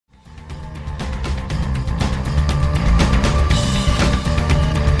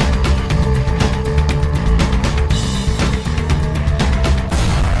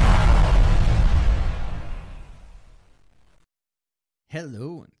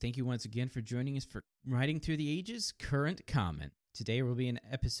Hello, and thank you once again for joining us for Writing Through the Ages Current Common. Today we'll be in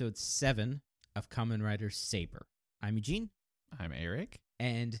episode 7 of Kamen Rider Saber. I'm Eugene. I'm Eric.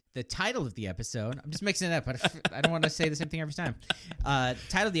 And the title of the episode, I'm just mixing it up, but I don't want to say the same thing every time.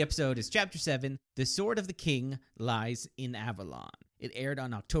 Title of the episode is Chapter 7, The Sword of the King Lies in Avalon. It aired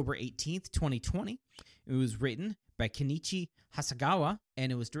on October 18th, 2020. It was written by Kenichi Hasegawa,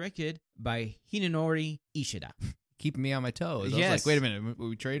 and it was directed by Hinonori Ishida. Keeping me on my toes. I Yes. was like, wait a minute, are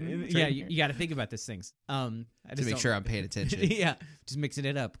we trading? Yeah, you got to think about these things. I to just make don't- sure I'm paying attention. Yeah, just mixing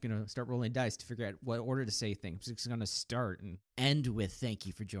it up. Start rolling dice to figure out what order to say things. It's gonna start and end with "Thank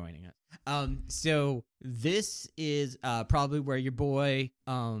you for joining us." So this is probably where your boy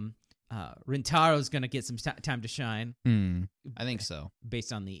Rintaro's gonna get some time to shine, I think so.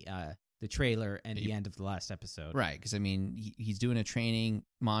 based on the trailer and the end of the last episode. Right, because I mean, he's doing a training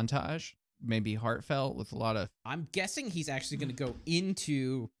montage, maybe heartfelt with a lot of. I'm guessing he's actually gonna go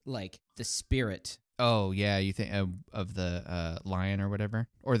into like the spirit. Oh yeah, you think of the lion or whatever,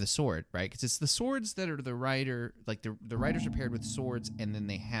 or the sword, right? Because it's the swords that are the writer, like the writers are paired with swords, and then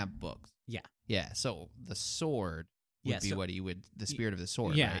they have books. Yeah. Yeah. So the sword would be what he would, the spirit of the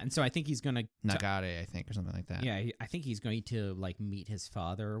sword. Yeah, right? and so I think he's gonna Nagare, I think, or something like that. Yeah, I think he's going to like meet his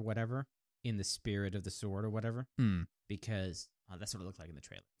father or whatever in the spirit of the sword or whatever, because that's what it looked like in the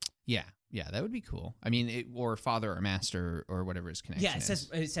trailer. Yeah, that would be cool. I mean, or father or master or whatever his connection Yeah,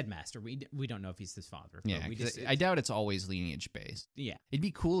 it said master. We don't know if he's his father. but Yeah, we 'cause just I doubt it's always lineage based. yeah. It'd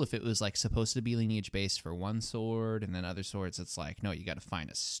be cool if it was like supposed to be lineage based for one sword, and then other swords it's like, no, you got to find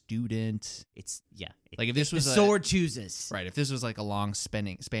a student. It's Like if this was the sword chooses. right, if this was like a long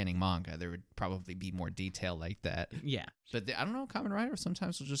spanning manga, there would probably be more detail like that. Yeah, But I don't know, Kamen Rider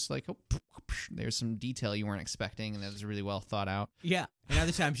sometimes will just like, oh, there's some detail you weren't expecting, and that was really well thought out. yeah. And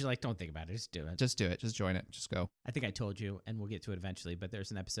other times you're like, don't think about it, just do it. Just do it, just join it, just go. I think I told you, and we'll get to it eventually. But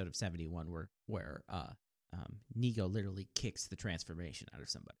there's an episode of 71 where Nigo literally kicks the transformation out of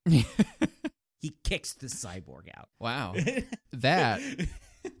somebody. He kicks the cyborg out. Wow, that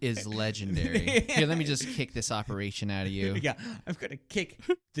is legendary. Here, let me just kick this operation out of you. Yeah, I'm gonna kick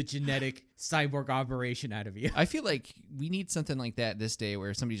the genetic cyborg operation out of you. I feel like we need something like that this day,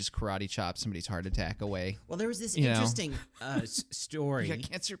 where somebody just karate chops somebody's heart attack away. Well, there was this You know. interesting story You got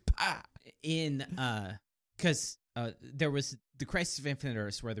cancer. Ah. in because there was the Crisis of Infinite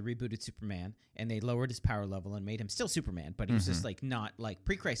Earths where they rebooted Superman and they lowered his power level and made him still Superman, but he was just like not like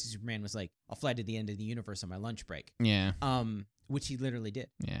pre-Crisis Superman was like, I'll fly to the end of the universe on my lunch break. Yeah, Which he literally did.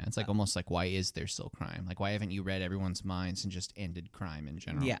 yeah. It's like almost like, why is there still crime? Like, why haven't you read everyone's minds and just ended crime in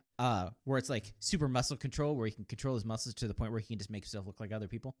general? Yeah. Where it's like super muscle control, where he can control his muscles to the point where he can just make himself look like other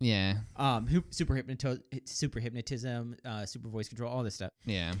people. Yeah, Super hypnotism, super voice control, all this stuff.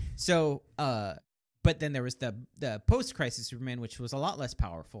 yeah. So, but then there was the post-Crisis Superman, which was a lot less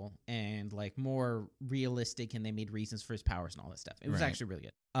powerful and like more realistic, and they made reasons for his powers and all that stuff. It was Right. actually really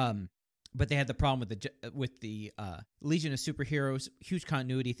good. But they had the problem with the Legion of Superheroes, huge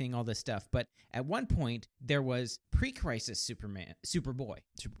continuity thing, all this stuff. But at one point, there was pre-Crisis Superboy.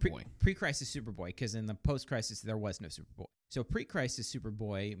 Superboy. Pre-Crisis Superboy, because in the post-Crisis there was no Superboy. So pre-Crisis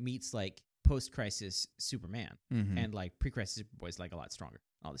Superboy meets like post-Crisis Superman, and like pre-Crisis Superboy is like a lot stronger.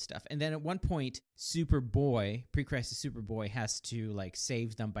 All this stuff. And then at one point, Superboy, pre-Crisis Superboy, has to like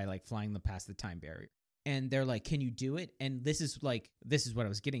save them by like flying them past the time barrier. And they're like, can you do it? And this is what I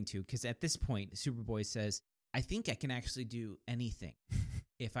was getting to, because at this point, Superboy says, I think I can actually do anything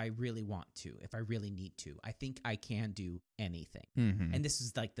if I really want to, if I really need to. I think I can do anything. And this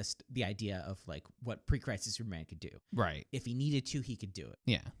is like the idea of like what pre-Crisis Superman could do. Right. If he needed to, he could do it.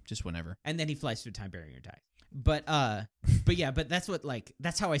 Yeah, just whenever. And then he flies through a time barrier and dies. But that's what like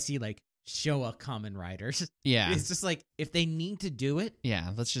that's how I see like Showa Kamen Riders. Yeah. It's just like if they need to do it,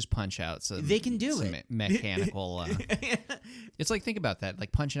 Yeah, let's just punch out some. they can do some it. Mechanical. It's like, think about that,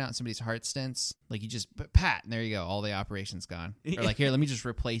 like punching out somebody's heart stents. Like you just pat, and there you go, all the operation's gone. Or like, here, let me just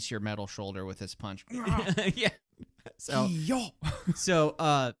replace your metal shoulder with this punch. Yeah. So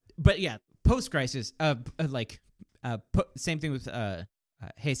but yeah, post crisis, same thing with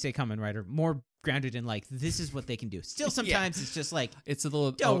Heisei Kamen Rider, more grounded in like this is what they can do. Still, sometimes it's just like It's a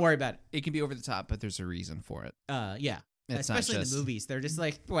little. don't worry about it. It can be over the top, but there's a reason for it. Yeah. It's not Especially in just- the movies, they're just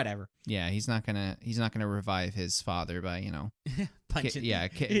like whatever. Yeah, he's not gonna revive his father by Punching.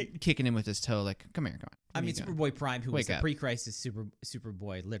 kicking him with his toe. Like, come here, come on. I mean, Superboy Prime, who was Wake the up. pre-crisis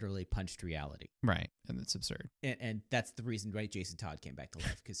Superboy, literally punched reality, Right, and it's absurd. and that's the reason why Jason Todd came back to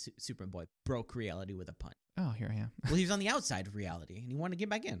life, because Superboy broke reality with a punch. Oh, here I am. Well, he was on the outside of reality, and he wanted to get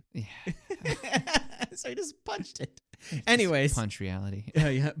back in, Yeah. so he just punched it. Anyways, Punch reality.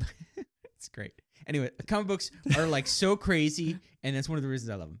 yeah, it's great. Anyway, comic books are like so crazy, and that's one of the reasons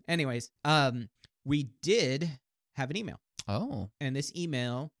I love them. Anyways, we did have an email. Oh. And this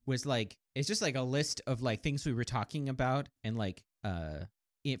email was like, it's just like a list of like things we were talking about and like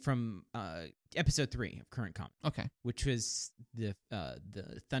from episode 3 of Current Comic. Okay. Which was the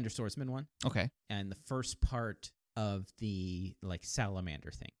Thunder Swordsman one. Okay. And the first part of the like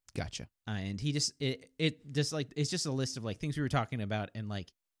salamander thing. Gotcha. And he just it just like it's just a list of like things we were talking about and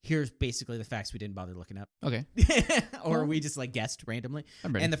like here's basically the facts we didn't bother looking up. Okay. Or we just like guessed randomly.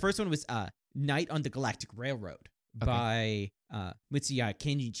 And the first one was Night on the Galactic Railroad. By Mitsuya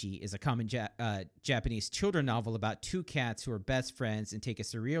Kenjichi is a common Japanese children's novel about two cats who are best friends and take a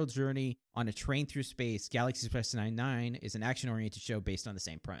surreal journey on a train through space. Galaxy Express 99 is an action-oriented show based on the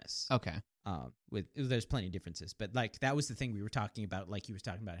same premise. Okay. There's plenty of differences, but like that was the thing we were talking about. Like you were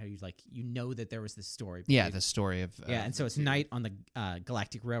talking about how you know that there was this story. Yeah, the story of and so it's Night on the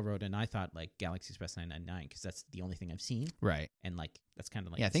Galactic Railroad, and I thought like Galaxy Express 999 because that's the only thing I've seen. Right. And like that's kind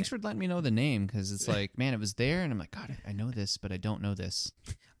of like thanks for letting me know the name because it's like man, it was there, and I'm like God, I know this, but I don't know this.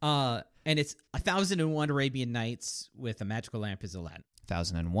 And it's 1001 Arabian Nights with a magical lamp is Aladdin.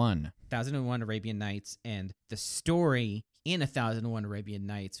 1001 Arabian Nights, and the story in 1001 Arabian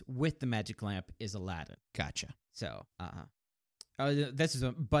Nights with the magic lamp is Aladdin. Gotcha. So, this is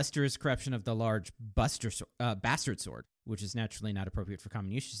a Buster's corruption of the large bastard sword, which is naturally not appropriate for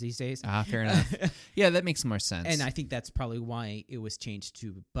common usage these days. Fair enough. Yeah, that makes more sense. And I think that's probably why it was changed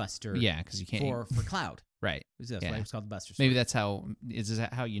to Buster. Yeah, because you can't for Cloud. Right. That's why it was called the Buster sword. Maybe that's how. Is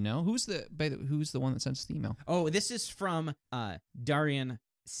that how you know? Who's the one that sent us the email? Oh, this is from Darian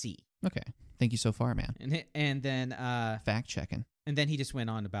C. Okay. Thank you so far, man. And then fact checking. And then he just went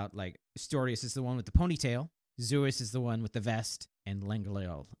on about like Storius is the one with the ponytail, Zeus is the one with the vest, and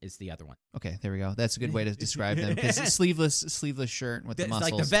Lengaleo is the other one. Okay, there we go. That's a good way to describe them because sleeveless shirt with the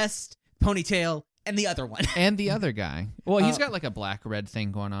muscles. Like the vest, ponytail, and the other one. And the other guy. Well, he's got like a black-red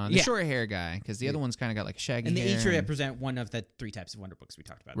thing going on. The short hair guy, because the other one's kind of got like shaggy hair. And they each represent one of the 3 types of Wonder Books we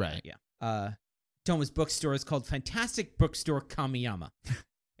talked about. Right. Yeah. Toma's bookstore is called Fantastic Bookstore Kamiyama.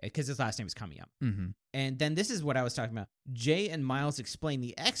 Because his last name is Kamiyama. Mm-hmm. And then this is what I was talking about. Jay and Miles Explain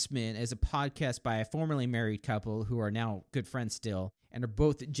the X-Men as a podcast by a formerly married couple who are now good friends still and are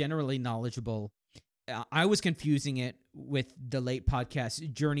both generally knowledgeable. I was confusing it with the late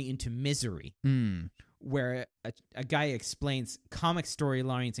podcast Journey into Misery, where a guy explains comic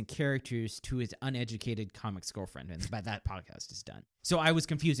storylines and characters to his uneducated comics girlfriend, and by that podcast is done. So I was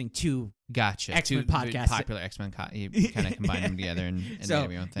confusing two X-Men podcasts. Popular X-Men, you kind of combine them together and so,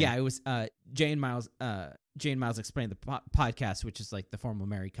 made your own thing. Yeah, it was Jay and Miles Explain the podcast, which is like the former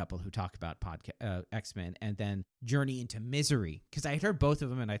married couple who talk about X-Men, and then Journey into Misery, because I had heard both of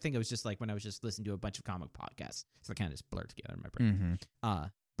them, and I think it was just like when I was just listening to a bunch of comic podcasts, so I kind of just blurred together in my brain. Mm-hmm.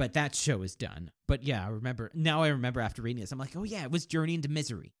 But that show is done. But yeah, I remember after reading this, I'm like, oh yeah, it was Journey into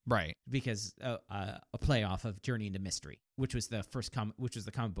Misery, right? Because a play off of Journey into Mystery, which was the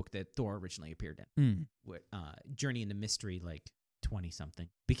comic book that Thor originally appeared in. Journey into Mystery, like 20-something.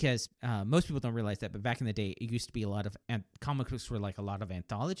 Because most people don't realize that, but back in the day, it used to be a lot of comic books were like a lot of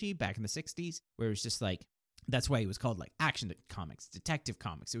anthology back in the 60s, where it was just like, that's why it was called like action comics, detective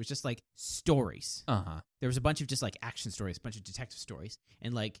comics. It was just like stories. There was a bunch of just like action stories, a bunch of detective stories,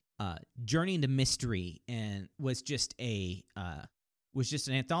 and like Journey into Mystery and was just an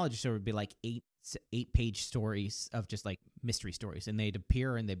anthology. So it would be like eight-page stories of just like mystery stories, and they'd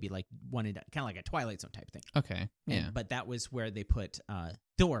appear and they'd be like one kind of like a Twilight Zone type thing. Okay, yeah. But that was where they put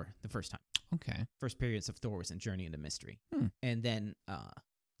Thor the first time. Okay, first periods of Thor was in Journey into Mystery, and then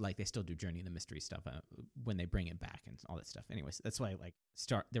like they still do Journey into Mystery stuff when they bring it back and all that stuff. Anyways, that's why like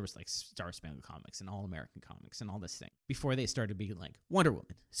there was like Star Spangled Comics and All American Comics and all this thing before they started being like Wonder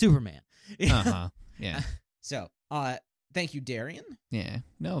Woman, Superman. Yeah. So, thank you, Darian. Yeah.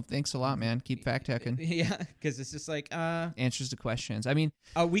 No, thanks a lot, man. Keep fact checking. Yeah, because it's just like answers to questions. I mean,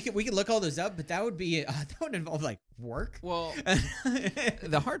 we could look all those up, but that would involve like work. Well,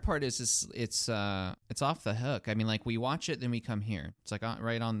 the hard part is it's off the hook. I mean, like we watch it, then we come here. It's like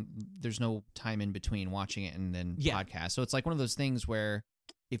right on. There's no time in between watching it and then podcast. So it's like one of those things where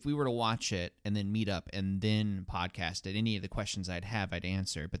if we were to watch it and then meet up and then podcast it, any of the questions I'd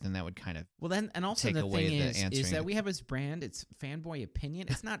answer, but then that would kind of and also take the away thing is that we have this brand. It's fanboy opinion.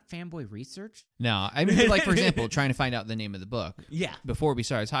 It's not fanboy research. No, I mean, like for example, trying to find out the name of the book. Yeah. Before we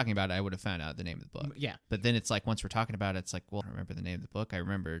started talking about it, I would have found out the name of the book. Yeah. But then it's like once we're talking about it, it's like, well, I don't remember the name of the book. I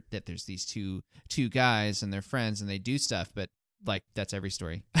remember that there's these two guys and they're friends and they do stuff, but like that's every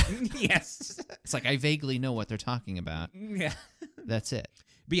story. Yes. It's like I vaguely know what they're talking about. Yeah. That's it.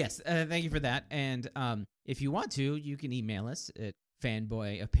 But yes, thank you for that. And if you want to, you can email us at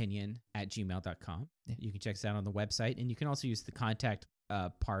fanboyopinion@gmail.com. Yeah. You can check us out on the website, and you can also use the contact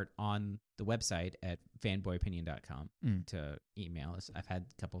part on the website at fanboyopinion.com to email us. I've had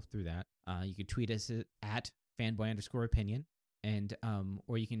a couple through that. You can tweet us at fanboy_opinion, and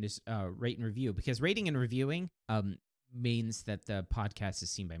or you can just rate and review, because rating and reviewing means that the podcast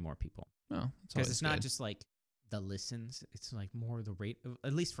is seen by more people. Oh, because it's not just like the listens, it's like more the rate,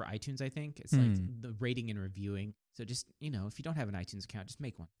 at least for iTunes, I think. It's like the rating and reviewing. So just, if you don't have an iTunes account, just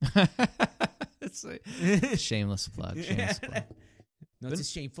make one. It's like shameless plug. No, it's a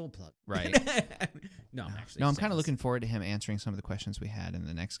shameful plug. Right. No, I'm kind of looking forward to him answering some of the questions we had in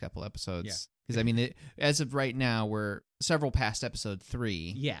the next couple episodes. Because, I mean, as of right now, we're several past episode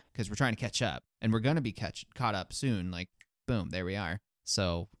 3. Yeah. Because we're trying to catch up. And we're going to be caught up soon. Like, boom, there we are.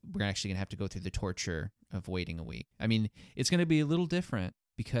 So we're actually going to have to go through the torture of waiting a week. I mean, it's going to be a little different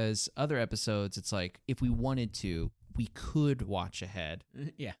because other episodes, it's like, if we wanted to, we could watch ahead.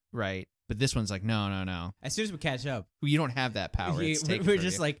 Yeah. Right? But this one's like, no. As soon as we catch up. You don't have that power. We're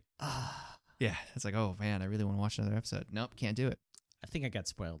just like, Yeah. It's like, oh, man, I really want to watch another episode. Nope, can't do it. I think I got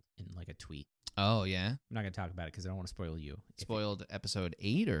spoiled in like a tweet. Oh, yeah? I'm not going to talk about it because I don't want to spoil you. Spoiled episode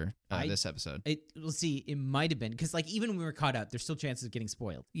 8 or this episode? We'll see. It might have been. Because like even when we were caught up, there's still chances of getting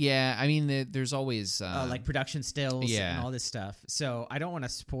spoiled. Yeah. I mean, there's always... like production stills and all this stuff. So I don't want to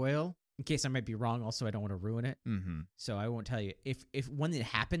spoil in case I might be wrong. Also, I don't want to ruin it. Mm-hmm. So I won't tell you. If when it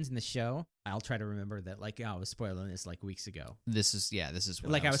happens in the show, I'll try to remember that like, I was spoiling this like weeks ago. This is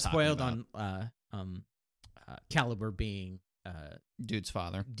what like I was spoiled about. on Caliber being... Dude's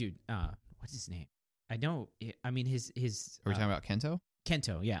father. What's his name? I know. I mean, his. Are we talking about Kento?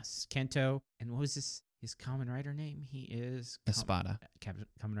 Kento, yes, Kento. And what was his Kamen Rider name? He is Espada.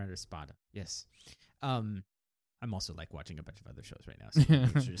 Kamen Rider Espada. Yes. I'm also like watching a bunch of other shows right now, so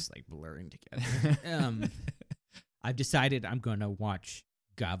it's just like blurring together. I've decided I'm gonna watch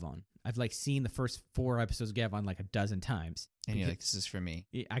Gavon. I've like seen the first 4 episodes of Gavon like a dozen times, and you're like, "This is for me.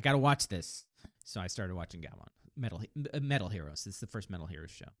 I gotta watch this." So I started watching Gavon. Metal Heroes. It's the first Metal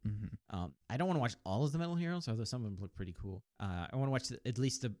Heroes show. Mm-hmm. I don't want to watch all of the Metal Heroes, although some of them look pretty cool. I want to watch at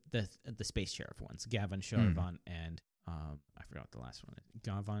least the Space Sheriff ones. Gavon, Sharavan, and I forgot what the last one is.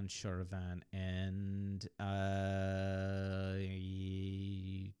 Gavon, Sharavan, and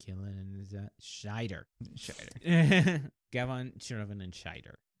is that Scheider? Gavon, Sharavan, and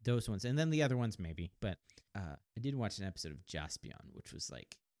Scheider. Those ones, and then the other ones maybe. But I did watch an episode of Jaspion, which was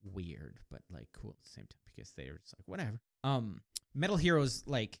like weird but like cool at the same time because they were just like whatever. Metal Heroes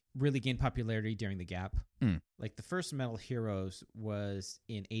like really gained popularity during the gap. Like the first Metal Heroes was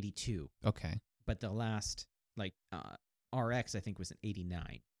in 82. Okay. But the last like RX I think was in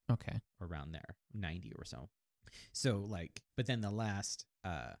 89. Okay. Around there, 90 or so. So like, but then the last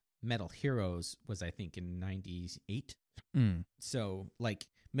Metal Heroes was I think in 98. So like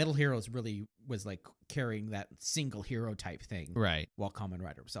Metal Heroes really was like carrying that single hero type thing, right? While Kamen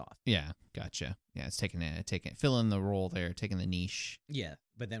Rider was off. Yeah, gotcha. Yeah, it's filling the role there, taking the niche. Yeah,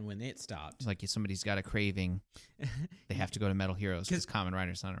 but then when it stopped, it's like if somebody's got a craving, they have to go to Metal Heroes because Kamen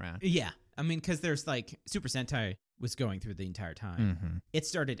Rider's not around. Yeah, I mean, because there's like Super Sentai was going through the entire time. Mm-hmm. It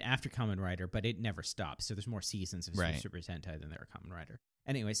started after Kamen Rider, but it never stopped. So there's more seasons of Super Sentai than there are Kamen Rider.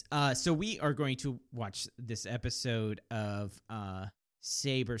 Anyways, so we are going to watch this episode of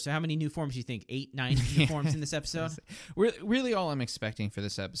Saber. So how many new forms do you think? 8, 9 new forms in this episode? Really all I'm expecting for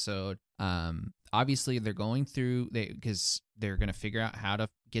this episode. Obviously, they're going through because they're going to figure out how to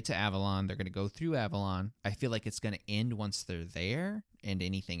get to Avalon. They're going to go through Avalon. I feel like it's going to end once they're there and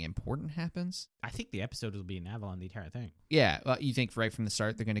anything important happens. I think the episode will be in Avalon the entire thing. Yeah. Well, you think right from the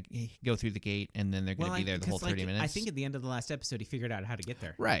start they're going to go through the gate and then they're going to be there the whole 30 minutes? I think at the end of the last episode he figured out how to get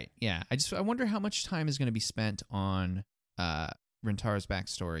there. Right. Yeah. I wonder how much time is going to be spent on Rentaro's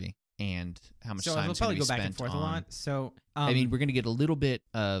backstory and how much time is going to be spent on... So we'll probably go back and forth a lot. So, I mean, we're going to get a little bit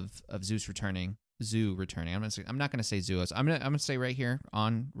of Zeus returning. I'm not going to say Zeus. I'm going to say right here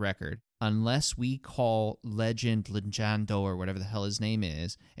on record, unless we call Legendo or whatever the hell his name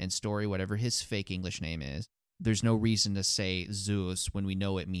is, and Story whatever his fake English name is, there's no reason to say Zeus when we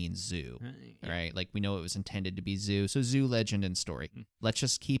know it means Zoo, right? Like we know it was intended to be Zoo. So Zoo, Legend, and Story. Let's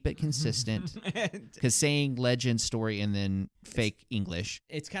just keep it consistent because saying Legend, Story, and then fake English.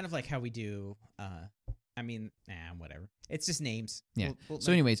 It's kind of like how we do, whatever. It's just names. Yeah.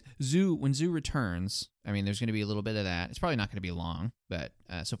 So anyways, when Zoo returns, I mean, there's going to be a little bit of that. It's probably not going to be long, but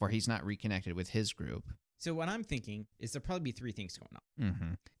so far he's not reconnected with his group. So what I'm thinking is there'll probably be 3 things going on.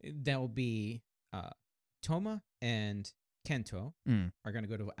 Mm-hmm. There'll be... Toma and Kento are going to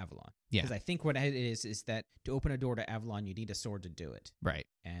go to Avalon. Yeah. Because I think what it is that to open a door to Avalon, you need a sword to do it. Right.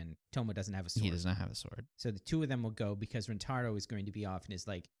 And Toma doesn't have a sword. He does not have a sword. So the two of them will go because Rentaro is going to be off in his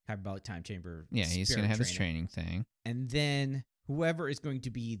like hyperbolic time chamber. Yeah, he's going to have his training thing. And then whoever is going to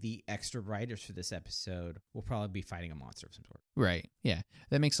be the extra writers for this episode will probably be fighting a monster of some sort. Right. Yeah,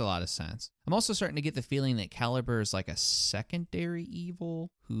 that makes a lot of sense. I'm also starting to get the feeling that Caliber is like a secondary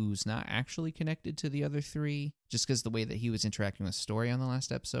evil who's not actually connected to the other three, just because the way that he was interacting with Story on the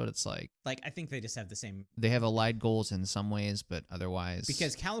last episode, it's like I think they just have the same. They have allied goals in some ways, but otherwise.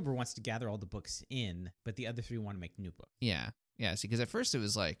 Because Caliber wants to gather all the books in, but the other three want to make new books. Yeah. Yeah, see, because at first it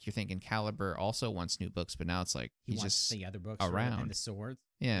was like you're thinking Caliber also wants new books, but now it's like he he's wants just the other books around and the swords.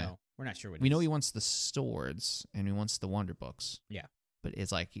 Yeah, no, we're not sure what. We know he wants the swords and he wants the Wonder Books. Yeah, but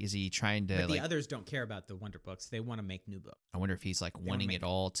it's like, is he trying to? But the like, others don't care about the Wonder Books. They want to make new books. I wonder if he's like wanting it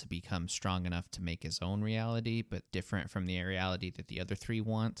all to become strong enough to make his own reality, but different from the reality that the other three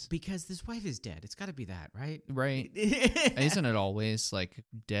want. Because his wife is dead. It's got to be that, right? Right. Isn't it always like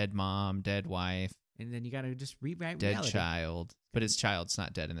dead mom, dead wife? And then you got to just rewrite dead reality. Child. But his child's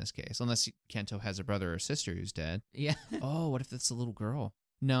not dead in this case. Unless Kento has a brother or sister who's dead. Yeah. Oh, what if it's a little girl?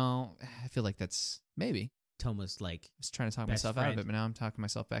 No, I feel like that's maybe. Toma's like... I was trying to talk myself out of it, but now I'm talking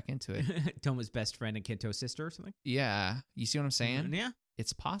myself back into it. Toma's best friend and Kento's sister or something? Yeah. You see what I'm saying? Yeah.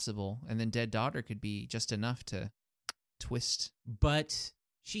 It's possible. And then dead daughter could be just enough to twist. But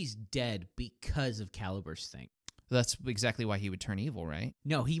she's dead because of Caliber's thing. That's exactly why he would turn evil, right?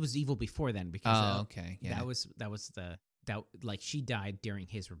 No, he was evil before then because okay. Yeah. that like she died during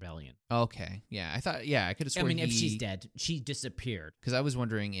his rebellion. Okay. Yeah. I thought I could have sworn if she's dead, she disappeared. Because I was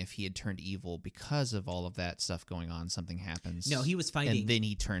wondering if he had turned evil because of all of that stuff going on, something happens. No, he was fighting and then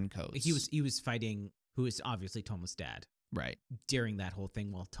he turncoats. He was fighting who is obviously Toma's dad. Right. During that whole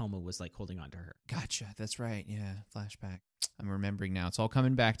thing while Toma was like holding on to her. Gotcha. That's right. Yeah. Flashback. I'm remembering now. It's all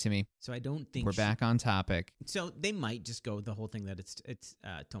coming back to me. So I don't think we're back on topic. So they might just go the whole thing that it's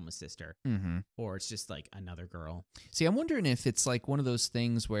Toma's sister, or it's just like another girl. See, I'm wondering if it's like one of those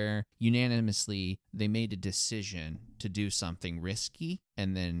things where unanimously they made a decision to do something risky,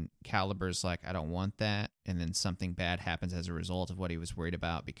 and then Caliber's like, I don't want that, and then something bad happens as a result of what he was worried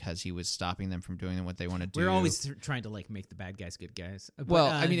about because he was stopping them from doing what they want to do. We're always trying to like make the bad guys good guys. But, well,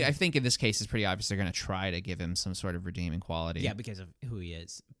 I mean, I think in this case it's pretty obvious they're going to try to give him some sort of redeeming quality. Yeah, because of who he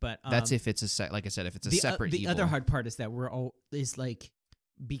is. But that's if it's like I said, if it's a separate the evil. other hard part is that is like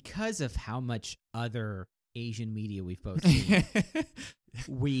because of how much other Asian media we've both seen,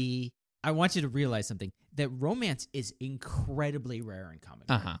 I want you to realize something, that romance is incredibly rare in comic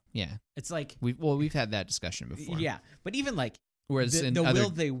books. Yeah. It's like we've had that discussion before. Yeah, but even like whereas the will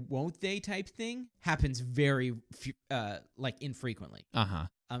they won't they type thing happens very like infrequently. I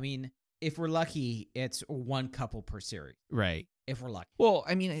mean, if we're lucky, it's one couple per series. Right. If we're lucky. Well,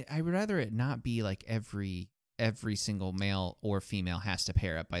 I mean, I would rather it not be like every single male or female has to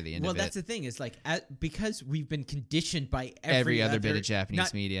pair up by the end of it. Well, that's the thing is like because we've been conditioned by every other bit of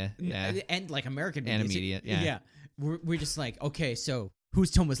Japanese media, and like American media, yeah. We're just like, okay, so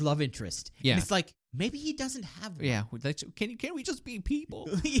who's Toma's love interest? Yeah, and it's like maybe he doesn't have one. Yeah, can we just be people?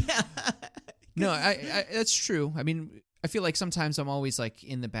 Yeah. No, I that's true. I mean, I feel like sometimes I'm always like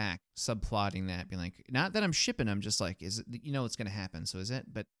in the back subplotting that, being like, not that I'm shipping them, just like, is it, it's going to happen, so is it?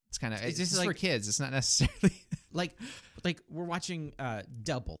 But it's kind of, it's just like, for kids. It's not necessarily like we're watching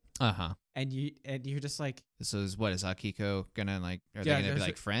Double. And you're just like, so is Akiko gonna like? Are they gonna be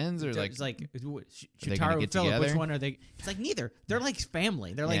like friends or like? It's like Shitaro and Philip. Which one are they? It's like neither. They're like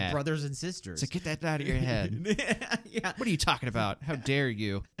family. They're like brothers and sisters. So get that out of your head. Yeah. What are you talking about? How dare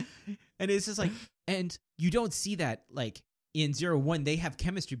you? And it's just like, and you don't see that like in 01. They have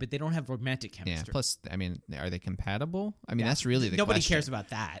chemistry, but they don't have romantic chemistry. Yeah. Plus, I mean, are they compatible? I mean, that's really the nobody question. Cares about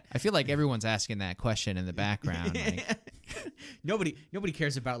that. I feel like everyone's asking that question in the background. Like, nobody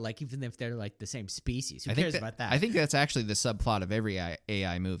cares about like even if they're like the same species. Who cares about that? I think that's actually the subplot of every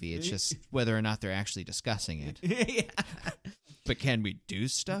AI movie. It's just whether or not they're actually discussing it. Yeah. But can we do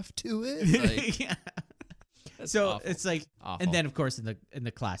stuff to it? Like, yeah. So awful. It's like, awful. And then of course in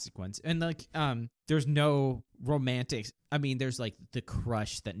the classic ones, and like there's no romantics. I mean, there's like the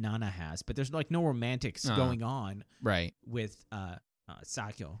crush that Nana has, but there's like no romantics going on, right? With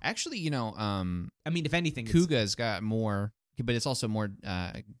Sakyo. Actually, I mean, if anything, Kuga's got more, but it's also more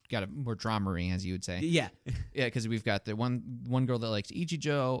got a more dramery, as you would say. Yeah, yeah, because we've got the one girl that likes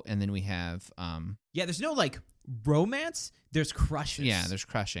Ichijo, and then we have there's no like romance. There's crushes. Yeah, there's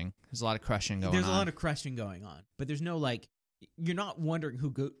crushing. There's a lot of crushing going on. There's a lot of crushing going on, but there's no like. You're not wondering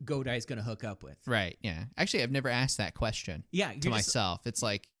who Godai is going to hook up with. Right, yeah. Actually, I've never asked that question to myself. It's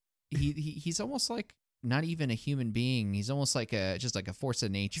like, he's almost like not even a human being. He's almost like just like a force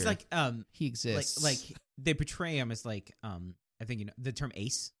of nature. It's like he exists. Like they portray him as like I think the term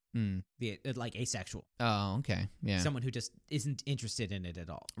ace. Like asexual. Oh, okay. Yeah. Someone who just isn't interested in it at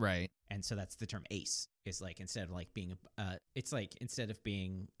all. Right. And so that's the term ace. Is like instead of like being it's like instead of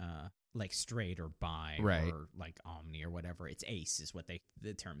being like straight or bi or like omni or whatever, it's ace is what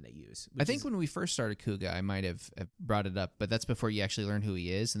the term they use. I think when we first started Kuga, I might have brought it up, but that's before you actually learn who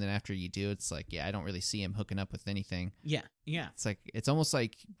he is, and then after you do, it's like, yeah, I don't really see him hooking up with anything. Yeah. It's like it's almost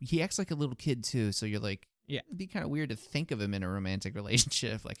like he acts like a little kid too, so you're like, yeah, it'd be kind of weird to think of him in a romantic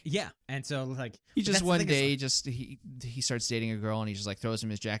relationship. Like, yeah, and so like he just one day he starts dating a girl and he just like throws him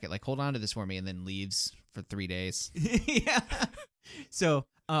his jacket, like, hold on to this for me, and then leaves for 3 days. Yeah. So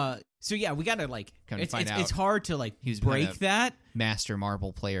yeah, we gotta like it's hard to like break that master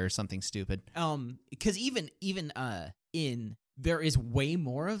marble player or something stupid. Because even in there is way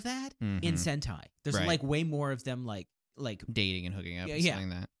more of that in Sentai. There's like way more of them like dating and hooking up and something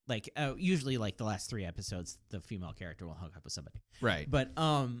like that. Like usually like the last 3 episodes the female character will hook up with somebody. Right. But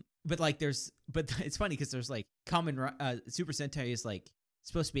it's funny because there's like common Super Sentai is like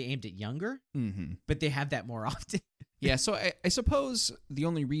supposed to be aimed at younger, but they have that more often. Yeah, so I suppose the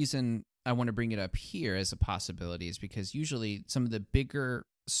only reason I want to bring it up here as a possibility is because usually some of the bigger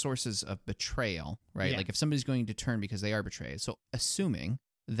sources of betrayal, right? Yeah. Like if somebody's going to turn because they are betrayed. So assuming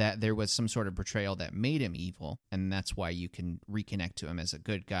that there was some sort of betrayal that made him evil, and that's why you can reconnect to him as a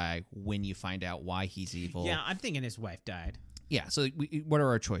good guy when you find out why he's evil. Yeah, I'm thinking his wife died. Yeah, so what are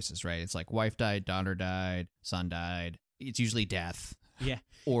our choices, right? It's like wife died, daughter died, son died. It's usually death. Yeah.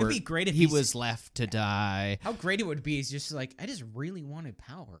 Or it'd be great if he was left to die. How great it would be is just like, I just really wanted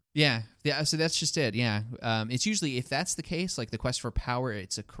power. Yeah. So that's just it. Yeah. It's usually, if that's the case, like the quest for power,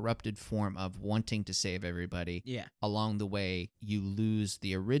 it's a corrupted form of wanting to save everybody. Yeah. Along the way, you lose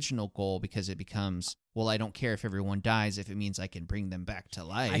the original goal because it becomes, well, I don't care if everyone dies if it means I can bring them back to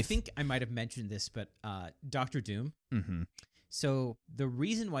life. I think I might have mentioned this, but Dr. Doom. Mm-hmm. So the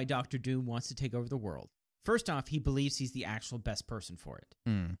reason why Dr. Doom wants to take over the world, first off, he believes he's the actual best person for it.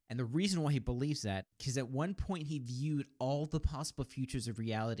 And the reason why he believes that, because at one point he viewed all the possible futures of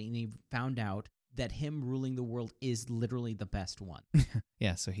reality and he found out that him ruling the world is literally the best one.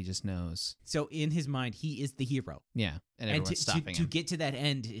 Yeah, so he just knows. So in his mind, he is the hero. Yeah, and everyone's stopping him. To get to that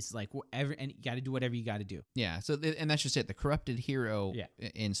end is like whatever, and you got to do whatever you got to do. Yeah, so and that's just it. The corrupted hero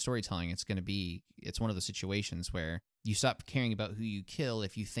in storytelling, it's one of those situations where you stop caring about who you kill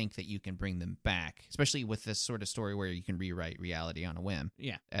if you think that you can bring them back, especially with this sort of story where you can rewrite reality on a whim.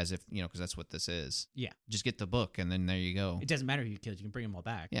 Yeah. As if, because that's what this is. Yeah. Just get the book and then there you go. It doesn't matter who you killed. You can bring them all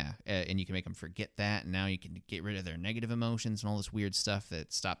back. Yeah. And you can make them forget that. And now you can get rid of their negative emotions and all this weird stuff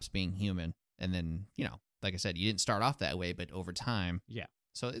that stops being human. And then, like I said, you didn't start off that way, but over time. Yeah.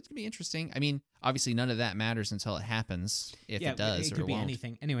 So it's going to be interesting. I mean, obviously none of that matters until it happens, if it does, it could be won't.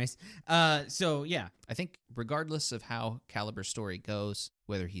 Anything. Anyways, so yeah. I think regardless of how Calibur's story goes,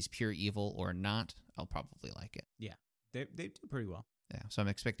 whether he's pure evil or not, I'll probably like it. Yeah, they do pretty well. Yeah, so I'm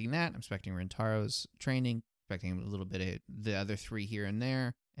expecting that. I'm expecting Rintaro's training, expecting a little bit of the other 3 here and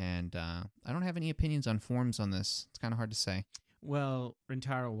there, and I don't have any opinions on forms on this. It's kind of hard to say. Well,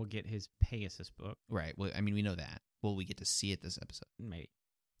 Rintaro will get his Pegasus book. Right, well, I mean, we know that. Will we get to see it this episode? Maybe.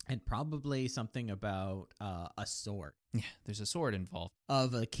 And probably something about a sword. Yeah, there's a sword involved.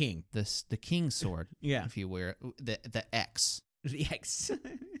 Of a king. The king's sword. Yeah. If you wear the X. The X.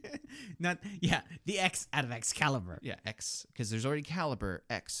 The X out of Excalibur. Yeah, X. Because there's already Caliber,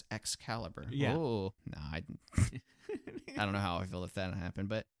 Excalibur. Yeah. Oh, no, I don't know how I feel if that happened,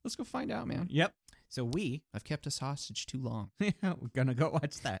 but let's go find out, man. Yep. So I've kept us hostage too long. We're going to go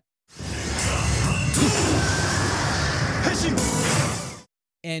watch that.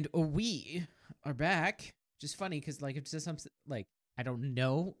 And we are back. Just funny because it's just something like I don't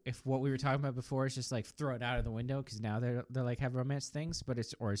know if what we were talking about before is just like throw it out of the window because now they're like have romance things, but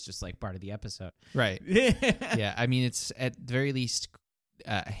it's just like part of the episode, right? Yeah, I mean it's at the very least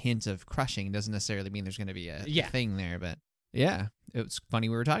a hint of crushing. Doesn't necessarily mean there's going to be a thing there, but yeah, it was funny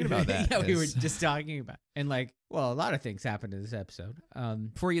we were talking about that. Yeah, we were just talking about and a lot of things happened in this episode.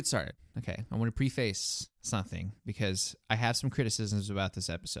 Before we get started, okay, I want to preface something because I have some criticisms about this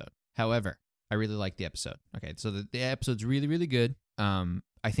episode. However, I really like the episode. Okay, so the episode's really, really good.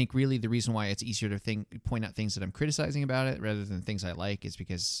 I think really the reason why it's easier to point out things that I'm criticizing about it rather than things I like is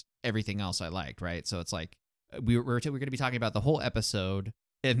because everything else I liked, right? So it's like we're going to be talking about the whole episode,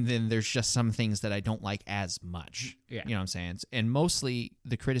 and then there's just some things that I don't like as much. Yeah. You know what I'm saying? And mostly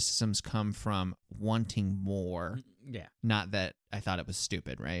the criticisms come from wanting more Yeah. Not that I thought it was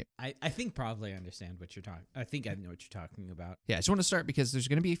stupid, right? I think probably I understand what you're talking. I think I know what you're talking about. Yeah, I just want to start because there's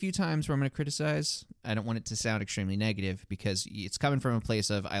going to be a few times where I'm going to criticize. I don't want it to sound extremely negative because it's coming from a place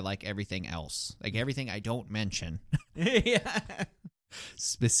of I like everything else. Like everything I don't mention. Yeah.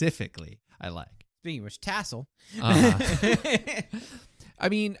 Specifically, I like. Speaking of which, Tassel. I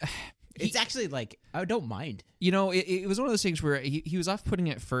mean... It's actually like, I don't mind. You know, it was one of those things where he was off-putting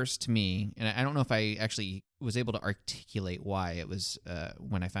at first to me, and I don't know if I actually was able to articulate why it was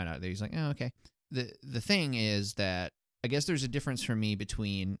when I found out that he's like, oh, okay. The thing is that I guess there's a difference for me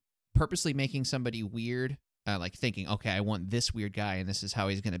between purposely making somebody weird, like thinking, okay, I want this weird guy, and this is how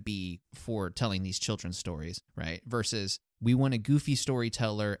he's going to be for telling these children's stories, right? Versus we want a goofy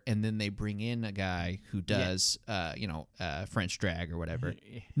storyteller, and then they bring in a guy who does, French drag or whatever.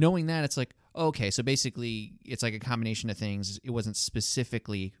 Knowing that, it's like, okay, so basically it's like a combination of things. It wasn't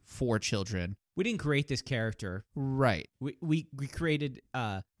specifically for children. We didn't create this character. Right. We created,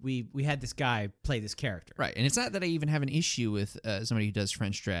 we had this guy play this character. Right. And it's not that I even have an issue with somebody who does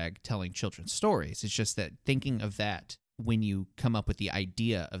French drag telling children's stories. It's just that thinking of that when you come up with the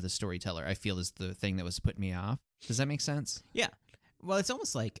idea of the storyteller, I feel is the thing that was putting me off. Does that make sense? Yeah. Well, it's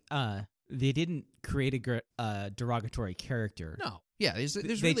almost like they didn't create a derogatory character. No. Yeah, there's they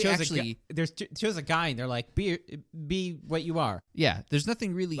really chose actually... chose a guy, and they're like, be what you are. Yeah, there's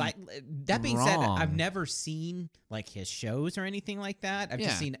nothing really that being said, wrong. I've never seen, like, his shows or anything like that. I've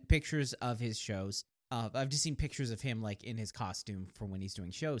just seen pictures of his shows. I've just seen pictures of him, like, in his costume for when he's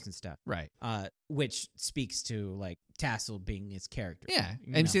doing shows and stuff. Right. Which speaks to, like, Tassel being his character. Yeah.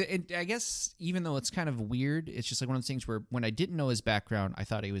 And I guess even though it's kind of weird, it's just like one of those things where when I didn't know his background, I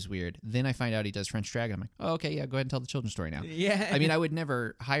thought he was weird. Then I find out he does French drag, and I'm like, oh, okay, yeah, go ahead and tell the children's story now. Yeah. I mean, I would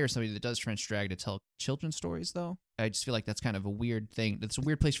never hire somebody that does French drag to tell children's stories, though. I just feel like that's kind of a weird thing. It's a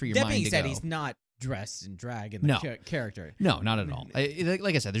weird place for your mind to go. That being said, he's not dressed in drag in the character. No, not at all.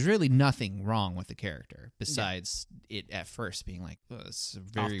 Like I said, there's really nothing wrong with the character besides it at first being like, oh, it's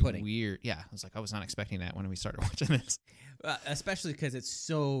very off-putting. Weird. Yeah, I was like, I was not expecting that when we started watching this. Especially because it's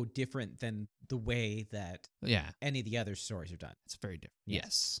so different than the way that any of the other stories are done. It's very different.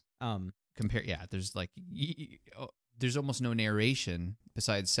 Yes. There's like... there's almost no narration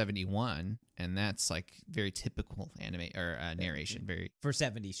besides 71, and that's like very typical anime or narration. Very for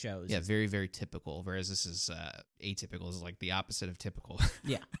 70 shows. Yeah, very, very typical. Whereas this is atypical. Is like the opposite of typical.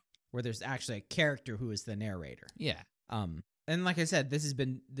 Yeah, where there's actually a character who is the narrator. Yeah. And like I said, this has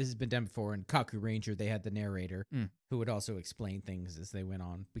been done before. In Kaku Ranger, they had the narrator who would also explain things as they went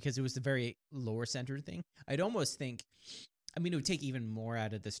on because it was a very lore-centered thing. I'd almost think, I mean, it would take even more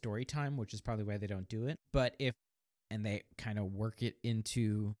out of the story time, which is probably why they don't do it. But and they kind of work it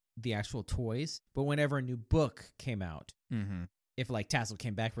into the actual toys. But whenever a new book came out, if like Tassel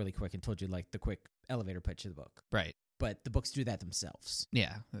came back really quick and told you like the quick elevator pitch of the book. Right. But the books do that themselves.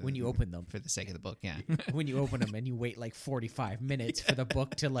 Yeah. When you open them. For the sake of the book, yeah. When you open them and you wait like 45 minutes for the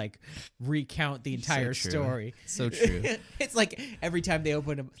book to like recount the entire story. So true. It's like every time they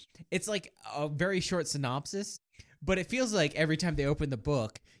open them, it's like a very short synopsis. But it feels like every time they open the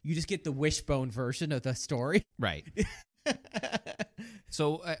book, you just get the wishbone version of the story. Right.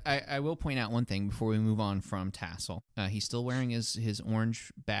 So I will point out one thing before we move on from Tassel. He's still wearing his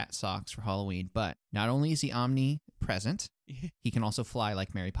orange bat socks for Halloween, but not only is he omnipresent, he can also fly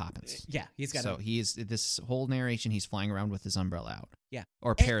like Mary Poppins. Yeah, he's got. So he is this whole narration. He's flying around with his umbrella out. Yeah,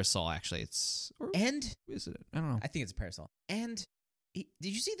 or parasol actually. Is it? I don't know. I think it's a parasol. And did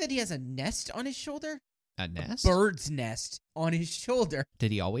you see that he has a nest on his shoulder? A nest? A bird's nest on his shoulder.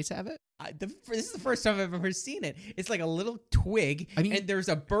 Did he always have it? This is the first time I've ever seen it. It's like a little twig, and there's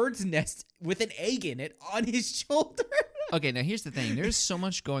a bird's nest with an egg in it on his shoulder. Okay, now here's the thing. There's so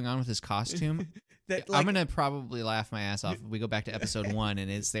much going on with his costume. That, like, I'm going to probably laugh my ass off if we go back to episode 1 and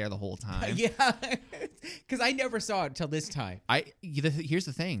it's there the whole time. Yeah, because I never saw it until this time. Here's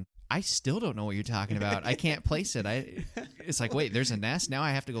the thing. I still don't know what you're talking about. I can't place it. It's like, wait, there's a nest? Now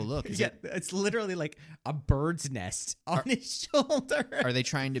I have to go look. It's literally like a bird's nest on his shoulder. Are they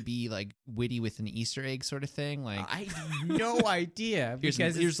trying to be like witty with an Easter egg sort of thing? Like I have no idea.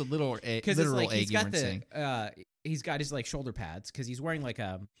 Here's a literal egg. He's got his like shoulder pads because he's wearing like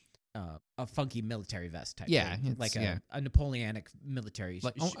a funky military vest type thing. Like a Napoleonic military.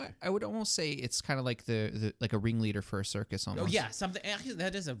 I would almost say it's kind of like the like a ringleader for a circus almost. Oh yeah, something. Actually,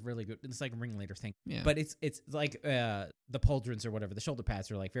 that is a really good. It's like a ringleader thing. Yeah. But it's like the pauldrons or whatever. The shoulder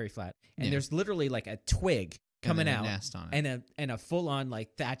pads are like very flat, and there's literally like a twig coming out, a nest on it. and a full on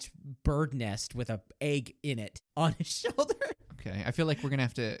like thatched bird nest with a egg in it on his shoulder. Okay, I feel like we're gonna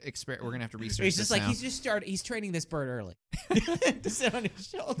have to research. He's just this like now. he's training this bird early to sit on his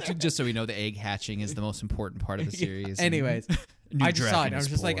shoulder. Just so we know, the egg hatching is the most important part of the series. Yeah. Anyways, New I just saw it. And I was dragon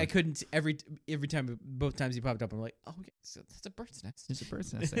just is like, I born. couldn't both times he popped up. I'm like, oh, okay, so that's a bird's nest. There's a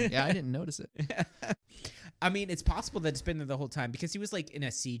bird's nest there. Yeah, I didn't notice it. I mean, it's possible that it's been there the whole time because he was like in a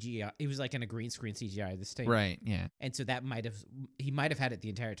CGI. He was like in a green screen CGI this time, Right. Yeah. and so that he might have had it the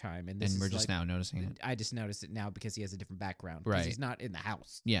entire time. And this And we're is just like, now noticing it. I just noticed it now because he has a different background. 'Cause Right. he's not in the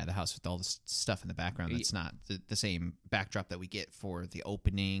house. Yeah, the house with all this stuff in the background. That's not the same backdrop that we get for the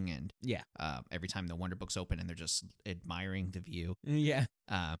opening, and Yeah. every time the Wonder Books open and they're just admiring the view. Yeah.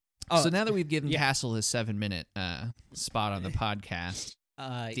 So now that we've given yeah. Castle his 7-minute spot on the podcast,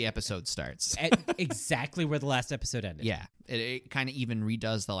 the episode starts. At exactly where the last episode ended. Yeah, it kind of even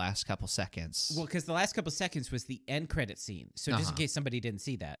redoes the last couple seconds. Well, because the last couple seconds was the end credit scene. So just in case somebody didn't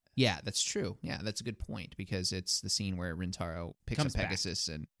see that. Yeah, that's true. Yeah, that's a good point because it's the scene where Rintaro picks Comes up back. Pegasus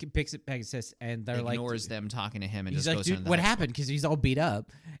and Picks up Pegasus, and they're ignores them talking to him and he's just like, goes dude, into the what house. happened? Because he's all beat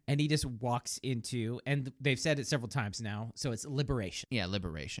up, and he just walks into, and they've said it several times now, so it's liberation. Yeah,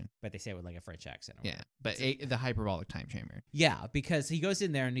 liberation. But they say it with like a French accent. or Yeah, whatever. but the hyperbolic time chamber. Yeah, because he goes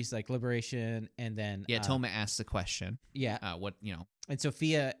in there and he's like, liberation, and then Yeah, Toma asks the question. yeah, What and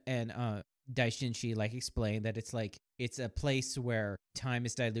Sophia and Daishinshi like explain that it's like it's a place where time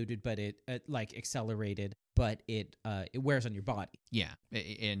is diluted, but it like accelerated, but it wears on your body. Yeah,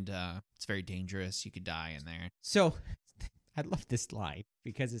 and it's very dangerous. You could die in there. So I love this line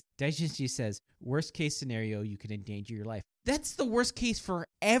because Daishinshi says, "Worst case scenario, you could endanger your life." That's the worst case for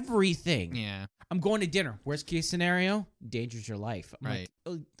everything. Yeah, I'm going to dinner. Worst case scenario, endangers your life. I'm Right.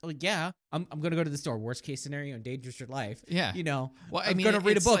 like, oh, yeah. I'm going to go to the store. Worst case scenario, endangers your life. yeah. You know, Well, I I'm mean, going to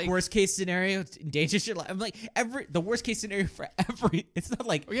read a it's book. like- Worst case scenario, endangers your life. I'm like the worst case scenario for every. It's not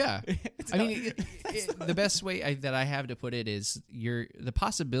like Yeah. it's I not- mean, that's not- the best way that I have to put it is the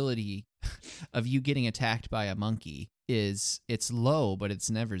possibility of you getting attacked by a monkey it's low, but it's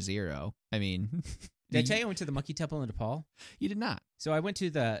never zero. I mean, Did I tell you I went to the Monkey Temple in Nepal? you did not. So I went to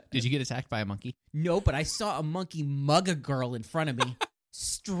the. Did you get attacked by a monkey? No, but I saw a monkey mug a girl in front of me,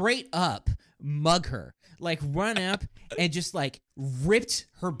 straight up mug her, like run up and just like ripped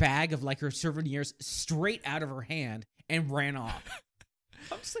her bag of like her souvenirs straight out of her hand and ran off.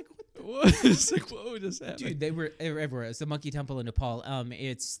 I'm just like, what just happened? dude, they were everywhere. It's the Monkey Temple in Nepal.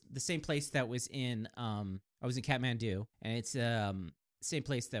 It's the same place that was in I was in Kathmandu, and it's same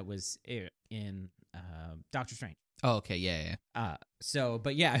place that was in Doctor Strange. Oh, okay, yeah.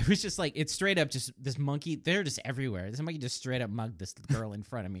 But yeah, it was just like, it's straight up just this monkey. They're just everywhere. This monkey just straight up mugged this girl in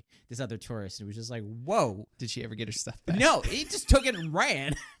front of me, this other tourist. It was just like, whoa. Did she ever get her stuff back? No, he just took it and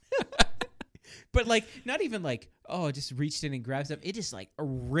ran. But like, not even like, oh, just reached in and grabbed stuff. It just like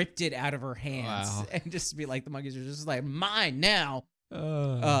ripped it out of her hands. Wow. And just be like, the monkeys are just like, mine now.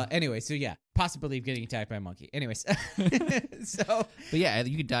 Anyway, so yeah, possibility of getting attacked by a monkey. Anyways, so But yeah,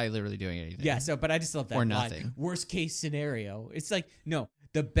 you could die literally doing anything. yeah, but I just love that Or line. nothing. Worst case scenario. It's like, no,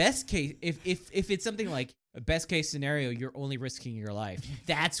 the best case, if it's something like a best case scenario, you're only risking your life.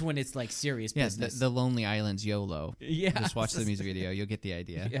 That's when it's like serious Yeah, business. the Lonely Islands YOLO. Yeah. Just watch the music video. You'll get the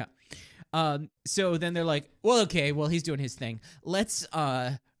idea. Yeah. So then they're like, well, okay, well, he's doing his thing. Let's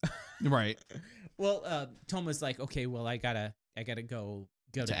Right. well, Toma's like, okay, well, I gotta go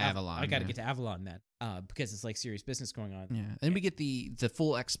to Avalon, I gotta yeah. get to Avalon then, because it's like serious business going on. Yeah. And we get the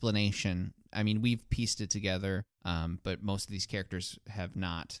full explanation. I mean, we've pieced it together, but most of these characters have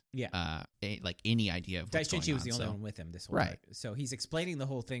not like any idea of what's going Daishinshi on. was the only one with him this whole Right. arc. So he's explaining the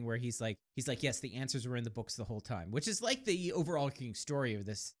whole thing where he's like, yes, the answers were in the books the whole time, which is like the overarching story of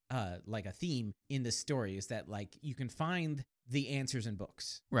this, like a theme in this story is that like you can find the answers in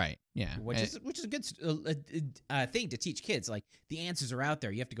books, Right. Yeah. which is a good thing to teach kids. Like the answers are out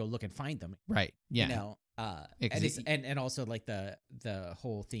there, you have to go look and find them. Right. Yeah. You know, Yeah, and, 'cause and also like the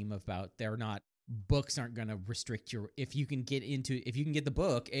whole theme about books aren't going to restrict if you can get the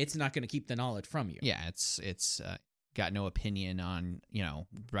book, it's not going to keep the knowledge from you. Yeah. It's got no opinion on,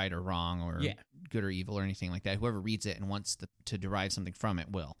 right or wrong or good or evil or anything like that. Whoever reads it and wants to derive something from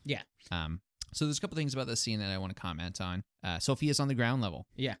it will. Yeah. So there's a couple things about this scene that I want to comment on. Sophia's on the ground level.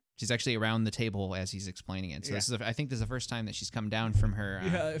 Yeah. She's actually around the table as he's explaining it. So I think this is the first time that she's come down from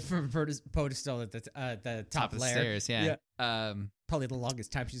her from pedestal at the top of the layer. stairs. Yeah. Probably the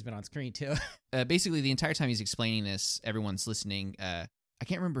longest time she's been on screen too. Basically, the entire time he's explaining this, everyone's listening. I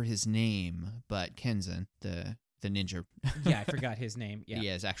can't remember his name, but Kenzan, the ninja. Yeah, I forgot his name. Yeah.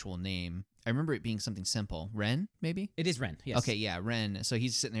 His actual name I remember it being something simple. Ren, maybe? It is Ren, yes. Okay, yeah, Ren. So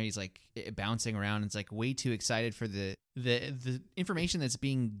he's sitting there, he's like bouncing around. It's like way too excited for the information that's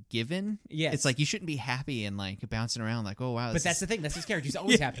being given. Yes. It's like you shouldn't be happy and like bouncing around like, oh, wow. But that's the thing. That's his character. He's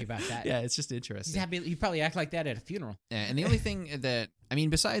always happy about that. Yeah, it's just interesting. He's happy. You probably act like that at a funeral. Yeah, and the only thing that, I mean,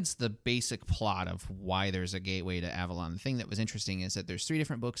 besides the basic plot of why there's a gateway to Avalon, the thing that was interesting is that there's 3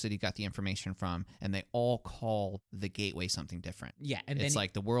 different books that he got the information from, and they all call the gateway something different. Yeah. And it's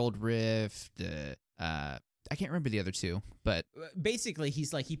like the World Rift, the I can't remember the other 2, but basically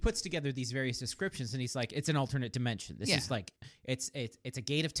he's like, he puts together these various descriptions and he's like, it's an alternate dimension. This is like, it's a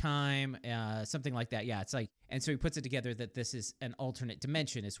gate of time, something like that. Yeah. It's like, and so he puts it together that this is an alternate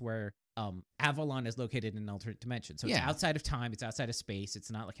dimension, is where Avalon is located in an alternate dimension. So it's outside of time, it's outside of space,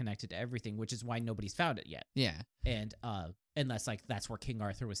 it's not like connected to everything, which is why nobody's found it yet. Yeah. And unless like that's where King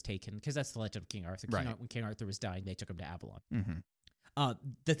Arthur was taken, because that's the legend of King Arthur. Right. When King Arthur was dying, they took him to Avalon. Mm-hmm.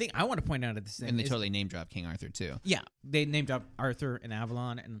 The thing I want to point out at this thing, and they totally name drop King Arthur too. Yeah, they named up Arthur and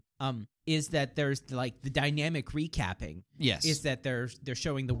Avalon, and is that there's like the dynamic recapping. Yes, is that they're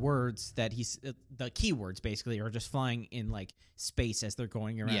showing the words that he's the keywords basically are just flying in like space as they're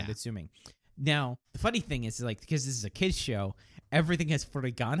going around assuming. Now the funny thing is like, because this is a kids show, everything has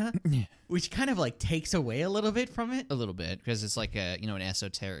furigana, which kind of like takes away a little bit from it. A little bit, because it's like a an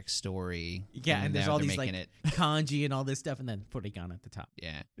esoteric story. Yeah, and there's all these like kanji and all this stuff, and then furigana at the top.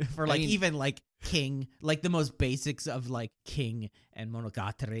 Yeah, for like even like king, like the most basics of like king and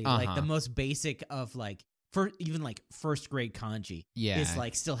monogatari, like the most basic of like for even like first grade kanji. Yeah, is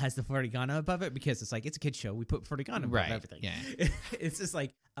like still has the furigana above it, because it's like it's a kid's show. We put furigana above everything. Yeah, it's just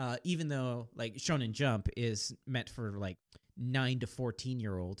like even though like Shonen Jump is meant for like 9 to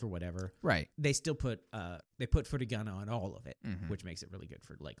 14-year-olds or whatever, right? They still put furigana on all of it, which makes it really good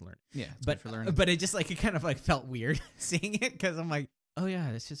for like learning. Yeah, but for learning. But it just like it kind of like felt weird seeing it, because I'm like, oh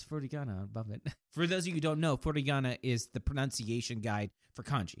yeah, it's just furigana above it. For those of you who don't know, furigana is the pronunciation guide for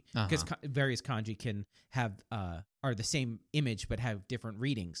kanji, because various kanji can have are the same image but have different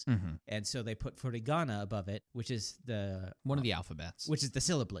readings, and so they put furigana above it, which is the one of the alphabets, which is the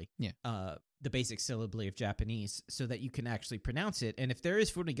syllably. Yeah. The basic syllably of Japanese, so that you can actually pronounce it. And if there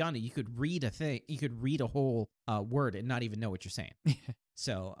is furigana, you could read a whole word and not even know what you're saying.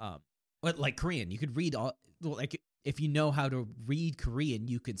 So, but like Korean, you could read all, like if you know how to read Korean,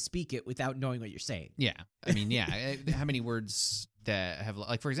 you could speak it without knowing what you're saying. Yeah, I mean, how many words that have,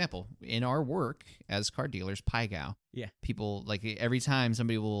 like, for example, in our work as car dealers, Paigao. Yeah, people like every time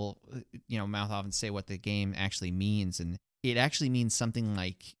somebody will mouth off and say what the game actually means, and it actually means something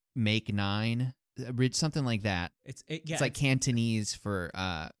like make 9, something like that. It's like Cantonese for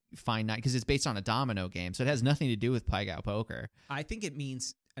fine 9, because it's based on a domino game, so it has nothing to do with Paigao poker. I think it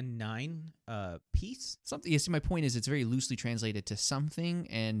means a 9 piece. Something. Yes, my point is it's very loosely translated to something,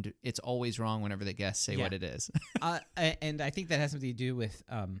 and it's always wrong whenever the guests say what it is. And I think that has something to do with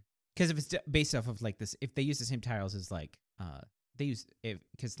because if it's based off of like this, if they use the same tiles as like they use it,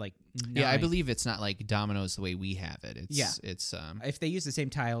 because like 9, I believe it's not like dominoes the way we have it. It's if they use the same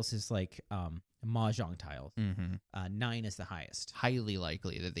tiles as like mahjong tiles, 9 is the highest. Highly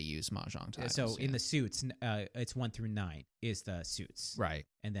likely that they use mahjong tiles. So in the suits, it's 1 through 9 is the suits, right?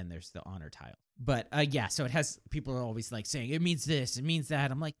 And then there's the honor tile. But so it has, people are always like saying it means this, it means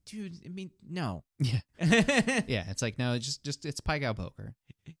that. I'm like, dude, it means no. Yeah, yeah. It's like no, just it's Paigao poker.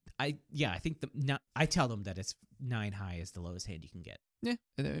 I think I tell them that it's 9 high is the lowest hand you can get. Yeah,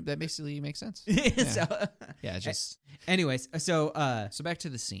 that basically makes sense. Anyways, so back to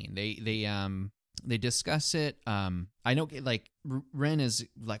the scene. They discuss it. I know, like, Ren is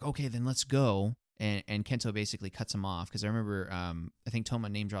like, okay, then let's go, and Kento basically cuts him off, because I remember I think Toma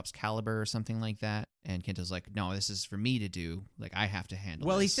name drops Caliber or something like that, and Kento's like, no, this is for me to do. Like, I have to handle.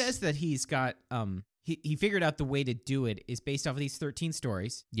 Well, this. He says that he's got He figured out the way to do it is based off of these 13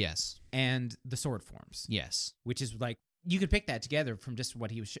 stories. Yes. And the sword forms. Yes. Which is like, you could pick that together from just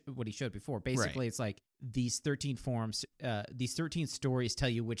what he showed before. Basically, It's like these 13 forms, these 13 stories tell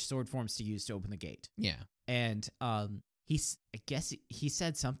you which sword forms to use to open the gate. Yeah. And I guess he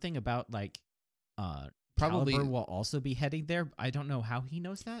said something about like probably Caliber will also be heading there. I don't know how he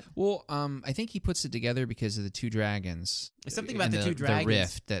knows that. Well, I think he puts it together because of the 2 dragons. It's something about the 2 dragons. The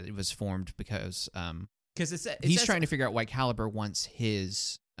rift that it was formed because he's trying to figure out why Caliber wants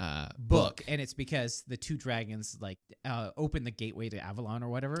his book, and it's because the 2 dragons like open the gateway to Avalon or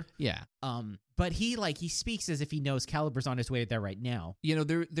whatever. Yeah. But he speaks as if he knows Caliber's on his way there right now.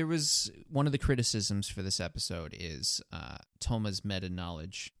 There was one of the criticisms for this episode is Toma's meta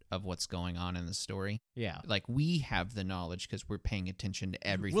knowledge of what's going on in the story. Yeah. Like, we have the knowledge because we're paying attention to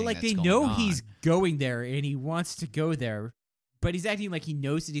everything. Well, like, they know he's going there and he wants to go there, But he's acting like he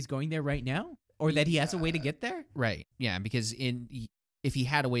knows that he's going there right now, or that he has a way to get there. Right. Yeah, because if he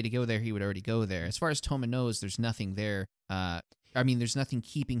had a way to go there, he would already go there. As far as Toma knows, there's nothing there. There's nothing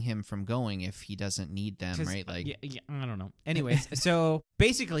keeping him from going if he doesn't need them, right? Like, yeah, I don't know. Anyways, so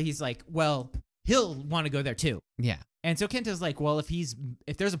basically he's like, well, he'll want to go there too. Yeah. And so Kento's like, well,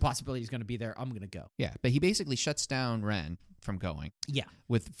 if there's a possibility he's going to be there, I'm going to go. Yeah, but he basically shuts down Ren from going. Yeah.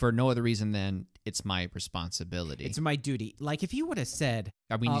 For no other reason than it's my responsibility. It's my duty. Like if he would have said,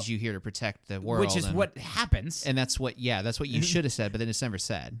 I need you here to protect the world. Which is what happens. And that's what you should have said, but then it's never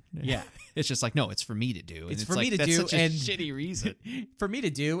said. Yeah. It's just like, no, it's for me to do. It's for me to do. Such a shitty reason. For me to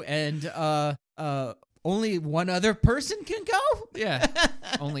do. And only one other person can go? Yeah.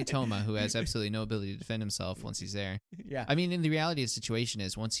 Only Toma, who has absolutely no ability to defend himself once he's there. Yeah. I mean, in the reality of the situation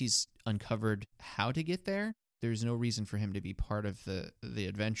is once he's uncovered how to get there, there's no reason for him to be part of the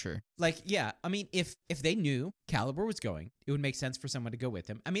adventure. Like, yeah, I mean, if they knew Caliber was going, it would make sense for someone to go with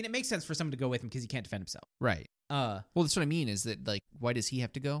him. I mean, it makes sense for someone to go with him because he can't defend himself. Right. Well, that's what I mean is that, like, why does he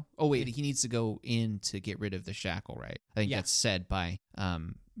have to go? Oh, wait, he needs to go in to get rid of the shackle, right? I think that's said by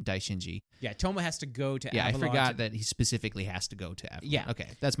Daishinji. Yeah, Toma has to go to Avalon. Avalon. I forgot that he specifically has to go to Avalon. Yeah. Okay,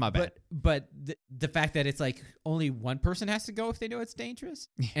 that's my bad. But the fact that it's like only one person has to go if they know it's dangerous,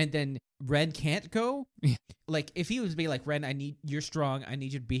 and then Ren can't go. Like, if he was be like, Ren, you're strong. I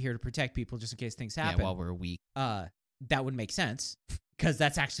need you to be here to protect people just in case things happen. Yeah, while we're weak. That would make sense. Because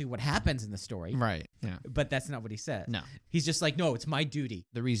that's actually what happens in the story. Right, yeah. But that's not what he said. No. He's just like, no, it's my duty.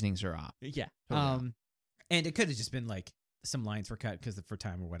 The reasonings are off. Yeah. Totally. And it could have just been like some lines were cut for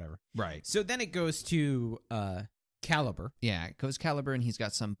time or whatever. Right. So then it goes to Caliber. Yeah, it goes Caliber, and he's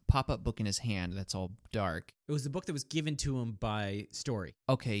got some pop-up book in his hand that's all dark. It was the book that was given to him by Story.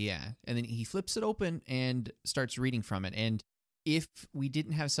 Okay, yeah. And then he flips it open and starts reading from it. And if we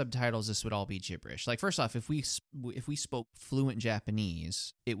didn't have subtitles, this would all be gibberish. Like, first off, if we spoke fluent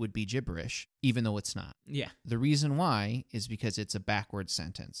Japanese, it would be gibberish, even though it's not. Yeah. The reason why is because it's a backward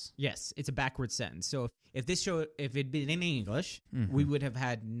sentence. Yes, it's a backward sentence. So if it'd been in English, we would have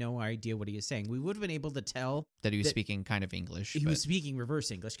had no idea what he was saying. We would have been able to tell that he was speaking kind of English. He was speaking reverse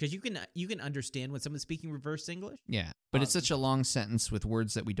English, because you can understand when someone's speaking reverse English. Yeah, but it's such a long sentence with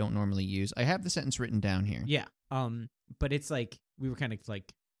words that we don't normally use. I have the sentence written down here. Yeah. But it's like we were kind of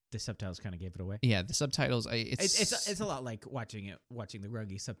like the subtitles kind of gave it away. Yeah, the subtitles. It's a lot like watching the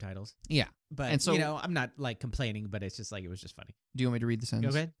Ruggie subtitles. Yeah, but and so, I'm not like complaining, but it's just like it was just funny. Do you want me to read the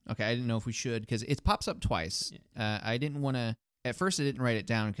sentence? Go ahead. Okay, I didn't know if we should because it pops up twice. Yeah. I didn't want to. At first, I didn't write it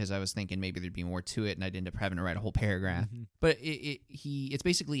down because I was thinking maybe there'd be more to it, and I'd end up having to write a whole paragraph. Mm-hmm. But it's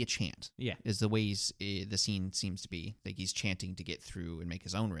basically a chant. Yeah, is the way the scene seems to be. Like he's chanting to get through and make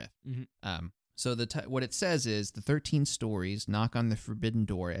his own riff. Mm-hmm. So what it says is, the 13 stories knock on the forbidden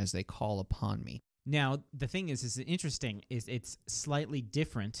door as they call upon me. Now, the thing is interesting, is it's slightly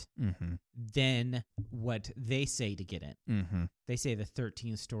different than what they say to get in. Mm-hmm. They say the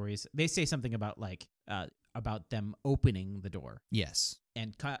 13 stories. They say something about like about them opening the door. Yes.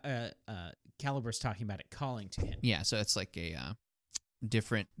 And Caliber's talking about it calling to him. Yeah, so it's like a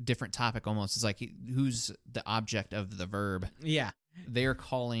different topic almost. It's like who's the object of the verb. Yeah. They're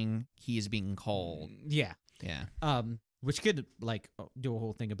calling, he is being called. Yeah. Yeah. Which could like do a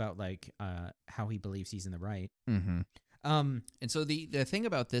whole thing about like how he believes he's in the right. Mm-hmm. And so the thing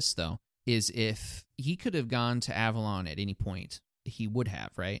about this though is if he could have gone to Avalon at any point, he would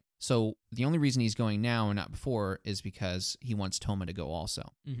have, right? So the only reason he's going now and not before is because he wants Toma to go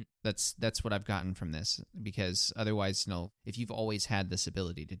also. Mm-hmm. That's what I've gotten from this, because otherwise, if you've always had this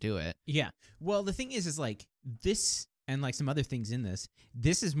ability to do it. Yeah. Well, the thing is like this and like some other things in this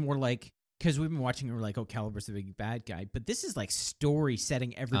is more like, because we've been watching and we're like, oh, Caliber's the big bad guy. But this is like Story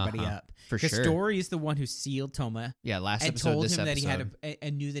setting everybody up. For sure. Because Story is the one who sealed Toma. Yeah, last and episode, told this him episode. that he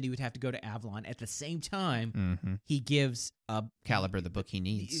and knew that he would have to go to Avalon. At the same time, he gives Caliber the book he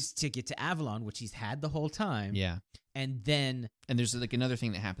needs to get to Avalon, which he's had the whole time. Yeah. And there's like another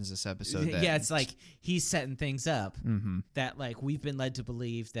thing that happens this episode. Yeah, it's like he's setting things up that like we've been led to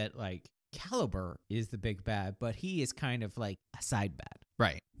believe that like Caliber is the big bad, but he is kind of like a side bad.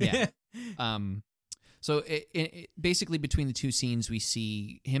 Right. Yeah. So it basically between the two scenes, we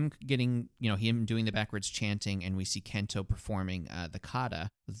see him getting, him doing the backwards chanting, and we see Kento performing the kata,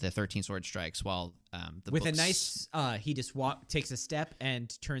 the 13 sword strikes, while with a nice, he just takes a step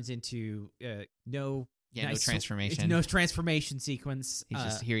and turns into no transformation. No transformation sequence.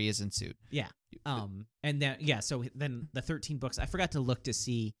 Here he is in suit. Yeah. And then so then the 13 books. I forgot to look to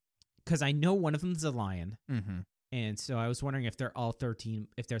see, because I know one of them is a lion. Mm-hmm. And so I was wondering if they're all 13,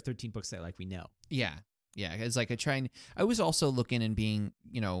 if there are 13 books that like we know. Yeah. Yeah. It's like I was also looking and being,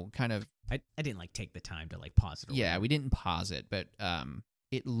 kind of I didn't like take the time to like pause it. Yeah, we didn't pause it, but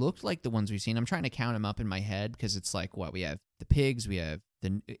it looked like the ones we've seen. I'm trying to count them up in my head because it's like what we have: the pigs, we have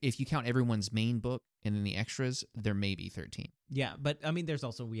if you count everyone's main book and then the extras, there may be 13. Yeah, but I mean, there's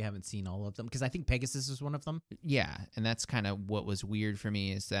also we haven't seen all of them because I think Pegasus is one of them. Yeah, and that's kind of what was weird for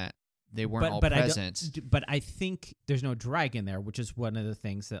me is that they weren't all present. But I think there's no dragon there, which is one of the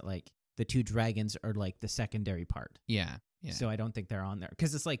things that like the 2 dragons are like the secondary part. Yeah. Yeah. So I don't think they're on there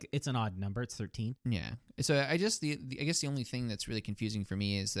because it's like it's an odd number. It's 13. Yeah. So I guess the only thing that's really confusing for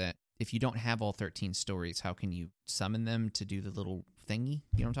me is that if you don't have all 13 stories, how can you summon them to do the little thingy?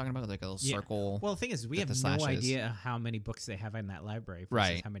 You know what I'm talking about? Like a little circle. Well, the thing is, we have no idea how many books they have in that library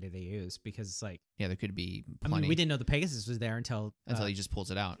versus how many they use because it's like... Yeah, there could be plenty. I mean, we didn't know the Pegasus was there until he just pulls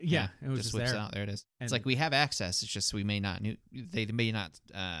it out. Yeah, it was just whips there. it out. There it is. And it's like we have access. It's just they may not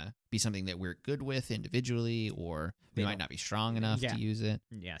be something that we're good with individually, or we might not be strong enough to use it.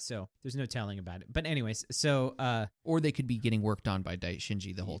 Yeah, so there's no telling about it. But anyways, so... or they could be getting worked on by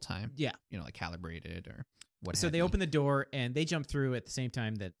Shinji the whole time. Yeah. You know, like calibrated or what. So they open the door and they jump through at the same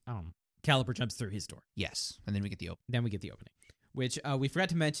time that Caliber jumps through his door. Yes, and then we get the opening. Which we forgot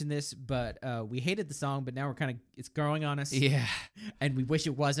to mention this, but we hated the song, but now we're kind of, it's growing on us. Yeah. And we wish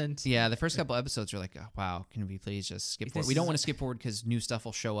it wasn't. Yeah, the first couple episodes are like, oh, wow, can we please just skip forward? We don't want to skip forward because new stuff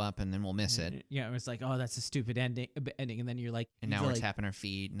will show up and then we'll miss it. Yeah, it was like, oh, that's a stupid ending. And then you're like... And now we're tapping our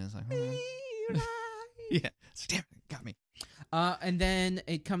feet and it's like... Yeah. So, damn it, got me. And then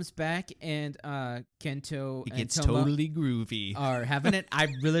it comes back and Kento it gets and Toma totally groovy. Are having it. I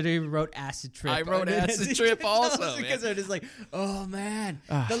literally wrote Acid Trip. I wrote Acid Trip also. Because they're just like, oh man,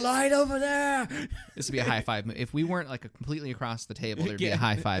 the light over there. This would be a high five. If we weren't like completely across the table, there'd be a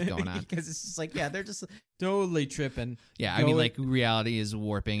high five going on. Because it's just like, they're just totally tripping. Yeah, I mean, like reality is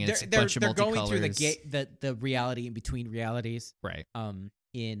warping and it's a bunch of multicolors. They're going through the reality in between realities. Right.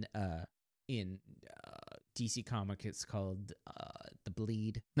 In DC comic, it's called The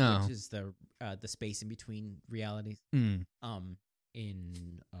Bleed, which is the space in between realities. In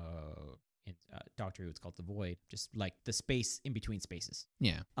Doctor Who, it's called The Void, just like the space in between spaces.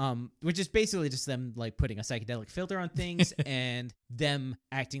 Yeah. Which is basically just them like putting a psychedelic filter on things and them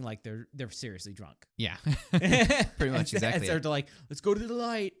acting like they're seriously drunk. Yeah. Pretty much exactly. And they're like, let's go to the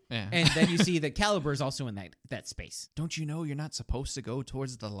light. Yeah. And then you see that Caliber is also in that space. Don't you know you're not supposed to go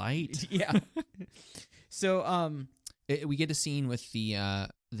towards the light? Yeah. So we get a scene with the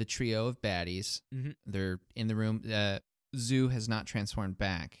trio of baddies. Mm-hmm. They're in the room. Zoo has not transformed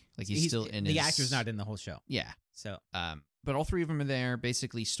back. Like he's still in the actor's not in the whole show. Yeah. So but all three of them are there.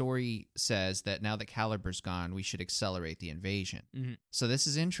 Basically, story says that now that Caliber's gone, we should accelerate the invasion. Mm-hmm. So this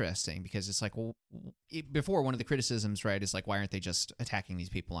is interesting because it's like, well, before one of the criticisms, right, is like, why aren't they just attacking these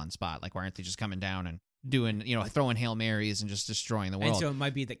people on spot? Like, why aren't they just coming down and doing, throwing Hail Marys and just destroying the world? And so it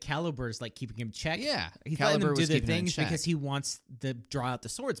might be that Caliber's like keeping him in check. Yeah. He's letting them do the things because he wants to draw out the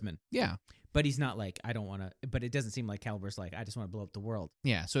swordsman. Yeah. But he's not like, I don't want to, but it doesn't seem like Caliber's like, I just want to blow up the world.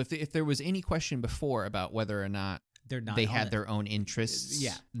 Yeah. So if there was any question before about whether or not they had their own interests,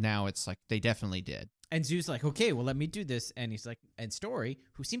 now it's like they definitely did. And Zoo's like, okay, well, let me do this. And he's like, and Story,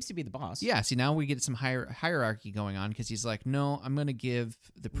 who seems to be the boss. Yeah, see, now we get some hierarchy going on because he's like, no, I'm going to give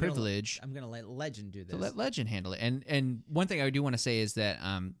the privilege. I'm going to let Legend do this. Let Legend handle it. And one thing I do want to say is that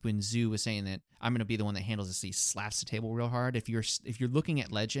when Zoo was saying that I'm going to be the one that handles this, he slaps the table real hard. If you're looking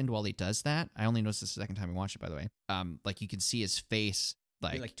at Legend while he does that, I only noticed this the second time we watched it, by the way. Like you can see his face.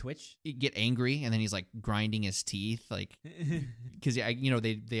 Like twitch, get angry, and then he's like grinding his teeth, like because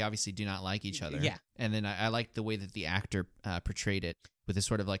they obviously do not like each other. Yeah, and then I like the way that the actor portrayed it with this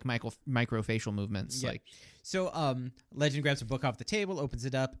sort of like micro facial movements. Yeah. Like, so Legend grabs a book off the table, opens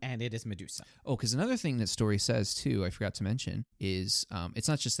it up, and it is Medusa. Oh, because another thing that Story says too, I forgot to mention, is it's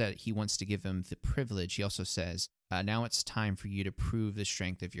not just that he wants to give him the privilege. He also says, now it's time for you to prove the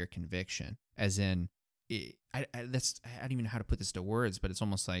strength of your conviction, as in. I don't even know how to put this to words, but it's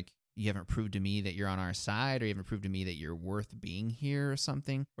almost like you haven't proved to me that you're on our side, or you haven't proved to me that you're worth being here, or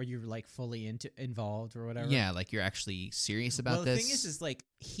something. Or you're like fully involved, or whatever. Yeah, like you're actually serious about this. Well, the thing is like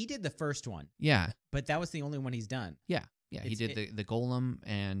he did the first one. Yeah, but that was the only one he's done. Yeah. Yeah, he did the golem,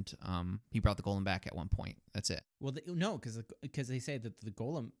 and he brought the golem back at one point. That's it. Well, no, because they say that the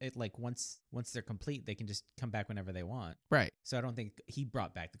golem, it like once they're complete, they can just come back whenever they want. Right. So I don't think he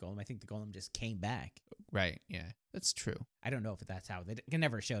brought back the golem. I think the golem just came back. Right. Yeah, that's true. I don't know if that's how they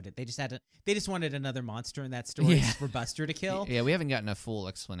never showed it. They just wanted another monster in that story for Buster to kill. Yeah, we haven't gotten a full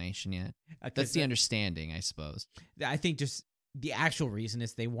explanation yet. That's the understanding, I suppose. I think just. The actual reason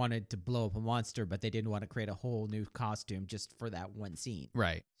is they wanted to blow up a monster, but they didn't want to create a whole new costume just for that one scene.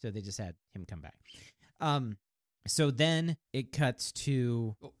 Right. So they just had him come back. So then it cuts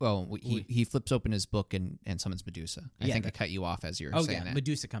to he flips open his book and summons Medusa. I think I cut you off as you were saying that.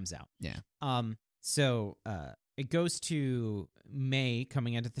 Medusa comes out. Yeah. So it goes to May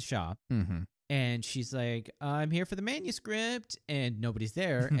coming into the shop. Mm-hmm. And she's like, I'm here for the manuscript. And nobody's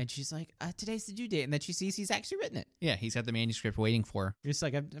there. And she's like, today's the due date. And then she sees he's actually written it. Yeah, he's got the manuscript waiting for her. He's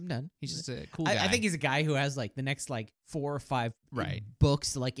like, I'm done. He's just a cool guy. I think he's a guy who has like the next like 4 or 5 right.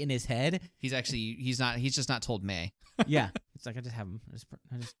 books like in his head. He's just not told May. Yeah. It's like, I just have them.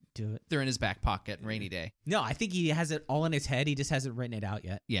 I just do it. They're in his back pocket, rainy day. No, I think he has it all in his head. He just hasn't written it out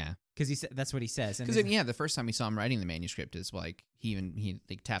yet. Yeah. Because that's what he says. Because the first time we saw him writing the manuscript is like he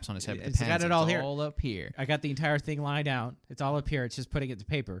like taps on his head with the pen. Got it all here. All up here. I got the entire thing lined out. It's all up here. It's just putting it to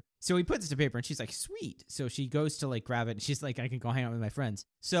paper. So he puts it to paper, and she's like, "Sweet." So she goes to like grab it, and she's like, "I can go hang out with my friends."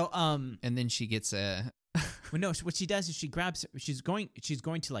 So and then she gets a. Well, no. What she does is she grabs. She's going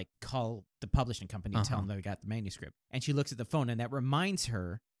to like call the publishing company and tell them that we got the manuscript, and she looks at the phone, and that reminds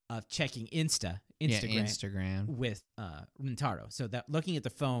her of checking Instagram with Rintaro. So that looking at the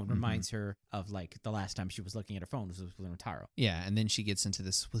phone reminds her of like the last time she was looking at her phone was with Rintaro. Yeah, and then she gets into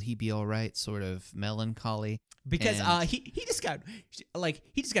this "will he be all right" sort of melancholy because he just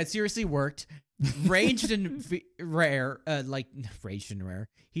got seriously worked, raged and rare,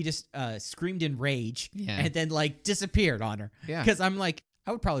 He just screamed in rage and then like disappeared on her. Yeah, because I'm like,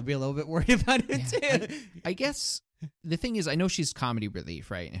 I would probably be a little bit worried about it too. I guess. The thing is, I know she's comedy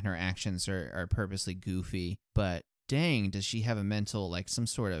relief, right? And her actions are purposely goofy, but dang, does she have a mental, like some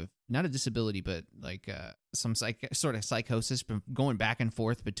sort of, not a disability, but like some sort of psychosis going back and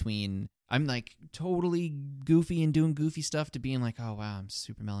forth between, I'm like totally goofy and doing goofy stuff to being like, oh wow, I'm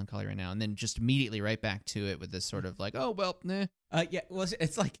super melancholy right now. And then just immediately right back to it with this sort of like, oh, well, nah. Yeah, well,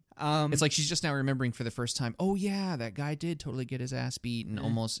 it's like she's just now remembering for the first time, oh yeah, that guy did totally get his ass beat and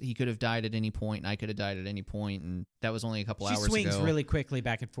almost he could have died at any point and I could have died at any point and that was only a couple hours ago. She swings really quickly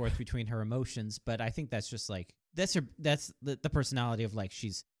back and forth between her emotions, but I think that's just like that's the personality of like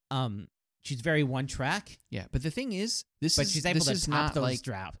she's very one track. Yeah, but the thing is, she's able to top those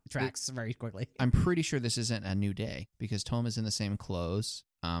tracks very quickly. I'm pretty sure this isn't A New Day because Toma's in the same clothes.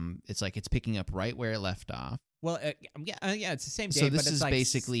 It's like it's picking up right where it left off. Well, yeah, it's the same day. So this is like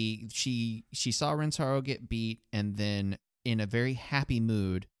basically she saw Rintaro get beat, and then in a very happy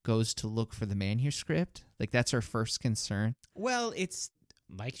mood goes to look for the manuscript. Like that's her first concern. Well, it's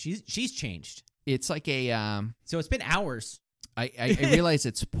like she's changed. It's like a so it's been hours. I realize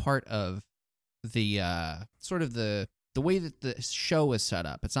it's part of the sort of the way that the show is set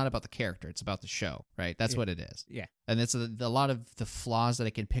up. It's not about the character. It's about the show, right? That's what it is. Yeah. And it's a lot of the flaws that I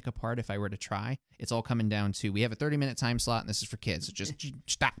can pick apart if I were to try. It's all coming down to, we have a 30-minute time slot, and this is for kids. So just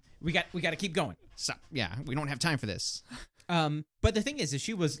stop. We got to keep going. Stop. Yeah, we don't have time for this. But the thing is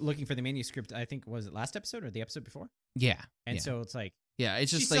she was looking for the manuscript, I think, was it last episode or the episode before? Yeah. And so it's like, yeah,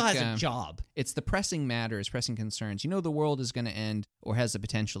 it's just she still has a job. It's the pressing matters, pressing concerns. The world is going to end or has the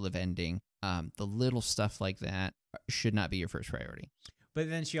potential of ending. The little stuff like that should not be your first priority. But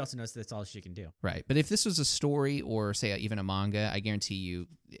then she also knows that's all she can do. Right. But if this was a story or, say, even a manga, I guarantee you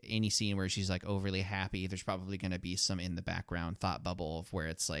any scene where she's, like, overly happy, there's probably going to be some in the background thought bubble of where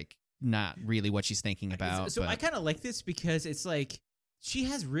it's, like, not really what she's thinking about. So I kind of like this because it's, like, she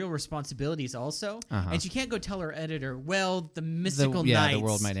has real responsibilities also, and she can't go tell her editor, well, the mystical nights. The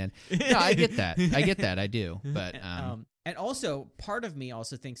world might end. No, I get that. I do. But and also, part of me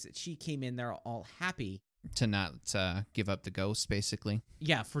also thinks that she came in there all happy. To not give up the ghost, basically.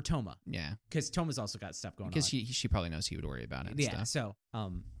 Yeah, for Toma. Yeah. Because Toma's also got stuff going on. Because she probably knows he would worry about it and stuff. So,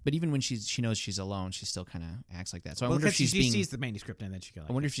 but even when she knows she's alone, she still kind of acts like that. So I wonder if she sees the manuscript and then she goes.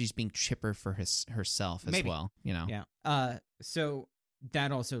 I wonder if she's being chipper for herself as well. Yeah. So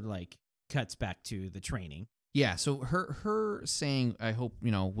that also like cuts back to the training. Yeah. So her saying, "I hope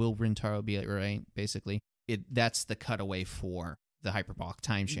will Rintaro be right?" Basically, that's the cutaway for the hyperbolic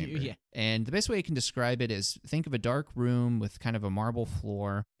time chamber. Yeah. And the best way I can describe it is think of a dark room with kind of a marble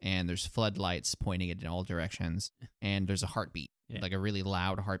floor, and there's floodlights pointing it in all directions, and there's a heartbeat, like a really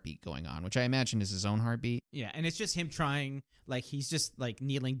loud heartbeat going on, which I imagine is his own heartbeat. Yeah, and it's just him trying, like he's just like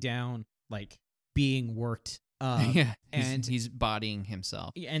kneeling down, like being worked. Yeah, and he's bodying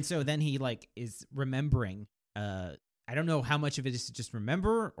himself. And so then he like is remembering I don't know how much of it is to just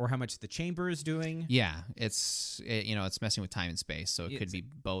remember or how much the chamber is doing. Yeah, it's messing with time and space, so it could be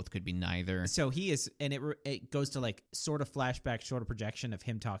both, could be neither. So he is, and it goes to like sort of flashback, sort of projection of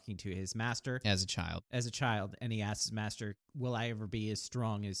him talking to his master as a child, and he asks his master, "Will I ever be as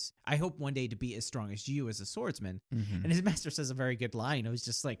strong as? I hope one day to be as strong as you as a swordsman." Mm-hmm. And his master says a very good line. It was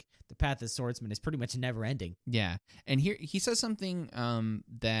just like the path as swordsman is pretty much never ending. Yeah, and here he says something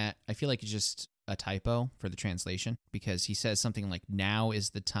that I feel like is just a typo for the translation, because he says something like now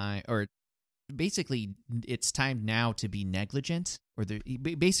is the time, or basically it's time now to be negligent, or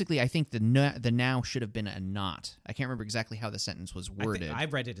basically I think the now should have been a not. I can't remember exactly how the sentence was worded. I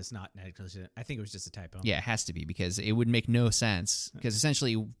read it as not negligent. I think it was just a typo. Yeah, it has to be, because it would make no sense, because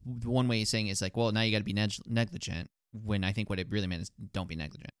essentially one way he's saying is like, well, now you got to be negligent, when I think what it really meant is don't be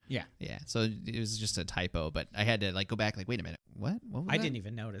negligent. Yeah. Yeah. So it was just a typo, but I had to like go back, like, wait a minute, what was I that? didn't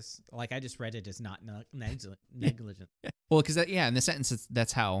even notice. Like, I just read it as not negligent. Well, because in the sentence,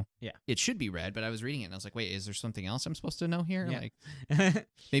 that's how Yeah. it should be read, but I was reading it and I was like, wait, is there something else I'm supposed to know here? Yeah. Like,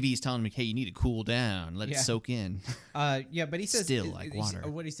 maybe he's telling me, hey, you need to cool down, let it Yeah. soak in. Yeah, but he says Still like water.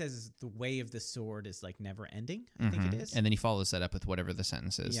 What he says is the way of the sword is like never ending. I think it is. And then he follows that up with whatever the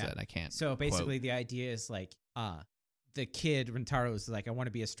sentence is that I can't. So basically, the idea is like, the kid Rentaro is like, I want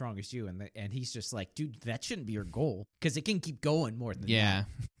to be as strong as you, and he's just like, dude, that shouldn't be your goal, because it can keep going more than yeah.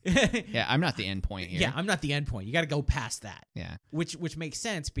 that. Yeah, I'm not the end point here. Yeah, I'm not the end point. You got to go past that. Yeah. Which makes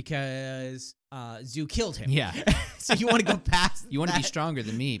sense, because Zu killed him. Yeah. So you want to go past. You want to be stronger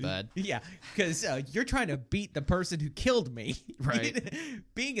than me, bud. Yeah, because you're trying to beat the person who killed me. Right.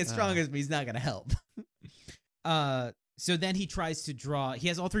 Being as strong as me is not going to help. So then he tries to draw. He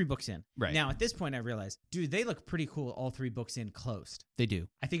has all 3 books in. Right. Now, at this point, I realize, dude, they look pretty cool, all 3 books in closed. They do.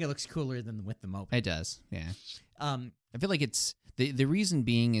 I think it looks cooler than with them open. It does. Yeah. I feel like it's the reason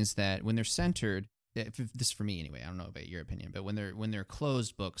being is that when they're centered, if this is for me anyway, I don't know about your opinion, but when they're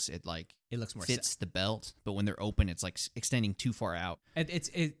closed books, it looks more fits the belt, but when they're open, it's like extending too far out. It's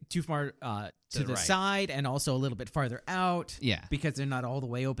too far to the right. side, and also a little bit farther out. Yeah. Because they're not all the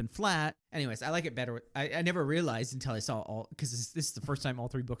way open flat. Anyways, I like it better. I never realized until I saw all, because this is the first time all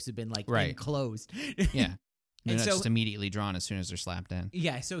 3 books have been like enclosed. Yeah. They're And not so, just immediately drawn as soon as they're slapped in.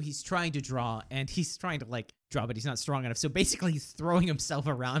 Yeah, so he's trying to draw, and he's trying to like draw, but he's not strong enough. So basically, he's throwing himself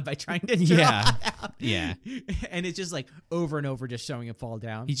around by trying to draw. Out. Yeah. And it's just like over and over, just showing him fall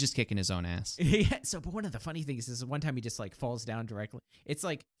down. He's just kicking his own ass. Yeah. So, but one of the funny things is one time he just like falls down directly. It's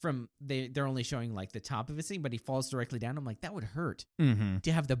like they're only showing like the top of his thing, but he falls directly down. I'm like, that would hurt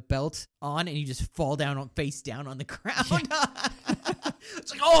to have the belt on and you just fall down face down on the ground. Yeah.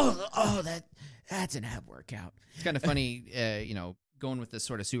 It's like, that's an ab workout. It's kind of funny, going with this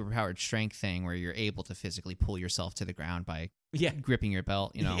sort of superpowered strength thing where you're able to physically pull yourself to the ground by gripping your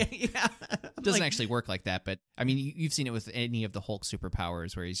belt, Yeah. It doesn't actually work like that, but I mean, you've seen it with any of the Hulk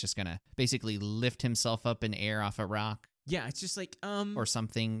superpowers where he's just going to basically lift himself up in air off a rock. Yeah, it's just like or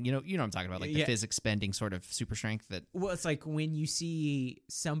something, you know what I'm talking about, like the physics bending sort of super strength that. Well, it's like when you see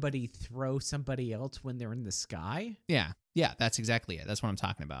somebody throw somebody else when they're in the sky. Yeah, that's exactly it. That's what I'm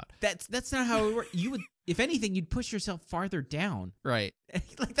talking about. That's not how it works. You would, if anything, you'd push yourself farther down. Right.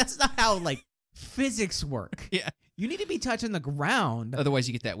 Like that's not how like physics work. Yeah. You need to be touching the ground. Otherwise,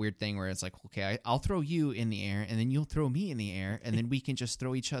 you get that weird thing where it's like, okay, I'll throw you in the air, and then you'll throw me in the air, and then we can just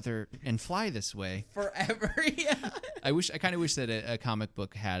throw each other and fly this way forever. Yeah. I kind of wish that a comic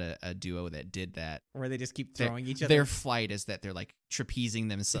book had a duo that did that, where they just keep throwing each other. Their flight is that they're like trapezing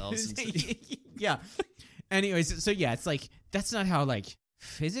themselves. Yeah. Anyways, so yeah, it's like that's not how like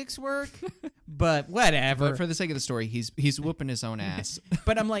physics work, but whatever. But for the sake of the story, he's whooping his own ass.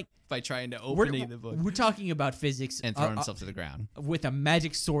 But I'm like, by trying to open the book. We're talking about physics and throwing himself to the ground with a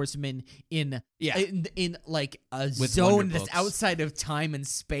magic swordsman in like a with zone that's outside of time and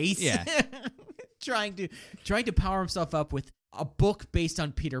space. Yeah. trying to power himself up with a book based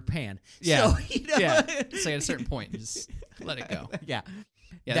on Peter Pan. Yeah. So, yeah. So at a certain point, just let it go. Yeah.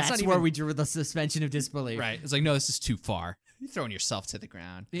 Yeah, that's where we drew the suspension of disbelief. Right. It's like, no, this is too far. You're throwing yourself to the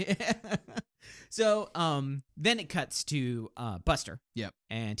ground. Yeah. So then it cuts to Buster. Yep.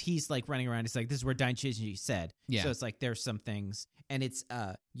 And he's like running around. It's like, this is where Daishinji said. Yeah. So it's like there's some things. And it's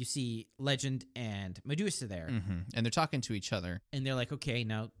you see Legend and Medusa there. Mm-hmm. And they're talking to each other. And they're like, okay,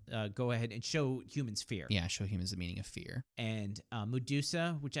 now go ahead and show humans fear. Yeah, show humans the meaning of fear. And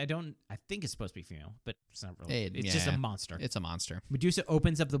Medusa, which I think is supposed to be female, but it's not really. It's just a monster. It's a monster. Medusa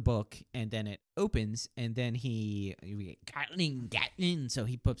opens up the book, and then it opens, and then we get Gatling, so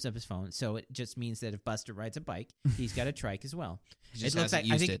he puts up his phone. So it just means that if Buster rides a bike, he's got a trike as well. He just hasn't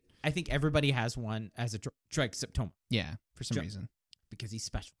used it. I think everybody has one as a trike except Toma. Yeah, for some reason. Because he's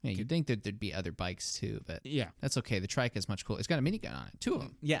special. Yeah, you'd think that there'd be other bikes too, but that's okay. The trike is much cooler. It's got a minigun on it. 2 of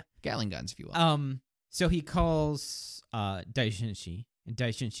them. Yeah. Gatling guns, if you will. So he calls Daishinji, and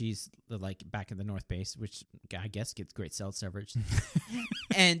Daishinshi's like back in the North Base, which I guess gets great cell coverage.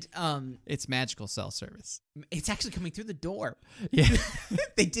 And it's magical cell service. It's actually coming through the door. Yeah.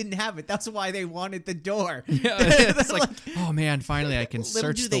 They didn't have it. That's why they wanted the door. Yeah, it's like, oh man, finally I can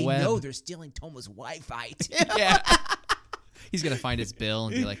search the web. Know they're stealing Toma's Wi-Fi too. Yeah. He's going to find his bill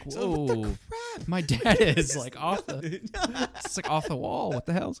and be like, whoa. What the crap? crap. My dad is like off the wall. What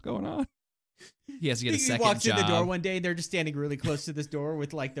the hell's going on? He has to get a second job. He walks in the door one day. They're just standing really close to this door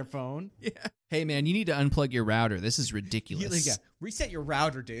with like their phone. Yeah. Hey man, you need to unplug your router. This is ridiculous. Yeah. Reset your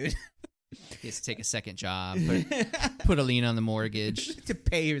router, dude. He has to take a second job. Put a lien on the mortgage to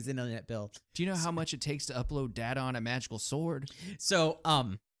pay his internet bill. Do you know how much it takes to upload data on a magical sword? So,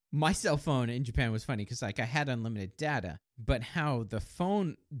 my cell phone in Japan was funny because like I had unlimited data, but how the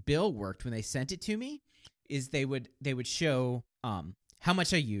phone bill worked when they sent it to me is they would show how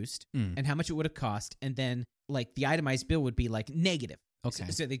much I used and how much it would have cost, and then like the itemized bill would be like negative.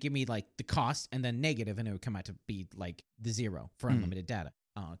 Okay. So they give me like the cost and then negative, and it would come out to be like the zero for unlimited data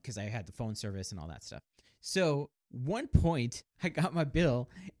because I had the phone service and all that stuff. So one point I got my bill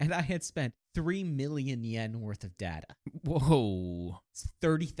and I had spent 3 million yen worth of data. Whoa. It's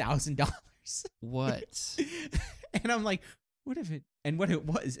 $30,000. What? And I'm like, what if it? And what it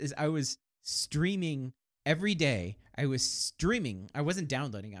was is I was streaming every day. I wasn't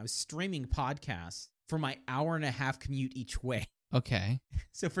downloading. I was streaming podcasts for my 1.5-hour commute each way. Okay.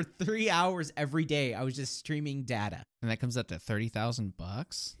 So for 3 hours every day, I was just streaming data. And that comes up to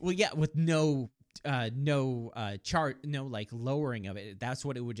 $30,000? Well, yeah, with no chart, no like lowering of it. That's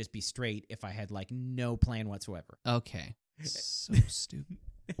what it would just be straight if I had like no plan whatsoever. Okay. So stupid.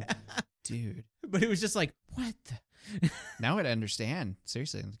 Dude. But it was just like, what the? Now I understand.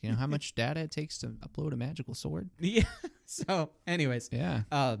 Seriously. You know how much data it takes to upload a magical sword? Yeah. So anyways. Yeah.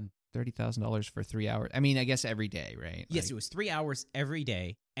 $30,000 for 3 hours. I mean, I guess every day, right? Yes, it was 3 hours every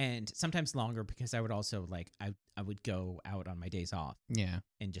day, and sometimes longer because I would also like I would go out on my days off. Yeah.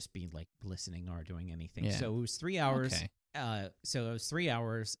 And just be like listening or doing anything. Yeah. So it was 3 hours. Okay. So it was 3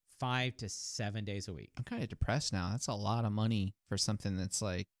 hours, 5 to 7 days a week. I'm kind of depressed now. That's a lot of money for something that's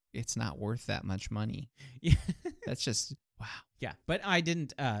like it's not worth that much money. Yeah. That's just wow. Yeah, but I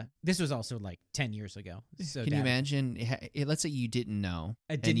didn't. This was also like 10 years ago. So can you imagine? Let's say you didn't know.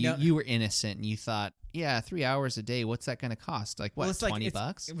 I didn't know. You were innocent, and you thought, yeah, 3 hours a day. What's that going to cost? Like what? Well,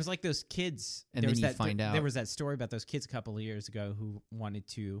 $20? It was like those kids. And then you find out there was that story about those kids a couple of years ago who wanted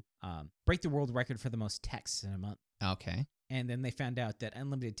to break the world record for the most texts in a month. Okay. And then they found out that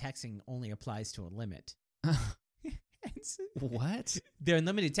unlimited texting only applies to a limit. What? The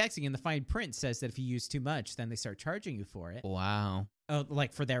unlimited texting in the fine print says that if you use too much, then they start charging you for it. Wow. Oh,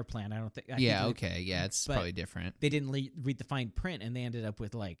 like for their plan, I don't think. Okay. Yeah, it's probably different. They didn't read the fine print, and they ended up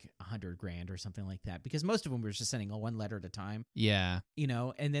with like $100,000 or something like that because most of them were just sending one letter at a time. Yeah.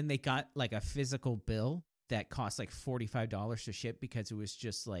 And then they got like a physical bill that cost like $45 to ship because it was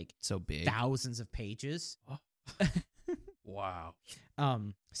just like so big, thousands of pages. Wow.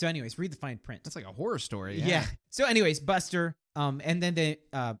 So anyways, read the fine print. That's like a horror story. Yeah. So anyways, Buster, and then the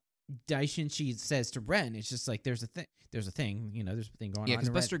Daishinji says to Ren, it's just like there's a thing, there's a thing going on. Yeah, because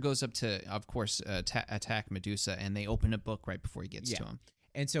Buster goes up to, of course, attack Medusa, and they open a book right before he gets to him.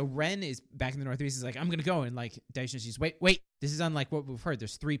 And so Ren is back in the Northeast. He's like, I'm gonna go, and like Daishinji's, wait, this is unlike what we've heard.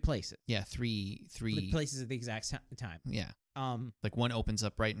 There's 3 places. Yeah, three places at the exact time. Yeah. Like one opens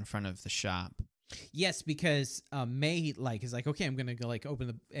up right in front of the shop. Yes, because May is like, okay, I'm gonna go like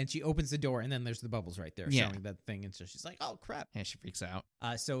open and she opens the door, and then there's the bubbles right there showing that thing, and so she's like, oh crap. Yeah, she freaks out.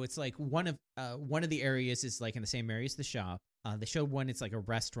 So it's like one of the areas is like in the same area as the shop. They showed one, it's like a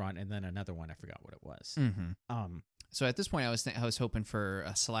restaurant, and then another one, I forgot what it was. Mm-hmm. So at this point, I was hoping for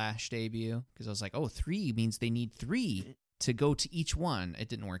a Slash debut because I was like, oh, 3 means they need 3 to go to each one. It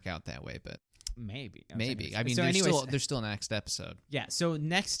didn't work out that way, but. Maybe. I mean, there's still a next episode. Yeah. So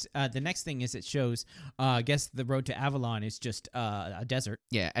next, the next thing is it shows. I guess the road to Avalon is just a desert.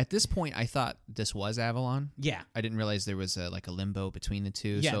 Yeah. At this point, I thought this was Avalon. Yeah. I didn't realize there was a limbo between the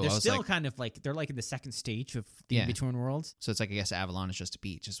two. Yeah. So they're still kind of like they're like in the second stage of the in-between worlds. So it's like I guess Avalon is just a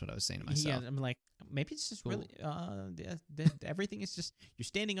beach. Is what I was saying to myself. Yeah. I'm like maybe it's just really everything is just you're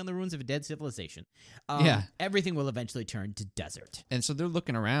standing on the ruins of a dead civilization. Everything will eventually turn to desert. And so they're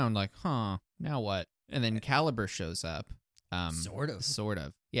looking around like, huh. Now what? And then Caliber shows up. Sort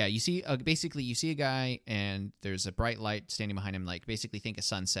of. Yeah, you see, basically, you see a guy, and there's a bright light standing behind him, like, basically think a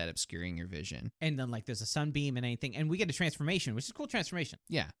sunset obscuring your vision. And then, like, there's a sunbeam and anything, and we get a transformation, which is a cool transformation.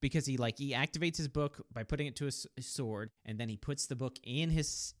 Yeah. Because he activates his book by putting it to his sword, and then he puts the book in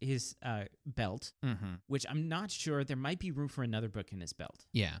his belt, which I'm not sure, there might be room for another book in his belt.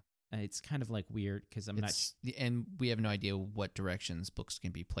 Yeah. It's kind of like weird because and we have no idea what directions books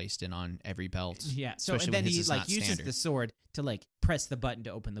can be placed in on every belt. Yeah. So and then he uses the sword to press the button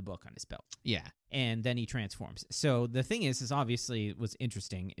to open the book on his belt. Yeah. And then he transforms. So the thing is obviously what's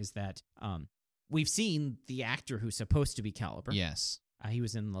interesting is that we've seen the actor who's supposed to be Caliber. Yes. He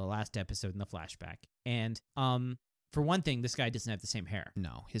was in the last episode in the flashback, and for one thing, this guy doesn't have the same hair.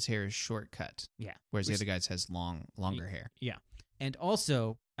 No, his hair is shortcut. Yeah. Whereas the other guy's has longer hair. Yeah. And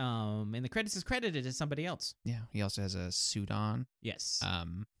also, in the credits is credited as somebody else. Yeah. He also has a suit on. Yes.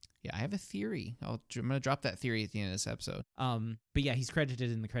 Yeah, I have a theory. I'm going to drop that theory at the end of this episode. But yeah, he's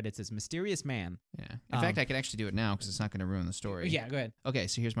credited in the credits as Mysterious Man. Yeah. In fact, I could actually do it now because it's not going to ruin the story. Yeah, go ahead. Okay,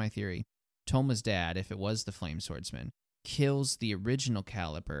 so here's my theory. Toma's dad, if it was the Flame Swordsman, kills the original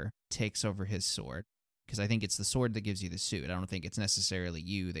Caliber, takes over his sword. Because I think it's the sword that gives you the suit. I don't think it's necessarily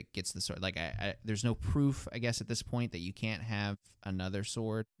you that gets the sword. Like, there's no proof, I guess, at this point that you can't have another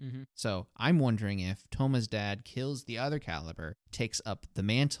sword. Mm-hmm. So I'm wondering if Toma's dad kills the other Caliber, takes up the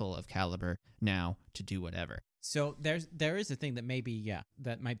mantle of Caliber now to do whatever. So there is a thing that maybe,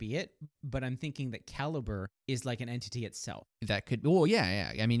 that might be it. But I'm thinking that Caliber is like an entity itself. That could. Well,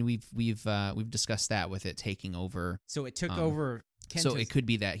 yeah. I mean, we've discussed that with it taking over. So it took over. So it could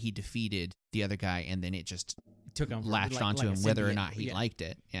be that he defeated the other guy, and then it just took him latched onto him, whether or not he liked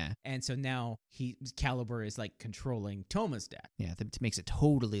it. Yeah. And so now Caliber is like controlling Toma's dad. Yeah, that makes it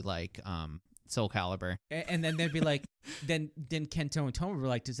totally like Soul Calibur. And then they'd be like, then Kento and Toma were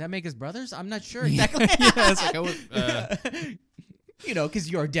like, does that make us brothers? I'm not sure exactly. Yeah, it's like because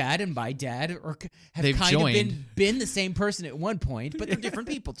your dad and my dad have They've kind joined. of been the same person at one point, but they're different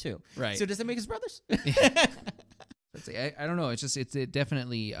people too. Right. So does that make us brothers? I don't know. It's just it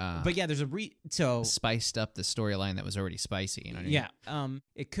definitely. But yeah, there's spiced up the storyline that was already spicy. You know what I mean? Yeah.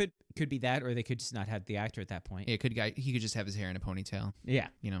 It could be that, or they could just not have the actor at that point. Yeah, he could just have his hair in a ponytail. Yeah.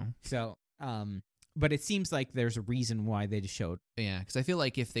 You know. So but it seems like there's a reason why they just showed. Yeah, because I feel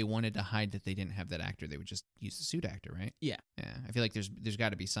like if they wanted to hide that they didn't have that actor, they would just use the suit actor, right? Yeah. Yeah. I feel like there's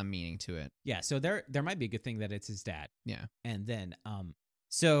got to be some meaning to it. Yeah. So there might be a good thing that it's his dad. Yeah. And then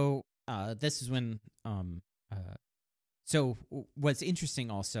this is when so what's interesting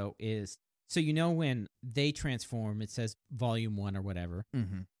also is, so when they transform, it says Volume 1 or whatever.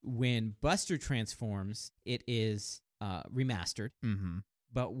 Mm-hmm. When Buster transforms, it is remastered. Mm-hmm.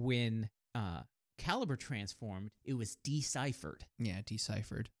 But when Caliber transformed, it was deciphered. Yeah,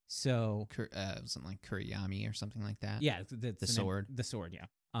 deciphered. So something like Kuriyami or something like that. Yeah, the sword. The sword, yeah.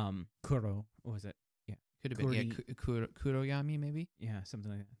 Kuro, what was it? Yeah. Could have been Kuroyami, maybe? Yeah,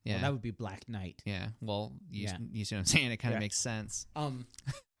 something like that. Yeah. Well, that would be Black Knight. Yeah. Well, you see what I'm saying? It kind of makes sense.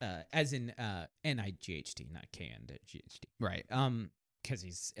 As in N-I-G-H-T, not K-N-G-H-T. Right. Because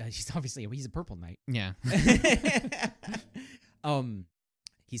he's obviously he's a Purple Knight. Yeah.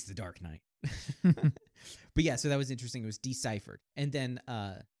 He's the Dark Knight. But yeah, so that was interesting. It was deciphered, and then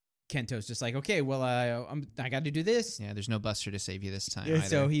Kento's just like, okay, well, I got to do this. Yeah, there's no Buster to save you this time. Yeah,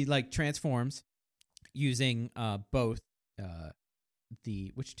 so he like transforms using both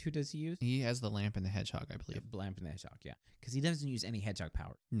which two does he use? He has the lamp and the hedgehog, I believe. The lamp and the hedgehog, yeah, because he doesn't use any hedgehog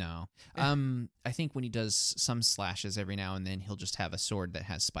power. No. I think when he does some slashes every now and then, he'll just have a sword that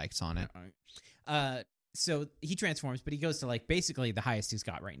has spikes on it. So he transforms, but he goes to like basically the highest he's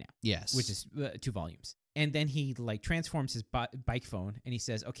got right now. Yes. Which is 2 volumes. And then he like transforms his bike phone, and he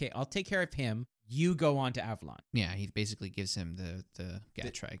says, okay, I'll take care of him. You go on to Avalon. Yeah, he basically gives him the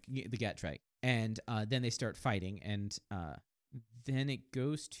Gat-Trike. The Gat-Trike. And then they start fighting, and then it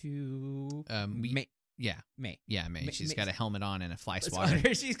goes to May. Yeah. May. Yeah, May. She's got a helmet on and a fly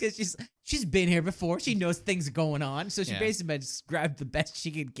swatter. She's been here before. She knows things are going on. So she basically just grabbed the best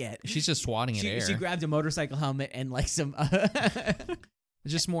she could get. She's just swatting at air. She grabbed a motorcycle helmet and like some...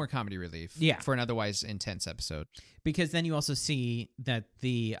 just more comedy relief. Yeah. For an otherwise intense episode. Because then you also see that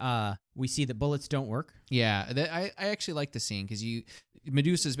we see that bullets don't work. Yeah. I actually like the scene because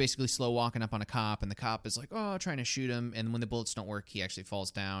Medusa's basically slow walking up on a cop, and the cop is like, trying to shoot him. And when the bullets don't work, he actually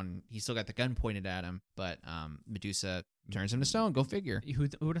falls down. He's still got the gun pointed at him, but Medusa turns him to stone. Go figure. Who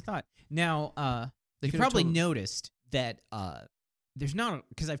would have thought? Now, you probably noticed that there's not,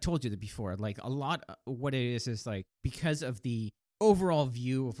 because I've told you that before, like a lot of what it is like because of the overall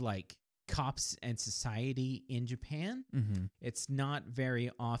view of like cops and society in Japan, it's not very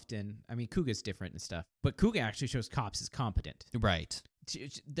often. I mean, Kuga's different and stuff, but Kuga actually shows cops as competent. Right.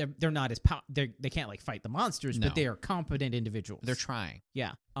 They're not as they can't like fight the monsters, but they are competent individuals. They're trying.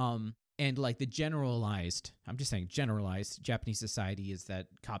 Yeah. And like the generalized Japanese society is that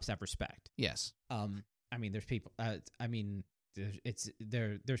cops have respect. Yes. I mean, there's people.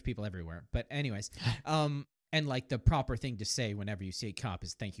 There's people everywhere. But anyways, and like the proper thing to say whenever you see a cop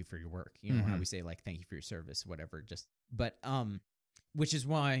is "thank you for your work." You know how we say like "thank you for your service," whatever. Which is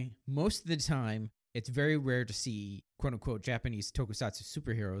why most of the time it's very rare to see "quote unquote" Japanese tokusatsu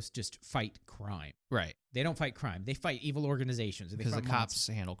superheroes just fight crime. Right. They don't fight crime. They fight evil organizations. Because the cops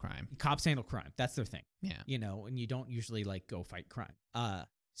handle crime. Cops handle crime. That's their thing. Yeah. And you don't usually like go fight crime.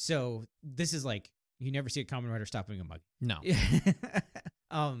 So this is like, You never see a Kamen Rider stopping a mug. No.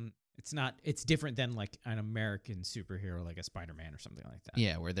 It's different than like an American superhero like a Spider-Man or something like that.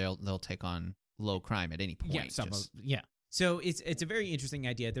 Yeah, where they'll take on low crime at any point. Yeah. So it's a very interesting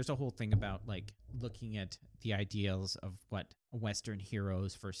idea. There's a whole thing about like looking at the ideals of what Western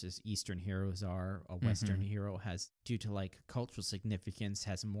heroes versus Eastern heroes are. A Western hero has, due to like cultural significance,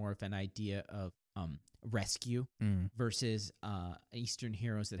 has more of an idea of rescue versus Eastern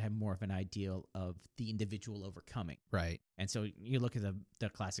heroes that have more of an ideal of the individual overcoming. Right. And so you look at the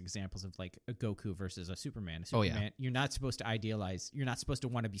classic examples of like a Goku versus a Superman. You're not supposed to idealize. You're not supposed to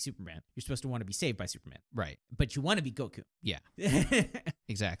want to be Superman. You're supposed to want to be saved by Superman. Right. But you want to be Goku. Yeah.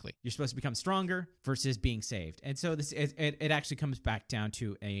 Exactly. You're supposed to become stronger versus being saved. And so it actually comes back down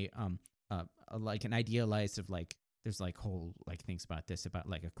to a like an idealized of like, there's like whole like things about this, about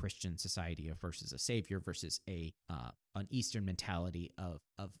like a Christian society versus a savior versus an Eastern mentality of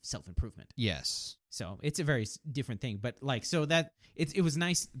self-improvement. Yes. So it's a very different thing. But like, so that it was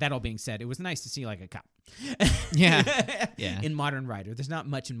nice. That all being said, it was nice to see like a cop. Yeah. Yeah. In Modern Rider. There's not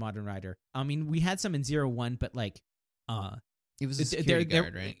much in Modern Rider. I mean, we had some in 01, but like it was a security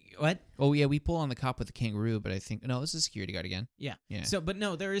guard, right? What? Oh, yeah, we pull on the cop with the kangaroo, but I think... No, it was a security guard again. Yeah. Yeah. So, but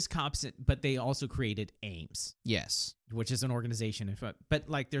no, there is cops, but they also created AIMS. Yes. Which is an organization. But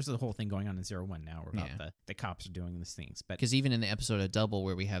like, there's a whole thing going on in 01 now about the cops are doing these things. Because even in the episode of Double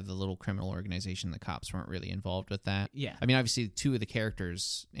where we have the little criminal organization, the cops weren't really involved with that. Yeah. I mean, obviously, 2 of the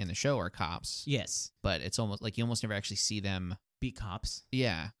characters in the show are cops. Yes. But it's almost like you almost never actually see them... be cops.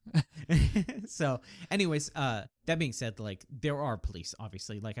 Yeah. So anyways, that being said, like there are police,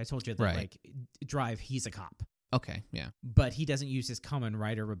 obviously. Like I told you that like Drive, he's a cop. Okay, yeah. But he doesn't use his Kamen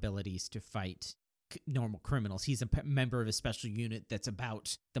Rider abilities to fight normal criminals. He's a member of a special unit that's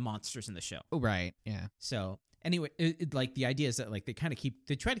about the monsters in the show. Oh, right, yeah. So anyway, like the idea is that like they try to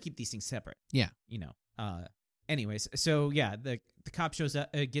keep these things separate. Yeah. You know. Anyways, so yeah, the cop shows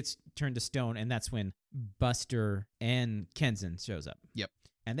up, gets turned to stone, and that's when Buster and Kenzan shows up. Yep.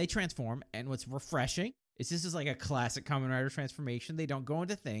 And they transform, and what's refreshing is this is like a classic Kamen Rider transformation. They don't go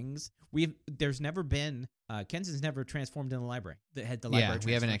into things. There's never been Kenzan's never transformed in the library. Yeah,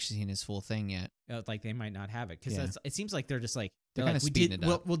 we haven't actually seen his full thing yet. Like they might not have it because it seems like they're just like they're kind of speeding it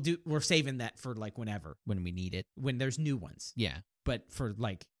up. We're saving that for like whenever when we need it, when there's new ones. Yeah, but for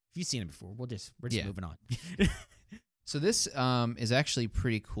like if you've seen it before, we're just moving on. So this is actually a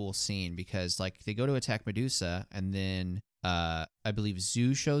pretty cool scene because like they go to attack Medusa and then I believe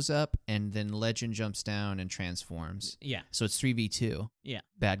Zoo shows up and then Legend jumps down and transforms. Yeah. So it's 3v2. Yeah.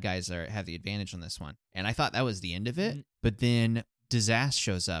 Bad guys have the advantage on this one. And I thought that was the end of it, but then Disaster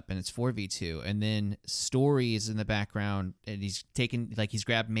shows up and it's 4v2 and then Story is in the background and he's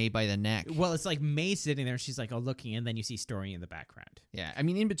grabbed May by the neck. Well, it's like May sitting there and she's like, oh, looking, and then you see Story in the background. Yeah. I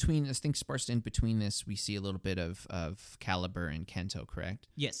mean, in between, I think sparsed in between this, we see a little bit of Caliber and Kento, correct?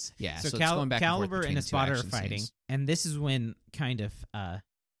 Yes. Yeah. So it's going back Caliber and Espada are fighting. Scenes. And this is when kind of,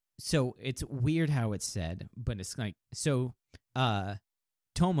 so it's weird how it's said, but it's like, so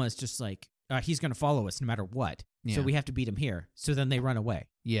Toma is just like, he's going to follow us no matter what. Yeah. So we have to beat him here. So then they run away.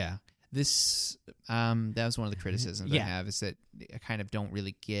 Yeah. This, that was one of the criticisms I have is that I kind of don't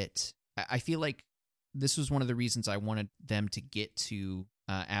really get, I feel like this was one of the reasons I wanted them to get to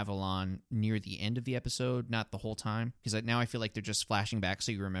Avalon near the end of the episode, not the whole time. Because now I feel like they're just flashing back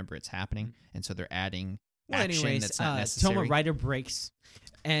so you remember it's happening. And so they're adding action that's not necessary. Toma Rider breaks.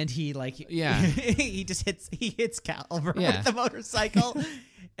 And he he just hits Caliber with the motorcycle.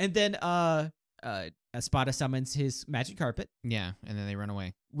 And then Espada summons his magic carpet. Yeah, and then they run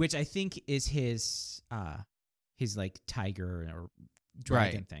away. Which I think is his like tiger or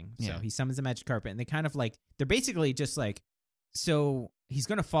dragon thing. So he summons the magic carpet and they kind of like they're basically just like, so he's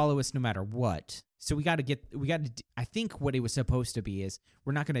gonna follow us no matter what. So we gotta I think what it was supposed to be is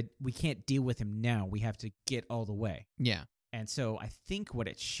we can't deal with him now. We have to get all the way. Yeah. And so I think what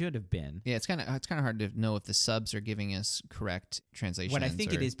it should have been. Yeah, it's kind of hard to know if the subs are giving us correct translations. What I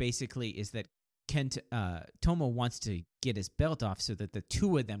think it is basically is that Toma wants to get his belt off so that the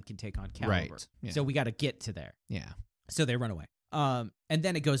two of them can take on Caliber. Right. Yeah. So we got to get to there. Yeah. So they run away. And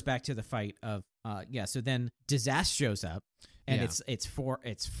then it goes back to the fight of So then Disaster shows up, and it's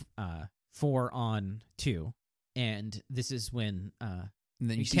 4-on-2, and this is when. And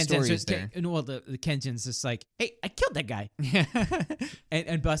then you see Story is there. Well, the Kenzan's just like, hey, I killed that guy.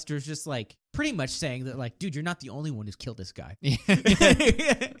 and Buster's just like, pretty much saying that, like, dude, you're not the only one who's killed this guy.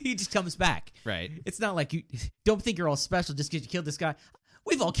 He just comes back. Right. It's not like you don't think you're all special just because you killed this guy.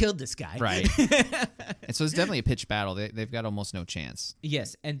 we've all killed this guy. Right. And so it's definitely a pitched battle. They've got almost no chance.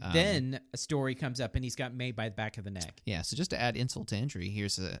 Yes, and then a story comes up, and he's got May by the back of the neck. Yeah, so just to add insult to injury,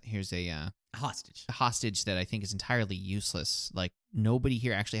 here's a hostage. A hostage that I think is entirely useless. Like, nobody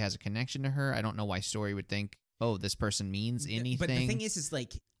here actually has a connection to her. I don't know why Story would think, oh, this person means anything. But the thing is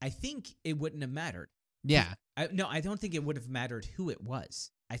like, I think it wouldn't have mattered. Yeah. I don't think it would have mattered who it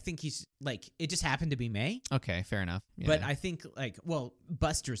was. I think he's, like, it just happened to be May. Okay, fair enough. Yeah. But I think, like, well,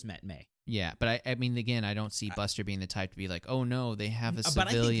 Buster's met May. Yeah, but I mean, again, I don't see Buster being the type to be like, oh, no, they have a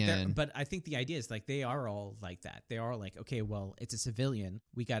civilian. But I think the idea is, like, they are all like that. They are like, okay, well, it's a civilian.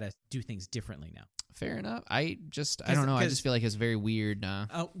 We got to do things differently now. Fair enough. I don't know. I just feel like it's very weird.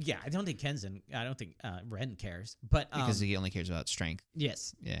 Oh, yeah. I don't think Ren cares. But because he only cares about strength.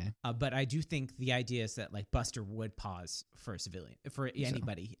 Yes. Yeah. But I do think the idea is that, like, Buster would pause for a civilian, for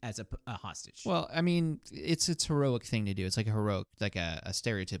anybody as a hostage. Well, I mean, it's a heroic thing to do. It's like a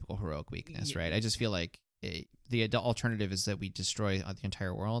stereotypical heroic weakness, right? I just feel like the alternative is that we destroy the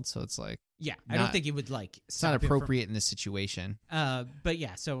entire world. So it's like, yeah, I don't think it would like. It's not appropriate in this situation. But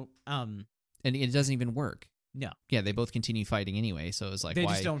yeah, so and it doesn't even work. No. Yeah, they both continue fighting anyway. So it's like, they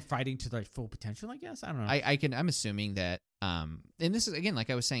why? just don't fighting to their full potential. I guess I don't know. I'm assuming that. And this is again, like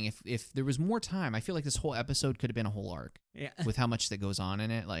I was saying, if there was more time, I feel like this whole episode could have been a whole arc. Yeah. With how much that goes on in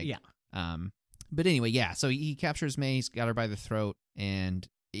it, like. Yeah. But anyway, yeah. So he captures May. He's got her by the throat, and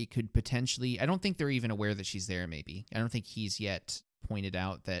it could potentially. I don't think they're even aware that she's there. Maybe I don't think he's yet pointed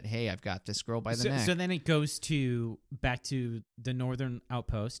out that, hey, I've got this girl by the neck. So then it goes back to the northern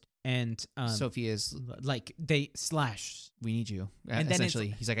outpost, and Sophie is like they slash. We need you. And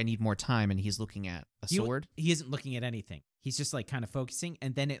essentially, he's like, I need more time, and he's looking at a sword. He isn't looking at anything. He's just like kind of focusing,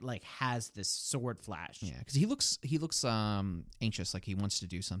 and then it like has this sword flash. Yeah, because he looks anxious, like he wants to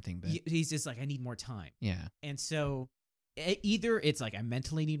do something, but he's just like, I need more time. Yeah, and so. Either it's like I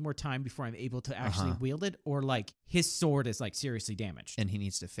mentally need more time before I'm able to actually wield it, or like his sword is like seriously damaged and he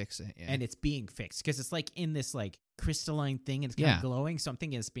needs to fix it. Yeah. And it's being fixed because it's like in this like crystalline thing and it's kind of glowing.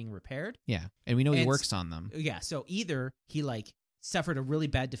 Something is being repaired. Yeah, and we know he works on them. Yeah, so either he like suffered a really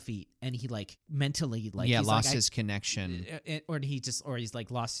bad defeat and he like mentally like lost his connection, or he's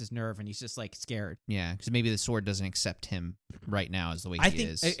like lost his nerve and he's just like scared. Yeah, because maybe the sword doesn't accept him right now as the way he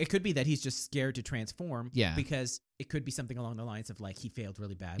is. It could be that he's just scared to transform. Yeah, because it could be something along the lines of like he failed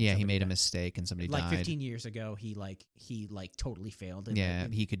really bad. Yeah, he made a mistake and somebody died. Like 15 years ago, he totally failed.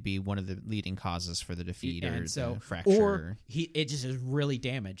 And he could be one of the leading causes for the defeat or the fracture. Or it just is really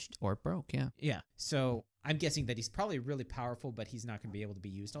damaged or broke. Yeah, yeah. So I'm guessing that he's probably really powerful, but he's not going to be able to be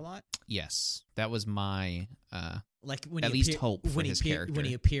used a lot. Yes, that was my like when at least hope for his character. When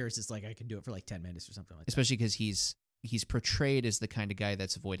he appears, it's like I can do it for like 10 minutes or something like that. Especially because he's portrayed as the kind of guy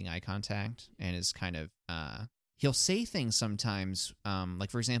that's avoiding eye contact and is kind of he'll say things sometimes, like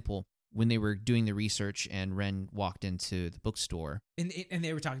for example, when they were doing the research and Ren walked into the bookstore. And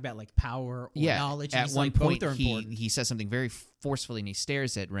they were talking about like power or knowledge. And at one point, he says something very forcefully and he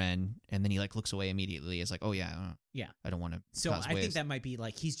stares at Ren and then he like looks away immediately. It's like, oh yeah, I don't want to. So I think that might be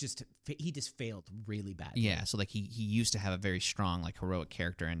like he just failed really bad. Yeah, so like he used to have a very strong like heroic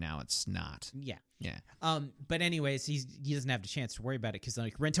character and now it's not. Yeah. Yeah. But anyways, he doesn't have the chance to worry about it because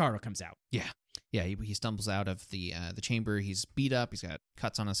like Rentaro comes out. Yeah. Yeah, he stumbles out of the chamber. He's beat up. He's got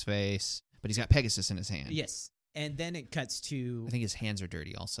cuts on his face, but he's got Pegasus in his hand. Yes, and then it cuts to. I think his hands are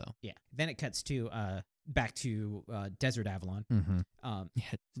dirty, also. Yeah. Then it cuts to back to Desert Avalon. Mm-hmm.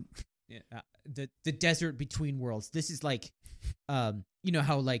 The desert between worlds. This is like, you know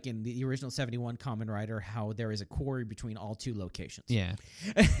how like in the original 71 Kamen Rider, how there is a quarry between all two locations. Yeah.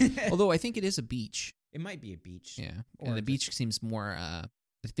 Although I think it is a beach. It might be a beach. Yeah, and the beach seems more.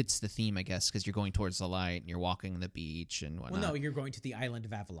 It fits the theme, I guess, because you're going towards the light and you're walking the beach and whatnot. Well, no, you're going to the island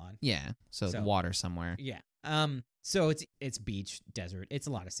of Avalon. Yeah, so water somewhere. Yeah. So it's beach, desert. It's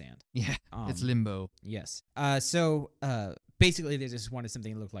a lot of sand. Yeah, it's limbo. Yes. So basically, they just wanted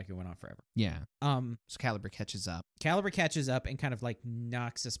something that looked like it went on forever. Yeah. So Caliber catches up. And kind of like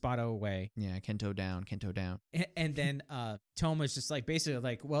knocks Espada away. Yeah, Kento down. And then Toma's just like basically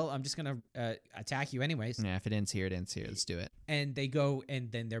like, well, I'm just gonna attack you anyways. Yeah, if it ends here, it ends here. Let's do it. And they go, and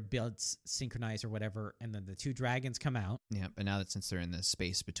then their builds synchronize or whatever, and then the two dragons come out. Yeah, but now that since they're in the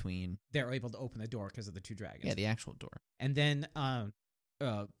space between, they're able to open the door because of the two dragons. Yeah, the actual door. And then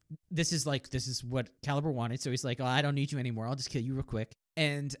this is what Caliber wanted. So he's like, oh, I don't need you anymore. I'll just kill you real quick.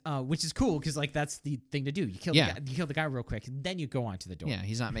 And which is cool because like that's the thing to do. You kill the guy real quick, and then you go on to the door. Yeah,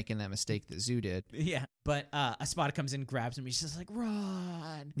 he's not making that mistake that Zoo did. Yeah, but Espada comes in, grabs him. He's just like,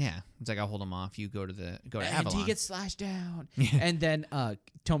 run. Yeah, it's like I'll hold him off. You go to and Avalon. He gets slashed down, and then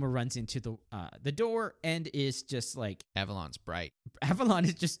Toma runs into the door and is just like Avalon's bright. Avalon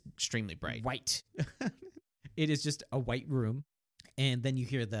is just extremely bright, white. It is just a white room, and then you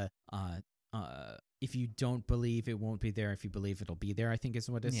hear the if you don't believe, it won't be there. If you believe, it'll be there, I think is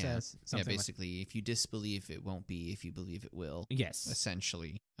what it says. Something basically, if you disbelieve, it won't be. If you believe, it will. Yes.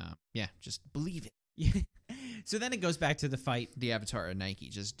 Essentially. Just believe it. So then it goes back to the fight. The Avatar of Nike,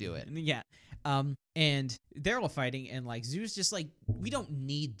 just do it. Yeah. And they're all fighting, and like Zoo's just like, we don't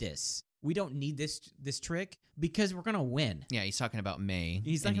need this. We don't need this trick because we're gonna win. Yeah, he's talking about May.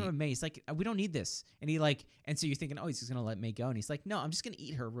 He's talking about May. He's like, we don't need this. And so you're thinking, oh, he's just gonna let May go, and he's like, no, I'm just gonna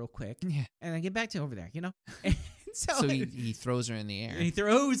eat her real quick, and then get back to over there, you know. So he throws her in the air. He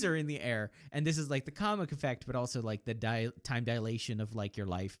throws her in the air, and this is like the comic effect, but also like the time dilation of like your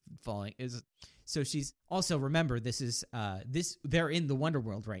life falling is. So she's also, remember, this is they're in the Wonder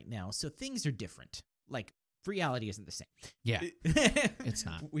World right now, so things are different. Like reality isn't the same. Yeah, it's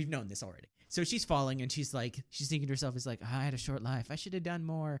not. We've known this already. So she's falling, and she's thinking to herself, "Is like, I had a short life. I should have done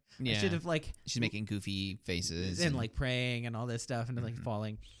more. Yeah. I should have like." She's making goofy faces and like praying and all this stuff, and like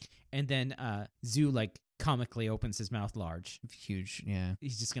falling, and then Zoo like comically opens his mouth large, huge. Yeah,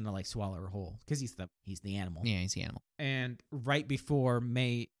 he's just gonna like swallow her whole because he's the animal. Yeah, he's the animal. And right before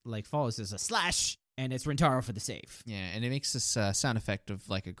May like falls, there's a slash. And it's Rentaro for the save. Yeah, and it makes this sound effect of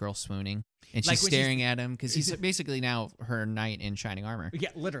like a girl swooning. And she's staring at him because he's basically now her knight in shining armor. Yeah,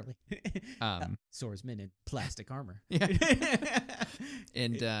 literally. Swordsman in plastic armor. Yeah.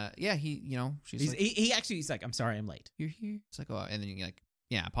 And he's like, I'm sorry, I'm late. You're here. It's like, oh, and then you like,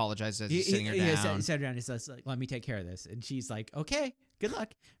 apologizes. He's sitting her down. He sat her down. He's like, let me take care of this. And she's like, okay, good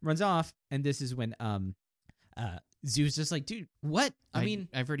luck. Runs off. And this is when Zoo's just like, dude, what? I mean,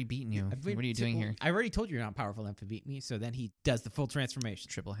 I've already beaten you. What are you doing here? I already told you you're not powerful enough to beat me. So then he does the full transformation.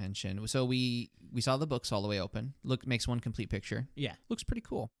 Triple henshin. So we saw the books all the way open. Makes one complete picture. Yeah. Looks pretty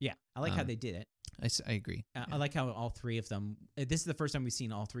cool. Yeah. I like how they did it. I agree. I like how all three of them, this is the first time we've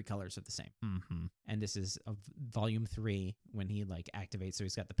seen all three colors of the same. Mm-hmm. And this is volume 3 when he like activates. So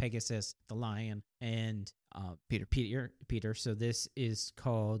he's got the Pegasus, the lion, and Peter. So this is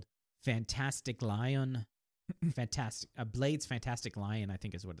called Fantastic Lion. Blade's Fantastic Lion, I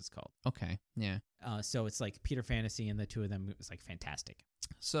think is what it's called. Okay, yeah. So it's like Peter Fantasy, and the two of them is like fantastic.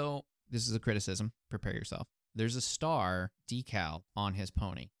 So this is a criticism. Prepare yourself. There's a star decal on his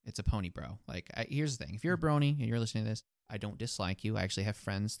pony. It's a pony bro. Like, here's the thing. If you're a brony and you're listening to this, I don't dislike you. I actually have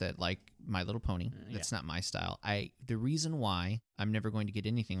friends that like My Little Pony. That's not my style. The reason why I'm never going to get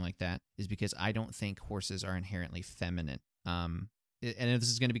anything like that is because I don't think horses are inherently feminine. And this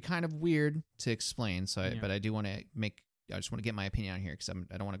is going to be kind of weird to explain, but I do want to I just want to get my opinion on here because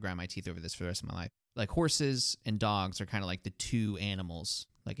I don't want to grind my teeth over this for the rest of my life. Like, horses and dogs are kind of like the two animals.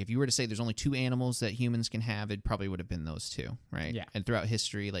 Like, if you were to say there's only two animals that humans can have, it probably would have been those two, right? Yeah. And throughout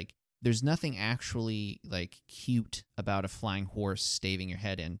history, like, there's nothing actually like cute about a flying horse staving your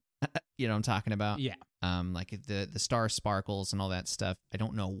head in. You know what I'm talking about? Yeah. Like the star sparkles and all that stuff. I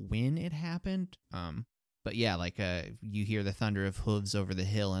don't know when it happened. But yeah, like you hear the thunder of hooves over the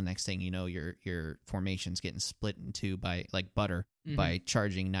hill, and next thing you know, your formation's getting split in two by like butter by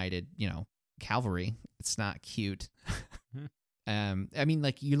charging knighted, cavalry. It's not cute. I mean,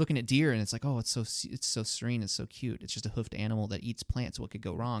 like, you're looking at deer, and it's like, oh, it's so serene, it's so cute. It's just a hoofed animal that eats plants. What could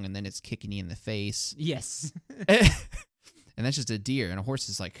go wrong? And then it's kicking you in the face. Yes. And that's just a deer, and a horse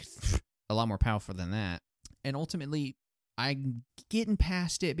is like a lot more powerful than that. And ultimately, I'm getting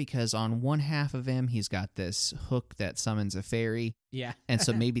past it because on one half of him, he's got this hook that summons a fairy. Yeah. And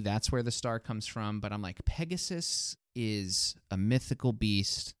so maybe that's where the star comes from. But I'm like, Pegasus is a mythical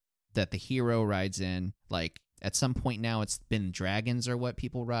beast that the hero rides in. Like, at some point now, it's been dragons are what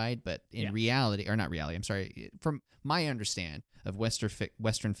people ride. But in reality, or not reality, I'm sorry, from my understand of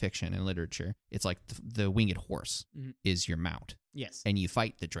Western fiction and literature, it's like the winged horse is your mount. Yes. And you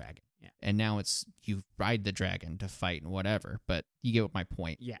fight the dragon. Yeah. And now it's you ride the dragon to fight and whatever, but you get my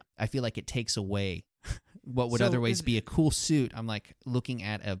point. Yeah. I feel like it takes away what would otherwise be a cool suit. I'm like looking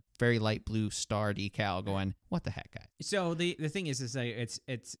at a very light blue star decal going, what the heck, guy? So the thing is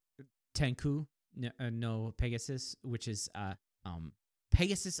it's Tenku no Pegasus, which is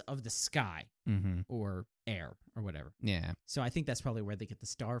Pegasus of the sky or air or whatever. Yeah. So I think that's probably where they get the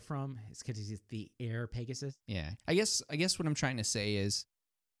star from. It's because he's the air Pegasus. Yeah. I guess what I'm trying to say is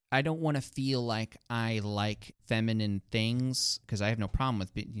I don't want to feel like I like feminine things, because I have no problem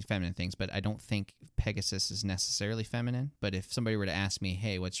with feminine things, but I don't think Pegasus is necessarily feminine. But if somebody were to ask me,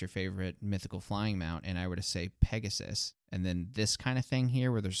 hey, what's your favorite mythical flying mount? And I were to say Pegasus, and then this kind of thing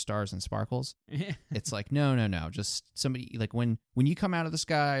here where there's stars and sparkles, it's like, no. Just somebody, like when you come out of the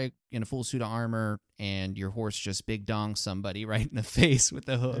sky in a full suit of armor and your horse just big dongs somebody right in the face with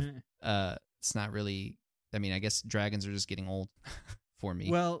the hoof, it's not really, I mean, I guess dragons are just getting old. For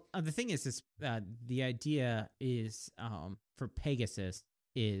me. Well, the thing is the idea is for Pegasus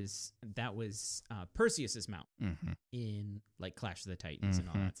is that was Perseus's mount in like Clash of the Titans and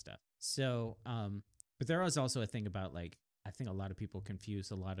all that stuff. So, but there was also a thing about like, I think a lot of people confuse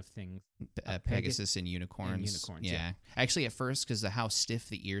a lot of things. Pegasus and unicorns. Yeah. Actually, at first, because of how stiff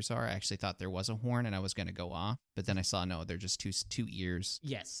the ears are, I actually thought there was a horn and I was going to go off. But then I saw, no, they're just two ears.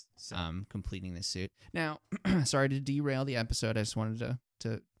 Yes. So. Completing the suit. Now, sorry to derail the episode. I just wanted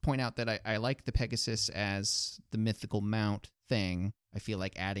to point out that I like the Pegasus as the mythical mount thing. I feel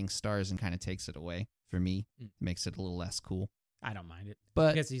like adding stars and kind of takes it away for me. Makes it a little less cool. I don't mind it,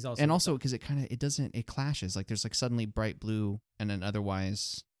 but because he's also because it clashes. Like there's like suddenly bright blue, and then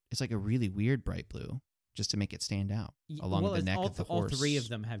otherwise it's like a really weird bright blue, just to make it stand out along the neck of the horse. All three of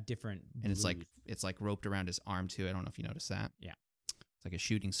them have different blues. And it's like roped around his arm too. I don't know if you noticed that. Yeah, it's like a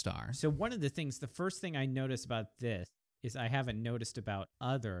shooting star. So one of the first thing I noticed about this is I haven't noticed about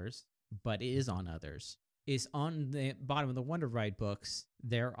others, but it is on others. Is on the bottom of the Wonder Ride books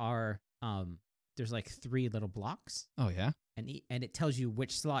there are there's like 3 little blocks. Oh yeah. And it tells you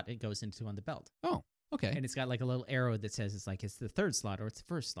which slot it goes into on the belt. Oh, okay. And it's got like a little arrow that says it's the 3rd slot or it's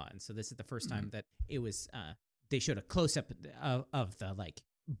the 1st slot. And so this is the first time that it was they showed a close up of the like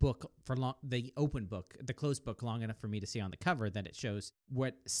book for the open book, the closed book long enough for me to see on the cover that it shows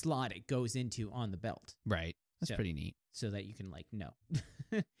what slot it goes into on the belt. Right. That's pretty neat. So that you can like know.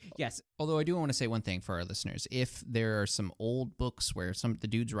 Yes. Although I do want to say one thing for our listeners. If there are some old books where the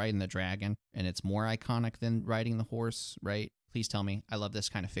dude's riding the dragon and it's more iconic than riding the horse, right? Please tell me. I love this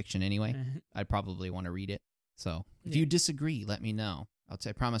kind of fiction anyway. I'd probably want to read it. So if you disagree, let me know.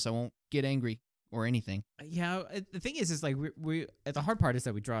 I promise I won't get angry or anything. Yeah. The thing is like we the hard part is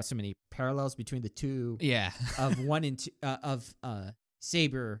that we draw so many parallels between the two. Yeah. Of 1 and 2 of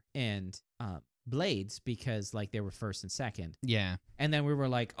Saber and Blades, because like they were 1st and 2nd. Yeah. And then we were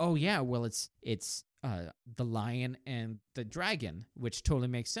like, oh yeah, well it's the lion and the dragon, which totally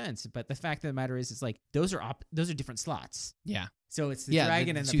makes sense. But the fact of the matter is, it's like those are different slots. Yeah. So it's the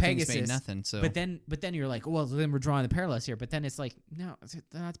dragon and the Pegasus. Made nothing. So, but then you're like, well, then we're drawing the parallels here. But then it's like, no,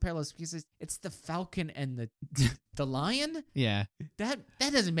 they're not the parallels, because it's the falcon and the lion. Yeah. That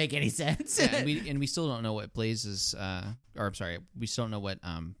doesn't make any sense. Yeah, and we still don't know what Blaze's we still don't know what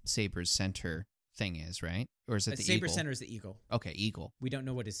Saber's center thing is, right? Or is it the Saber eagle? Center is the eagle. Okay, eagle. We don't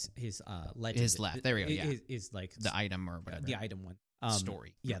know what his legend His left. There we go. Yeah, is like the item or whatever. The item one.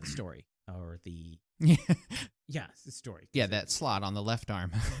 Story. Yeah, the story or the yeah, it's the story. Yeah, that slot on the left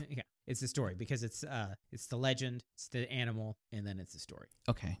arm. Yeah, it's the story because it's the legend, it's the animal, and then it's the story.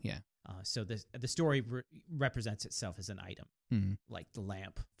 Okay. Yeah. So the story represents itself as an item, like the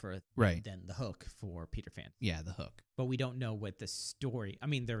lamp for then the hook for Peter Pan. Yeah, the hook. But we don't know what the story. I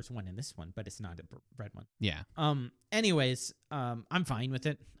mean, there's one in this one, but it's not a red one. Yeah. Anyways, I'm fine with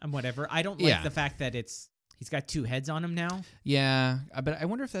it. I'm whatever. I don't like the fact that he's got 2 heads on him now. Yeah, but I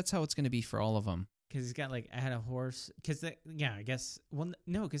wonder if that's how it's going to be for all of them. Because he's got like I had a horse. Because I guess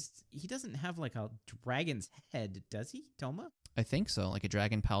no, because he doesn't have like a dragon's head, does he, Toma? I think so, like a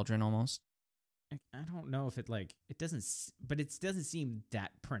dragon pauldron almost. I don't know if it doesn't, but it doesn't seem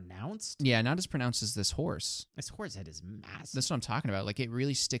that pronounced. Yeah, not as pronounced as this horse. This horse head is massive. That's what I'm talking about. Like it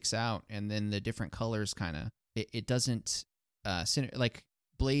really sticks out, and then the different colors kind of it doesn't like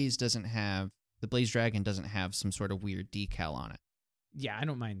Blaze doesn't have the Blaze Dragon doesn't have some sort of weird decal on it. Yeah, I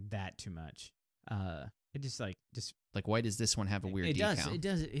don't mind that too much. It just like why does this one have a weird decal? It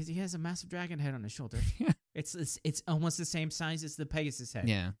does. He has a massive dragon head on his shoulder. It's almost the same size as the Pegasus head.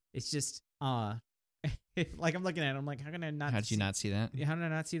 Yeah. It's just like I'm looking at it, I'm like, how can I not? How did you not see that? How did I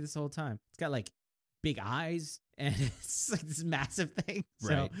not see this whole time? It's got like big eyes and it's like this massive thing.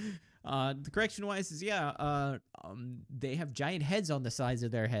 Right. So the correction wise is they have giant heads on the sides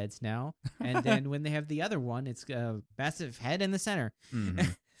of their heads now, and then when they have the other one, it's a massive head in the center. Mm-hmm.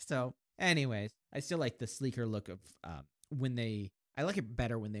 So, anyways, I still like the sleeker look of I like it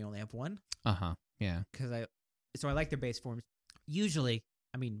better when they only have one. Yeah. Because I like their base forms. Usually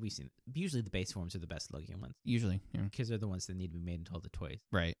the base forms are the best looking ones. Usually, yeah. Because they're the ones that need to be made into all the toys.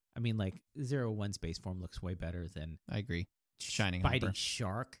 Right. I mean, like 01's base form looks way better than. I agree. Shining Fighting Hopper.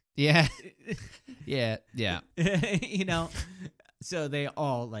 Shark. Yeah. Yeah. You know, So they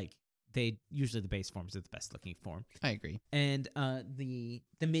all like they usually the base forms are the best looking form. I agree. And the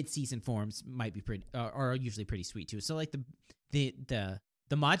mid season forms might be pretty are usually pretty sweet too. So like the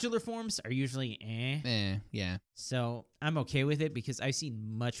modular forms are usually yeah. So I'm okay with it because I've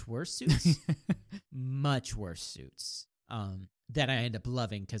seen much worse suits, much worse suits. That I end up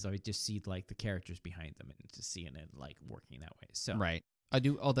loving because I just see like the characters behind them and just seeing it like working that way. So right.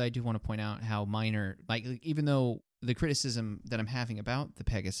 Although I do want to point out how minor, like even though the criticism that I'm having about the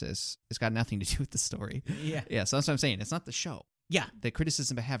Pegasus has got nothing to do with the story. Yeah. Yeah. So that's what I'm saying. It's not the show. Yeah. The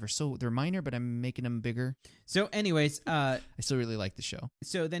criticism I have they're minor, but I'm making them bigger. So anyways, I still really like the show.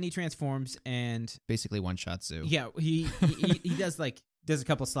 So then he transforms and basically one shot Zoo. Yeah, he does a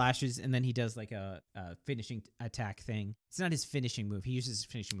couple slashes and then he does like a finishing attack thing. It's not his finishing move. He uses his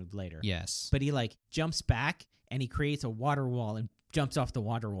finishing move later. Yes. But he like jumps back and he creates a water wall and jumps off the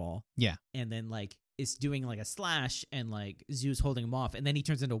water wall. Yeah. And then like is doing like a slash and like Zoo's holding him off and then he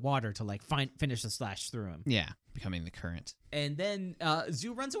turns into water to like finish the slash through him. Yeah, becoming the current. And then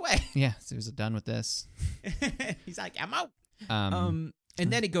Zoo runs away. Yeah, Zoo's done with this. He's like, I'm out. And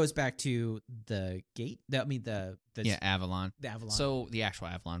then it goes back to the gate. Avalon. The Avalon. So the actual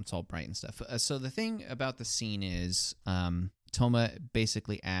Avalon, it's all bright and stuff. So the thing about the scene is Toma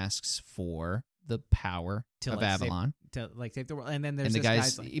basically asks for the power of Avalon to save the world. And then the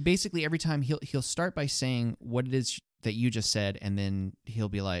guys like, basically every time he'll start by saying what it is that you just said, and then he'll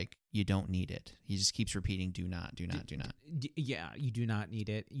be like, you don't need it. He just keeps repeating, do not. Yeah, you do not need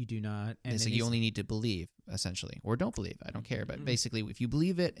it. You do not. And so you only need to believe, essentially. Or don't believe. I don't care. But basically, if you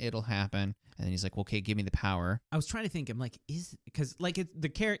believe it, it'll happen. And then he's like, okay, give me the power. I was trying to think. I'm like, because like the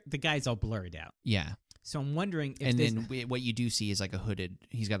guy's all blurred out. Yeah. So I'm wondering if... And then what you do see is like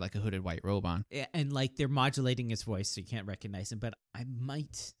he's got like a hooded white robe on. And like they're modulating his voice so you can't recognize him. But I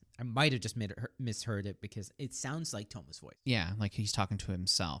might have just misheard it because it sounds like Toma's voice. Yeah, like he's talking to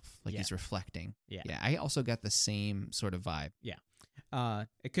himself, like he's reflecting. Yeah, I also got the same sort of vibe. Yeah,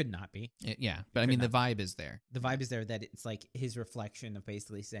 it could not be. But I mean, the vibe is there. The vibe is there that it's like his reflection of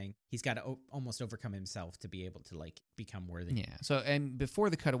basically saying he's got to almost overcome himself to be able to like become worthy. Yeah. So and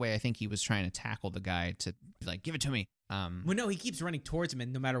before the cutaway, I think he was trying to tackle the guy to like give it to me. Well, no, he keeps running towards him,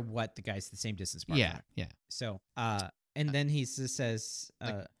 and no matter what, the guy's the same distance. Yeah. So, and then he just says...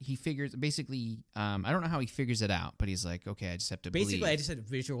 like he figures... Basically, I don't know how he figures it out, but he's like, okay, I just have to believe. Basically, I just have to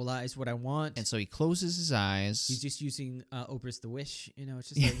visualize what I want. And so he closes his eyes. He's just using Oprah's The Wish. You know, it's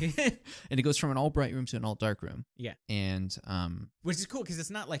just like... And it goes from an all-bright room to an all-dark room. Yeah. And... which is cool, because it's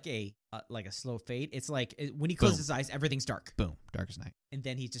not like a slow fade. It's like, when he closes his eyes, everything's dark. Boom. Dark as night. And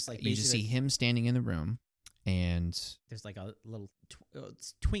then he's just like... You just see him standing in the room. And there's like a little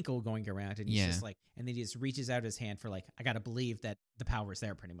twinkle going around, and he's just like, and then he just reaches out his hand for like, I gotta believe that the power is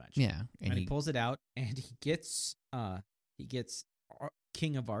there, pretty much. Yeah, and he pulls it out, and he gets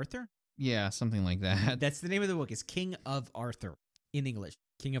King of Arthur. Yeah, something like that. That's the name of the book. Is King of Arthur in English.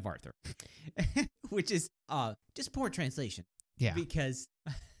 King of Arthur, which is just poor translation. Yeah, because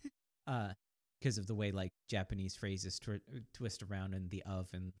of the way like Japanese phrases twist around and the of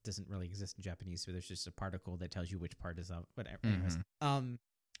and doesn't really exist in Japanese, so there's just a particle that tells you which part is of, whatever. Anyways, and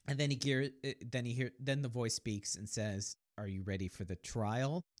then then the voice speaks and says, "Are you ready for the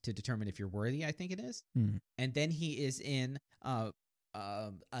trial to determine if you're worthy?" I think it is. And then he is in a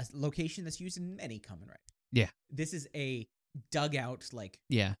location that's used in many Kamen Rider. Yeah, this is a dugout like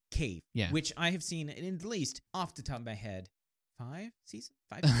cave, which I have seen in at least off the top of my head. 5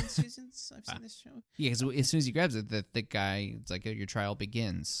 seasons I've seen this show. Yeah, because as soon as he grabs it, the guy, it's like your trial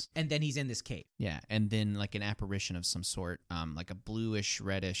begins. And then he's in this cave. Yeah, and then like an apparition of some sort, like a bluish,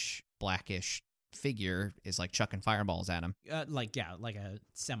 reddish, blackish figure is like chucking fireballs at him. Like a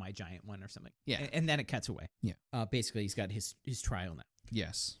semi-giant one or something. Yeah. And then it cuts away. Yeah. Basically, he's got his trial now.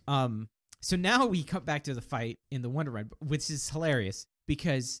 Yes. So now we come back to the fight in the Wonder Run, which is hilarious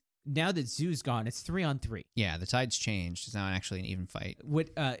because... Now that Zoo's gone, it's 3-on-3. Yeah, the tide's changed. It's now actually an even fight.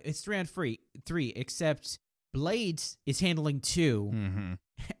 It's 3-on-3, except Blades is handling 2,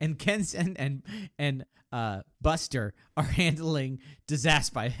 and Kenzen and Buster are handling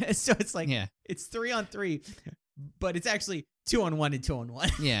Disaspy. So it's like it's 3-on-3, but it's actually 2-on-1 and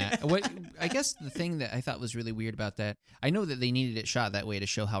 2-on-1. Yeah. I guess the thing that I thought was really weird about that, I know that they needed it shot that way to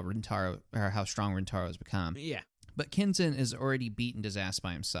show how strong Rintaro has become. Yeah. But Kenzen has already beaten Disaster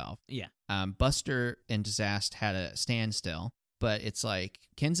by himself. Yeah. Buster and Disaster had a standstill, but it's like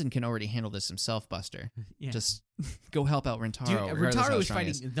Kenzen can already handle this himself, Buster. Yeah. Just go help out Rintaro. Dude, Rintaro was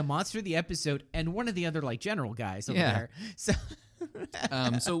fighting the monster of the episode and one of the other like general guys over there. So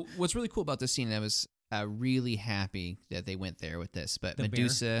so what's really cool about this scene, I was really happy that they went there with this. But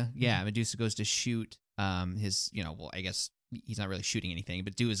Medusa, Medusa goes to shoot his, I guess he's not really shooting anything,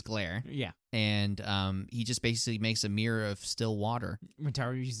 but do his glare. Yeah. And he just basically makes a mirror of still water.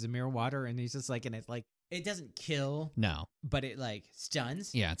 Rintaro uses a mirror of water, and he's just like, and it's like, it doesn't kill. No. But it like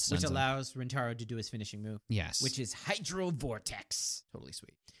stuns. Yeah, it stuns which him. allows Rintaro to do his finishing move. Yes. Which is Hydro Vortex. Totally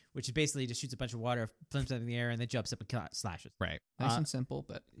sweet. Which is basically just shoots a bunch of water, flips up in the air, and then jumps up and slashes. Right. Nice and simple,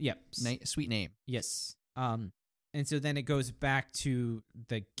 but sweet name. Yes. And so then it goes back to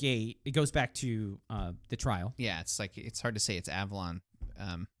the gate. It goes back to the trial. Yeah, it's like it's hard to say it's Avalon.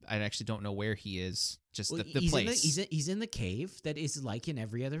 I actually don't know where he is. Just the he's place. He's in the cave that is like in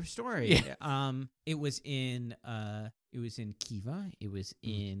every other story. Yeah. It was in Kiva. It was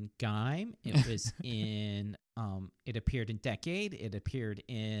in Gaim. It was in it appeared in Decade. It appeared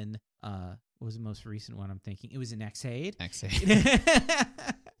in what was the most recent one I'm thinking? It was in Exade.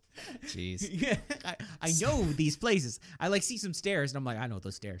 Jeez. Yeah, I know these places. I like see some stairs and I'm like, I know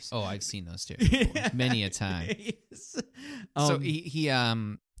those stairs. Oh, I've seen those stairs before, many a time. Yes. So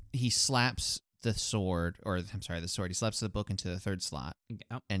he slaps the sword, the sword. He slaps the book into the third slot,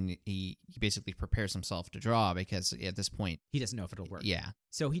 and he basically prepares himself to draw because at this point he doesn't know if it'll work. Yeah.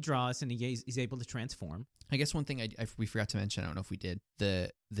 So he draws and he's able to transform. I guess one thing we forgot to mention, I don't know if we did,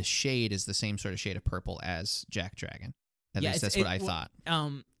 the shade is the same sort of shade of purple as Jack Dragon. At least that's what I thought.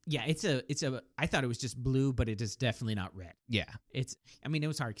 Yeah, it's a. I thought it was just blue, but it is definitely not red. Yeah, it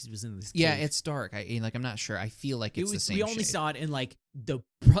was hard because it was in this. Yeah, cave. it's dark. I'm not sure. I feel like it's the same. We only shade. saw it in like the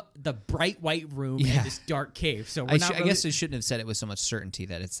bright white room in this dark cave. So I guess I shouldn't have said it with so much certainty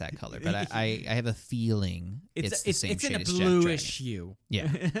that it's that color, but I have a feeling it's the same shade as Jack Dragon. It's in a bluish hue.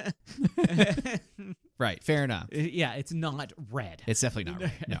 Yeah. Right. Fair enough. Yeah, it's not red. It's definitely not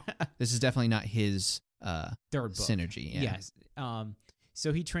red. No, this is definitely not his third book. Synergy. Yeah. Yes.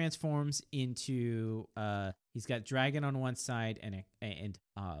 So he transforms into he's got dragon on one side and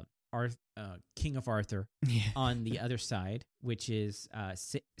King of Arthur on the other side, which is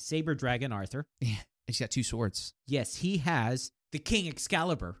Saber Dragon Arthur. Yeah, he's got two swords. Yes, he has the King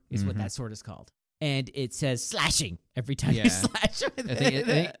Excalibur is what that sword is called. And it says slashing every time you slash with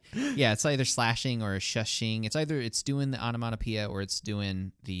it. It's either slashing or shushing. It's doing the onomatopoeia or it's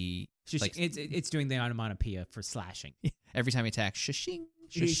doing the... Like, it's doing the onomatopoeia for slashing. Every time he attacks, shushing,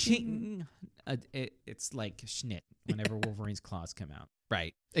 shushing. It's like schnit whenever Wolverine's claws come out.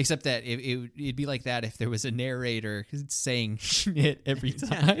 Right. Except that it'd be like that if there was a narrator saying schnit every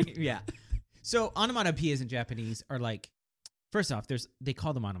time. Yeah. So onomatopoeias in Japanese are like, first off, they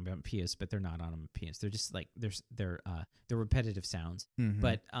call them onomatopoeias, but they're not onomatopoeias. They're just like they're repetitive sounds. Mm-hmm.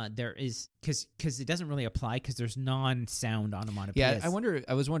 But there is because it doesn't really apply because there's non-sound onomatopoeias. Yeah,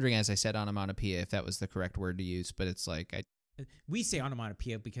 I was wondering as I said onomatopoeia if that was the correct word to use, but it's like we say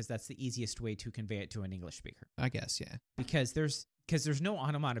onomatopoeia because that's the easiest way to convey it to an English speaker. I guess, yeah. Because there's no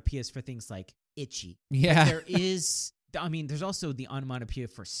onomatopoeias for things like itchy. Yeah. But there is. I mean, there's also the onomatopoeia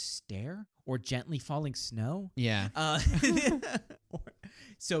for stare or gently falling snow. Yeah.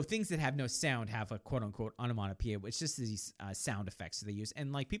 So things that have no sound have a quote-unquote onomatopoeia, which is just these sound effects that they use.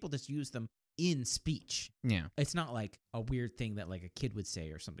 And, like, people just use them in speech. Yeah. It's not, like, a weird thing that, like, a kid would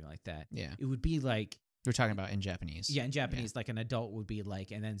say or something like that. Yeah. It would be like... We're talking about in Japanese. Yeah, in Japanese, like, an adult would be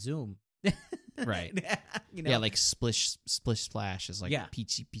like, and then zoom. Right. You know? Yeah, like splish splash is like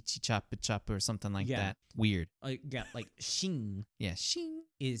peachy chop or something like that. Weird. Like shing. Yeah, shing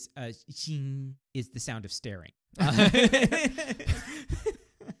is the sound of staring.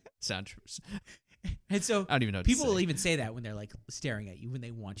 Sound. And so I don't even know. People will even say that when they're like staring at you when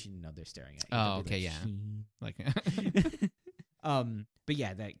they want you to know they're staring at you. Oh, okay, like, yeah. Shing. Like but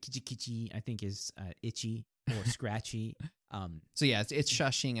yeah, that kichi I think is itchy or scratchy. So yeah, it's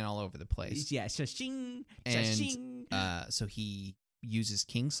shushing and all over the place. Yeah, shushing, shushing. And so he uses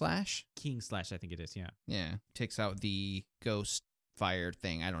King Slash. King Slash, I think it is. Yeah. Yeah, takes out the ghost fire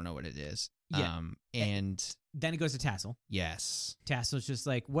thing. I don't know what it is. Yeah. And then it goes to Tassel. Yes. Tassel's just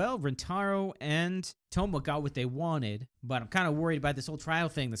like, well, Rintaro and Toma got what they wanted, but I'm kind of worried about this whole trial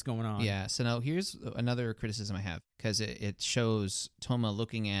thing that's going on. Yeah. So now here's another criticism I have because it shows Toma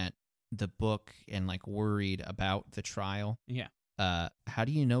looking at the book and like worried about the trial. Yeah. How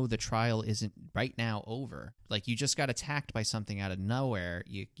do you know the trial isn't right now over? Like you just got attacked by something out of nowhere.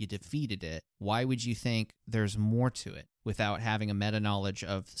 You defeated it. Why would you think there's more to it without having a meta knowledge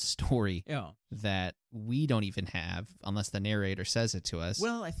of the story that we don't even have unless the narrator says it to us?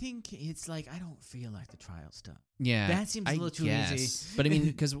 Well, I think it's like I don't feel like the trial's done. Yeah, that seems a little too easy. But I mean,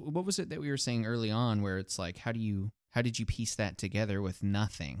 because what was it that we were saying early on, where it's like, how did you piece that together with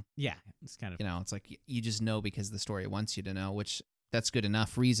nothing? Yeah, it's kind of it's like you just know because the story wants you to know, which that's good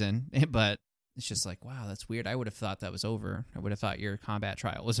enough reason, but It's just like, wow, that's weird. I would have thought that was over. I would have thought your combat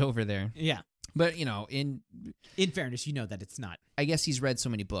trial was over there. Yeah. But, you know, in fairness, you know that it's not. I guess he's read so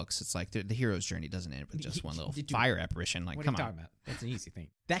many books. It's like the hero's journey doesn't end with just one little fire apparition. Like, what come are you on. talking about? That's an easy thing.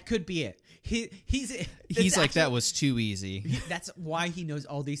 That could be it. He's like, that was too easy. That's why he knows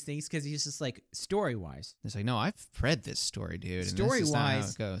all these things, because he's just like, story-wise. It's like, no, I've read this story, dude. Story-wise, and this is not how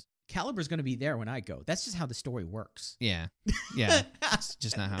it goes. Calibur's going to be there when I go. That's just how the story works. Yeah. Yeah. It's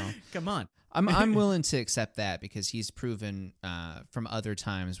just not how. Come on. I'm willing to accept that, because he's proven from other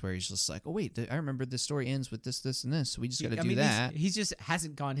times where he's just like, oh, wait, I remember this story ends with this, this, and this. So we just got to do that. He's just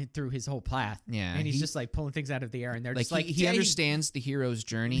hasn't gone through his whole path. Yeah. And he's just like pulling things out of the air, and they're just like, he understands the hero's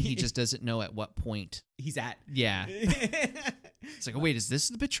journey. He just doesn't know at what point he's at. Yeah. It's like, oh, wait, is this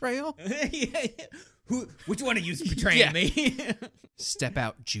the betrayal? Which one of you's betraying me? Step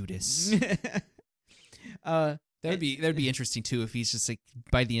out, Judas. That'd be interesting too, if he's just like,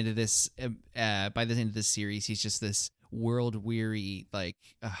 by the end of this series, he's just this world weary, like,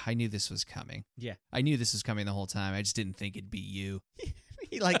 I knew this was coming. Yeah, I knew this was coming the whole time. I just didn't think it'd be you.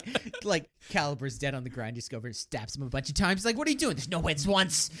 He like Calibur's dead on the ground. Just go over and stabs him a bunch of times. He's like, "What are you doing? There's no wins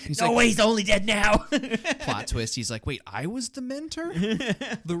once. He's only dead now." Plot twist. He's like, "Wait, I was the mentor.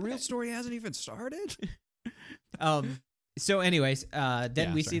 The real story hasn't even started." So, anyways,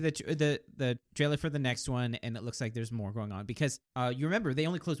 then we see the trailer for the next one, and it looks like there's more going on, because you remember they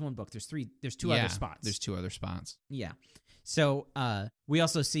only closed one book. There's two other spots. There's 2 other spots. Yeah. So we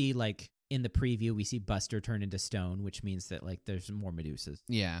also see, like, in the preview, we see Buster turn into stone, which means that, like, there's more Medusas.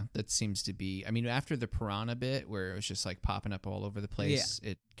 Yeah, that seems to be. I mean, after the piranha bit where it was just like popping up all over the place,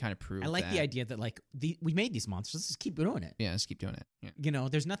 it kind of proved. I like the idea that, like, we made these monsters. Let's just keep doing it. Yeah, let's keep doing it. Yeah. You know,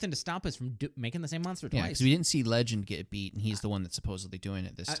 there's nothing to stop us from making the same monster twice. Yeah, because we didn't see Legend get beat, and he's the one that's supposedly doing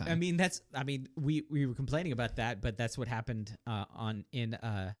it this time. I mean, we were complaining about that, but that's what happened in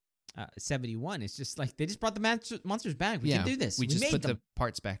 71. It's just like they just brought the monsters back. We can do this. We just put the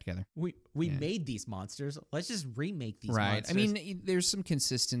parts back together. We made these monsters. Let's just remake these monsters. I mean, there's some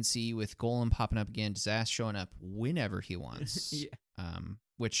consistency with Golem popping up again, Disaster showing up whenever he wants. Yeah.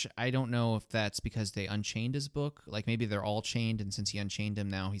 Which I don't know if that's because they unchained his book. Like, maybe they're all chained, and since he unchained him,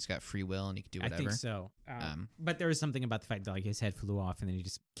 now he's got free will and he can do whatever. I think so. But there was something about the fact that, like, his head flew off and then he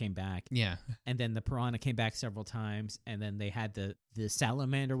just came back. Yeah. And then the piranha came back several times, and then they had the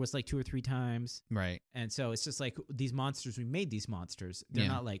salamander was like 2 or 3 times. Right. And so it's just like these monsters, we made these monsters. They're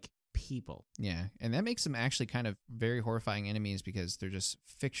not like people. Yeah. And that makes them actually kind of very horrifying enemies, because they're just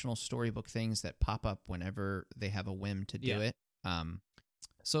fictional storybook things that pop up whenever they have a whim to do it.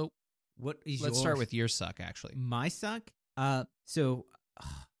 So let's start with your suck, actually. My suck? So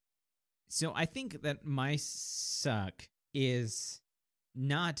I think that my suck is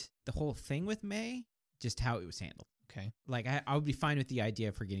not the whole thing with May, just how it was handled. Okay. Like, I would be fine with the idea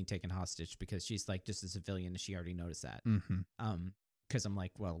of her getting taken hostage, because she's, like, just a civilian and she already noticed that. Mm-hmm. Because I'm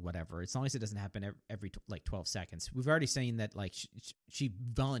like, well, whatever. As long as it doesn't happen every 12 seconds. We've already seen that, like, she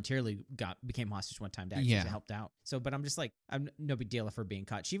voluntarily became hostage one time to actually helped out. So, but I'm just like, I'm no big deal of her being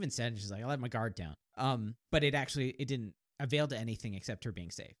caught. She even said, she's like, I let my guard down. But it didn't avail to anything except her being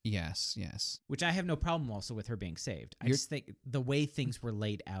saved. Yes. Which I have no problem also with her being saved. I just think the way things were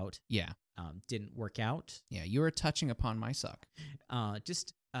laid out, didn't work out. Yeah, you were touching upon my suck. And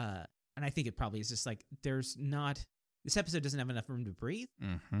I think it probably is just like, this episode doesn't have enough room to breathe.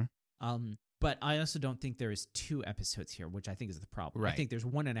 Mm-hmm. But I also don't think there is 2 episodes here, which I think is the problem. Right. I think there's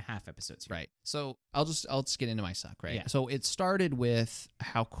 1.5 episodes here. Right. So I'll just get into my suck, right? Yeah. So it started with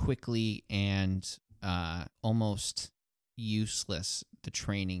how quickly and almost useless the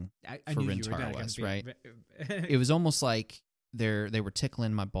training for Rintaro was, right? It was almost like they were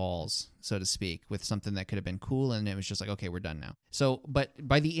tickling my balls, so to speak, with something that could have been cool, and it was just like, okay, we're done now. So, but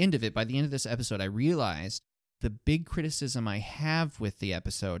by the end of this episode, I realized the big criticism I have with the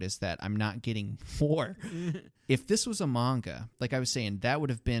episode is that I'm not getting more. If this was a manga, like I was saying, that would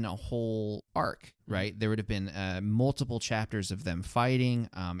have been a whole arc, right? There would have been multiple chapters of them fighting.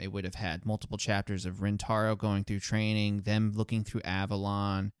 It would have had multiple chapters of Rintaro going through training, them looking through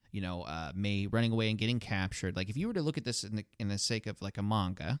Avalon, May running away and getting captured. Like, if you were to look at this in the sake of like a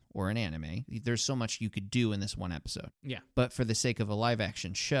manga or an anime, there's so much you could do in this one episode. Yeah. But for the sake of a live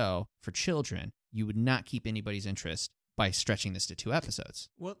action show for children, you would not keep anybody's interest by stretching this to 2 episodes.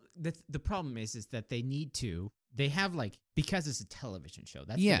 Well, the problem is that they have, like, because it's a television show.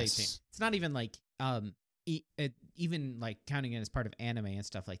 That's the big thing. It's not even like even like counting it as part of anime and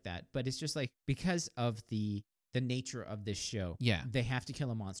stuff like that. But it's just like, because of the the nature of this show. Yeah. They have to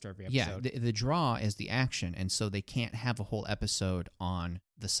kill a monster every episode. Yeah, the draw is the action, and so they can't have a whole episode on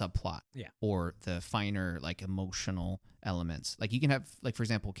the subplot. Yeah. Or the finer, like, emotional elements. Like, you can have, like, for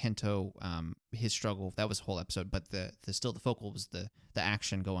example, Kento, his struggle, that was a whole episode, but the focal was the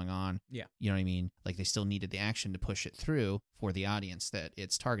action going on. Yeah. You know what I mean? Like, they still needed the action to push it through for the audience that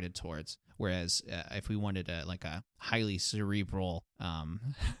it's targeted towards. Whereas if we wanted a highly cerebral,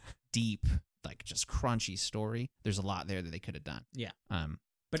 deep, like, just crunchy story, there's a lot there that they could have done. Yeah.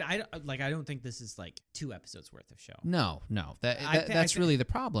 But I don't think this is like 2 episodes worth of show. No. That's really the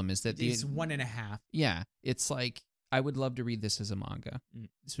problem, is that it's 1.5. Yeah. It's like, I would love to read this as a manga.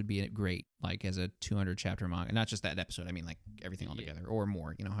 This would be great, like, as a 200 chapter manga. Not just that episode. I mean, like, everything all together or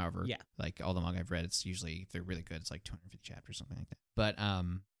more, however. Yeah. Like, all the manga I've read, it's usually, if they're really good, it's like 250 chapters, something like that. But,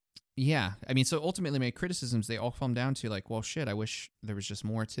 yeah. I mean, so ultimately my criticisms, they all come down to, like, well, shit, I wish there was just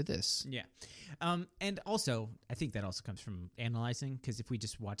more to this. Yeah. And also, I think that also comes from analyzing, because if we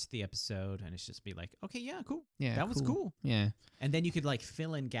just watch the episode and it's just be like, okay, yeah, cool. Yeah. That was cool. Yeah. And then you could, like,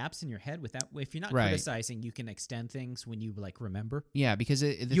 fill in gaps in your head with that. If you're not Right. criticizing, you can extend things when you, like, remember. Yeah, because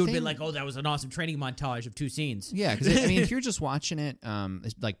You would be like, oh, that was an awesome training montage of 2 scenes. Yeah, because I mean, if you're just watching it,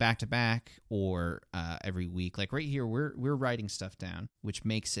 like back to back or every week, like right here, we're writing stuff down, which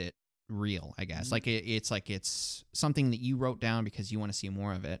makes it real, I guess. Like it's something that you wrote down because you want to see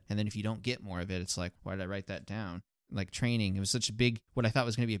more of it, and then if you don't get more of it, it's like, why did I write that down? Like training, it was such a big, what I thought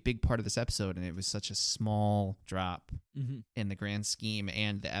was going to be a big part of this episode, and it was such a small drop in the grand scheme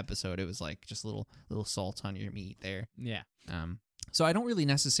and the episode. It was like just little salt on your meat there. Yeah. So I don't really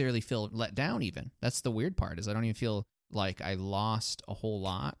necessarily feel let down. Even that's the weird part, is I don't even feel like I lost a whole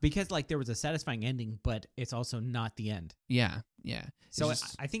lot, because like there was a satisfying ending, but it's also not the end. Yeah. So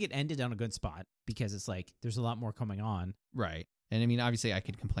I think it ended on a good spot, because it's like there's a lot more coming on. Right. And I mean, obviously I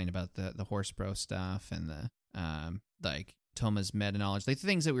could complain about the horse bro stuff and the like Toma's meta knowledge, like the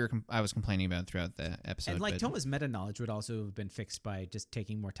things that I was complaining about throughout the episode. And like Toma's meta knowledge would also have been fixed by just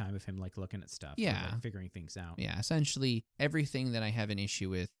taking more time of him, like looking at stuff. Yeah. And, like, figuring things out. Yeah. Essentially everything that I have an issue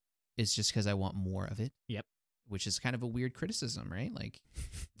with is just because I want more of it. Yep. Which is kind of a weird criticism, right? Like,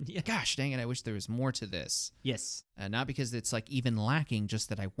 yeah. Gosh dang it, I wish there was more to this. Yes. Not because it's like even lacking, just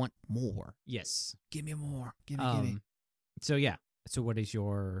that I want more. Yes. Give me more. Give me. So yeah. So what is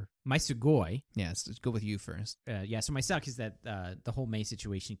your my sugoi? Yes, let's go with you first. So my suck is that the whole May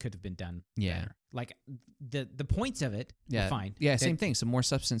situation could have been done better. Like the points of it were fine. Yeah, same thing. Some more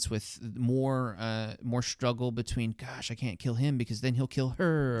substance with more struggle between, gosh, I can't kill him because then he'll kill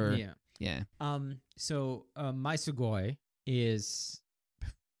her. Yeah. So my sugoi is,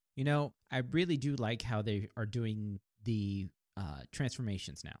 I really do like how they are doing the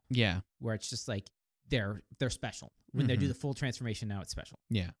transformations now. Yeah. Where it's just like they're special. When they do the full transformation now, it's special.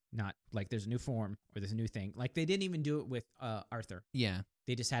 Yeah. Not like there's a new form or there's a new thing. Like they didn't even do it with Arthur. Yeah.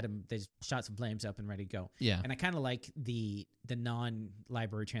 They just had him. They just shot some flames up and ready to go. Yeah. And I kind of like the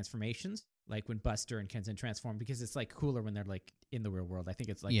non-library transformations, like when Buster and Kenzan transform, because it's like cooler when they're like in the real world. I think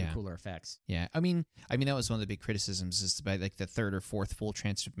it's like the cooler effects. Yeah. I mean that was one of the big criticisms, is by like the 3rd or 4th full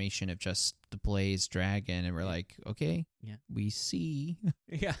transformation of just the Blaze Dragon, and we're like, okay, we see.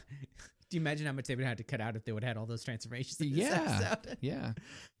 Yeah. Do you imagine how much they would have to cut out if they would have had all those transformations in this episode? Yeah.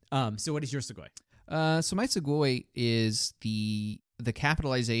 So what is your sugoi? So my sugoi is the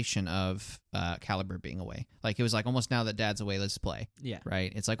capitalization of Caliber being away. Like, it was like, almost now that Dad's away, let's play. Yeah.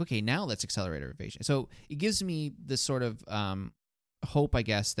 Right? It's like, okay, now let's accelerate our evasion. So it gives me this sort of hope, I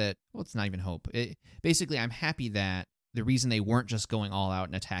guess, that, well, it's not even hope. Basically, I'm happy that the reason they weren't just going all out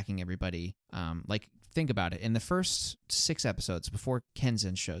and attacking everybody, like, think about it. In the first 6 episodes, before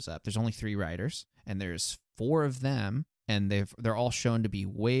Kenzan shows up, there's only 3 riders, and there's 4 of them, and they're all shown to be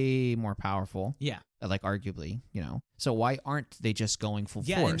way more powerful. Yeah. Like, arguably, So why aren't they just going full force?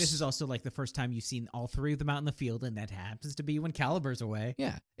 Yeah, and this is also like the first time you've seen all 3 of them out in the field, and that happens to be when Caliber's away.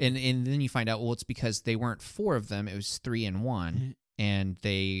 Yeah. And then you find out, well, it's because they weren't 4 of them, it was 3 and 1. And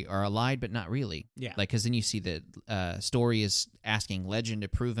they are allied, but not really. Yeah. Like, because then you see that Story is asking Legend to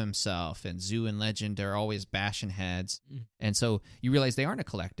prove himself, and Zoo and Legend are always bashing heads. And so you realize they aren't a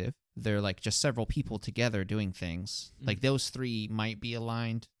collective. They're like just several people together doing things. Like, those 3 might be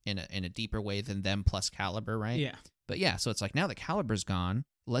aligned in a deeper way than them plus Caliber, right? Yeah. But yeah, so it's like, now that Caliber's gone,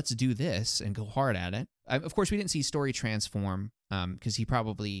 let's do this and go hard at it. Of course, we didn't see Story transform, because he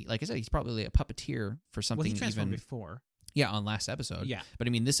probably, like I said, he's probably a puppeteer for something. Well, he transformed before. Yeah, on last episode. Yeah. But I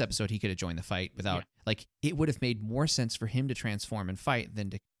mean, this episode, he could have joined the fight without, like, it would have made more sense for him to transform and fight than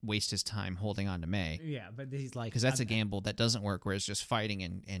to waste his time holding on to May. Yeah, but he's like... Because that's a gamble that doesn't work, whereas just fighting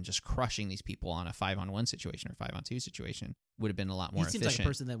and just crushing these people on a 5-on-1 situation or 5-on-2 situation would have been a lot more efficient. He seems like a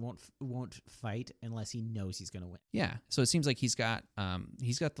person that won't fight unless he knows he's going to win. Yeah. So it seems like he's got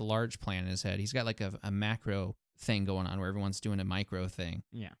the large plan in his head. He's got like a macro thing going on where everyone's doing a micro thing.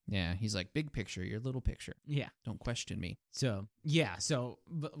 Yeah. Yeah. He's like, big picture, your little picture. Yeah. Don't question me. So, yeah. So,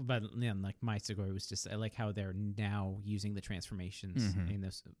 but then, like, my story was just, I like how they're now using the transformations in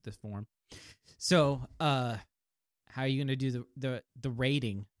this form. So, how are you going to do the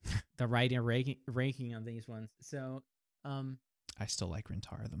rating, the ranking on these ones? So, I still like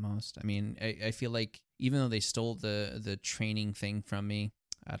Rintaro the most. I mean, I feel like even though they stole the training thing from me,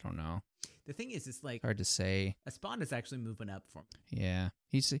 I don't know. The thing is, it's like hard to say. Espada is actually moving up for me. Yeah,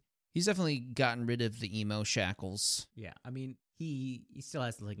 he's definitely gotten rid of the emo shackles. Yeah, I mean, he still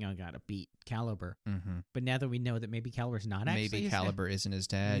has like got to beat Caliber, mm-hmm. but now that we know that maybe Caliber's not actually maybe Caliber isn't his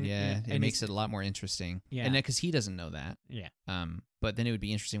dad. Yeah, it makes it a lot more interesting. Yeah, and because he doesn't know that. Yeah. But then it would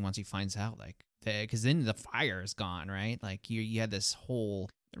be interesting once he finds out, like, because then the fire is gone, right? Like you had this whole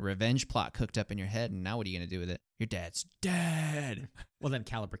revenge plot cooked up in your head, and now what are you gonna do with it? Your dad's dead. Well, then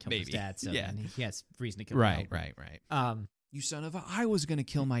Caliber killed his dad, so then he has reason to kill Right. You son of a... I was gonna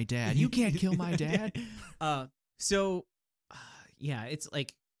kill my dad. You can't kill my dad. Yeah, it's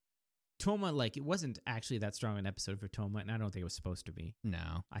like Toma, like, it wasn't actually that strong an episode for Toma, and I don't think it was supposed to be.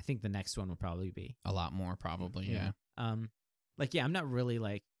 No. I think the next one will probably be. A lot more, probably, yeah. I'm not really,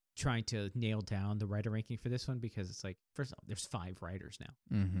 like, trying to nail down the writer ranking for this one because it's like, first of all, there's 5 writers now.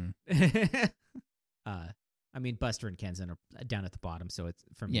 Mm-hmm. I mean, Buster and Kenzan are down at the bottom, so it's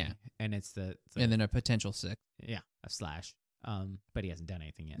for me. Yeah. And it's the and then a potential 6th. Yeah, a Slash. But he hasn't done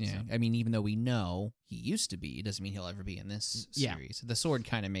anything yet. Yeah. So. I mean, even though we know he used to be, it doesn't mean he'll ever be in this series. The sword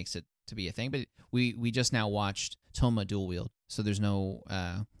kind of makes it to be a thing, but we just now watched Toma dual wield, so there's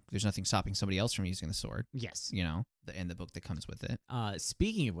nothing stopping somebody else from using the sword. Yes. And the book that comes with it.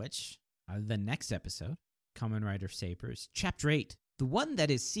 Speaking of which, the next episode, Kamen Rider Sabers, Chapter 8, the one that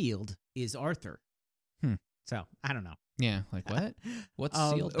is sealed is Arthur. So, I don't know. Yeah, like what? What's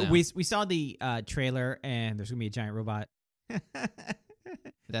sealed now? We saw the trailer, and there's going to be a giant robot.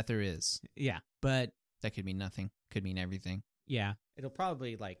 That there is. Yeah, but... That could mean nothing. Could mean everything. Yeah. It'll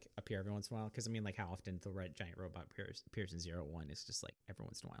probably, like, appear every once in a while, because, I mean, like, how often the red giant robot appears in 0-1 is just, like, every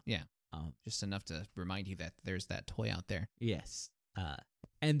once in a while. Yeah. Just enough to remind you that there's that toy out there. Yes.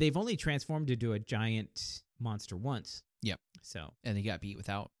 And they've only transformed into a giant monster once. Yep. So. And they got beat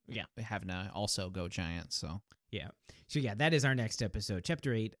without having to also go giant, so. Yeah. So, yeah, that is our next episode.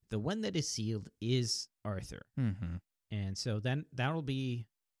 Chapter 8, the one that is sealed is Arthur. Mm-hmm. And so then that'll be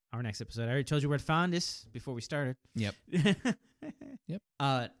our next episode. I already told you where to find us before we started. Yep. Yep.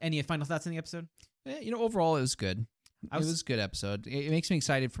 Any final thoughts on the episode? Overall, it was good. It was a good episode. It makes me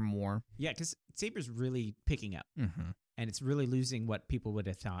excited for more. Yeah, because Saber's really picking up. Mm-hmm. And it's really losing what people would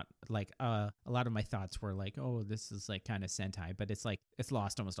have thought. Like, a lot of my thoughts were like, oh, this is like kind of Sentai, but it's like, it's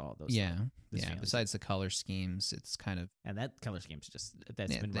lost almost all of those. Yeah. Yeah. Besides the color schemes, it's kind of. And that color scheme's just,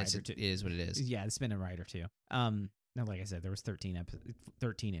 that's been Rider too. It is what it is. Yeah, it's been a Rider too. Now, like I said, there was 13 in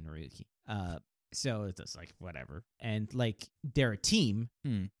Naruki. So it's just like, whatever. And like, they're a team,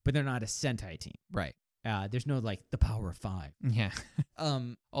 but they're not a Sentai team. Right. There's no like the power of 5. Yeah.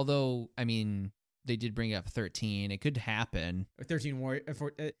 Although, I mean, they did bring up 13. It could happen. 13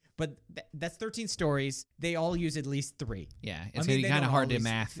 but that's 13 stories. They all use at least 3. Yeah, it's gonna be kind of hard to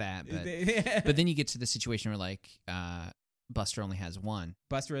math that, but then you get to the situation where like Buster only has 1.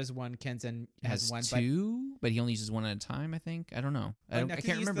 Buster has 1. Kenzan has 1. 2, but he only uses 1 at a time. I think. I don't know. I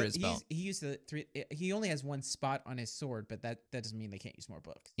can't remember his belt. He used the 3. He only has 1 spot on his sword, but that doesn't mean they can't use more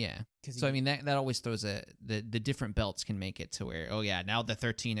books. Yeah. So I mean that always throws the different belts can make it to where now the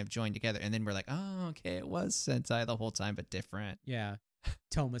 13 have joined together, and then we're like, oh okay, it was Sentai the whole time, but different. Yeah.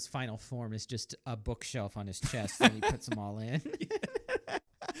 Toma's final form is just a bookshelf on his chest, and he puts them all in.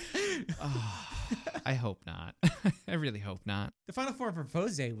 I hope not. I really hope not. The final form for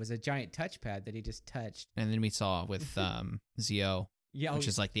Pose was a giant touchpad that he just touched. And then we saw with Zio, which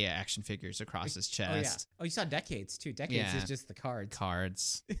is like the action figures across his chest. Oh, you saw Decades, too. Decades is just the cards.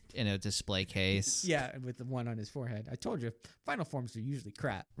 Cards in a display case. Yeah, with the one on his forehead. I told you, final forms are usually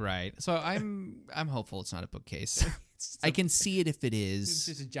crap. Right. So I'm hopeful it's not a bookcase. I can see it if it is. It's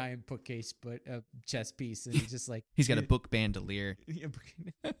just a giant bookcase, but a chess piece, and he's just like... He's got a book bandolier.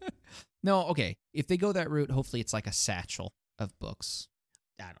 No, okay. If they go that route, hopefully it's like a satchel of books.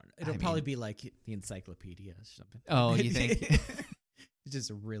 I don't know. It'll probably be like the encyclopedia or something. Oh, you think? It's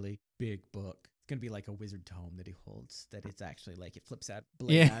just a really big book. It's going to be like a wizard tome that he holds, that it's actually like it flips out,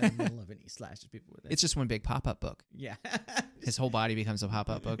 blade out in the middle of it, and he slashes people with it. It's just one big pop-up book. Yeah. His whole body becomes a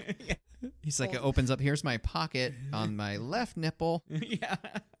pop-up book. Yeah. He's like, it opens up. Here's my pocket on my left nipple. Yeah.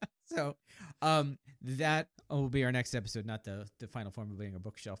 So that will be our next episode, not the final form of being a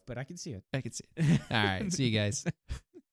bookshelf, but I can see it. I can see it. All right. See you guys.